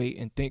evaluate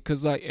and think,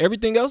 cause like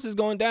everything else is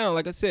going down,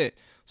 like I said.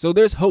 So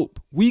there's hope.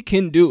 We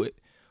can do it.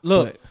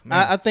 Look, But,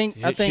 man, I think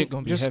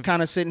just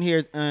kind of sitting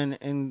here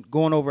and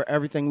going over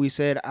everything we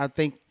said, I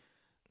think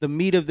the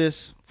meat of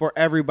this for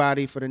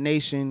everybody, for the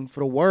nation,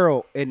 for the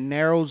world, it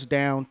narrows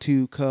down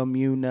to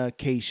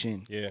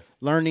communication. Yeah.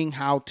 Learning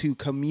how to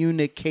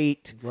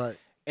communicate Right.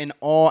 in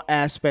all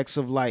aspects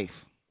of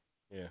life.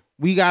 Yeah.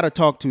 We got to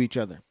talk to each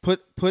other.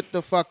 Put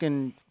the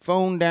fucking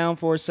phone down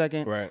for a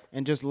second, Right.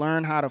 and just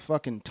learn how to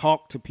fucking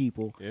talk to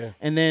people. Yeah.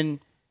 And then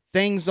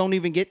things don't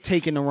even get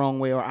taken the wrong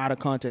way or out of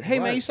context. Hey,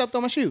 man, Right. you stepped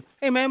on my shoe.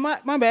 Hey, man, my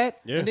bad.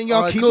 Yeah. And then y'all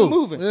All right, keep cool. it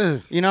moving. Yeah.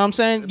 You know what I'm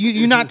saying?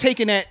 You're not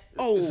taking that,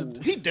 oh,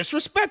 he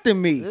disrespecting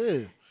me.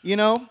 Yeah. You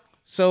know?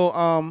 So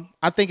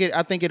I think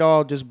it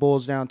all just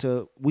boils down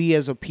to we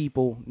as a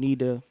people need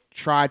to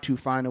try to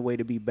find a way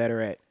to be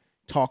better at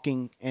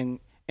talking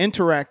and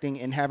interacting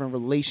and having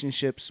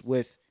relationships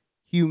with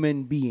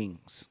human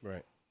beings.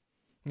 Right.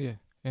 Yeah.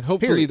 And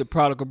hopefully Period. the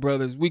Prodigal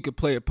Brothers, we could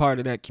play a part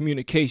of that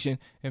communication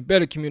and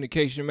better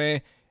communication,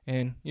 man.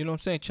 And you know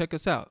what I'm saying? Check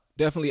us out.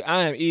 Definitely,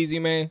 I am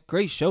Eazy, man.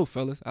 Great show,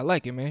 fellas. I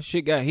like it, man.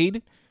 Shit got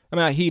heated. I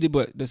mean, not heated,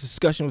 but the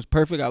discussion was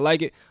perfect. I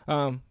like it.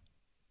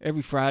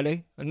 Every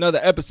Friday, another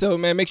episode,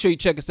 man. Make sure you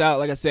check us out.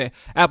 Like I said,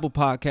 Apple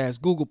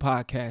Podcasts, Google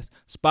Podcasts,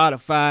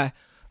 Spotify,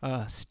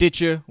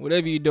 Stitcher,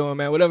 whatever you're doing,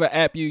 man. Whatever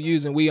app you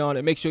using, we on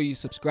it. Make sure you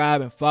subscribe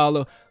and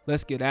follow.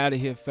 Let's get out of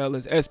here,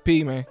 fellas.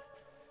 SP, man.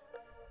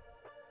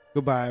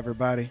 Goodbye,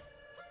 everybody.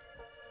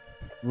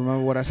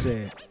 Remember what I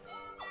said.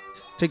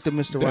 Take the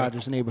Mr. Yeah.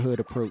 Rogers neighborhood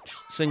approach.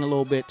 Sing a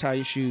little bit, tie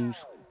your shoes,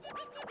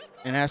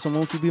 and ask them,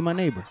 won't you be my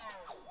neighbor?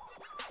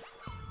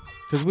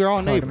 Because we're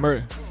all Sorry to neighbors.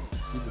 murder.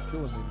 People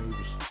killing their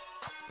neighbors.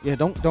 Yeah,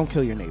 don't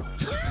kill your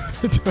neighbors.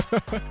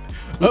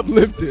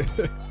 Uplifted.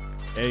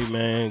 Hey,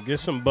 man, get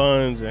some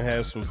buns and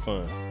have some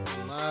fun.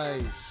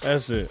 Nice.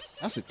 That's it.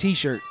 That's a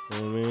T-shirt. You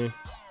know what I mean?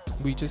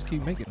 We just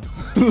keep making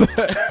them.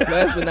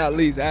 Last but not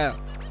least, Al.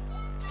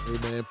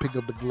 Hey, man, pick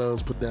up the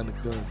gloves, put down the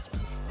guns,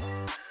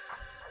 man.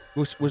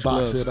 Which Box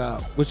gloves? it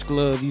out. Which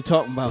glove you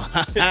talking about?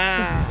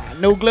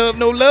 No glove,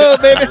 no love,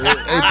 baby.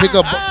 Hey, pick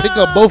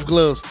up both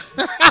gloves.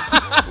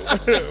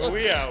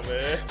 We out,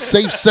 man.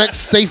 Safe sex,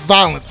 safe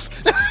violence.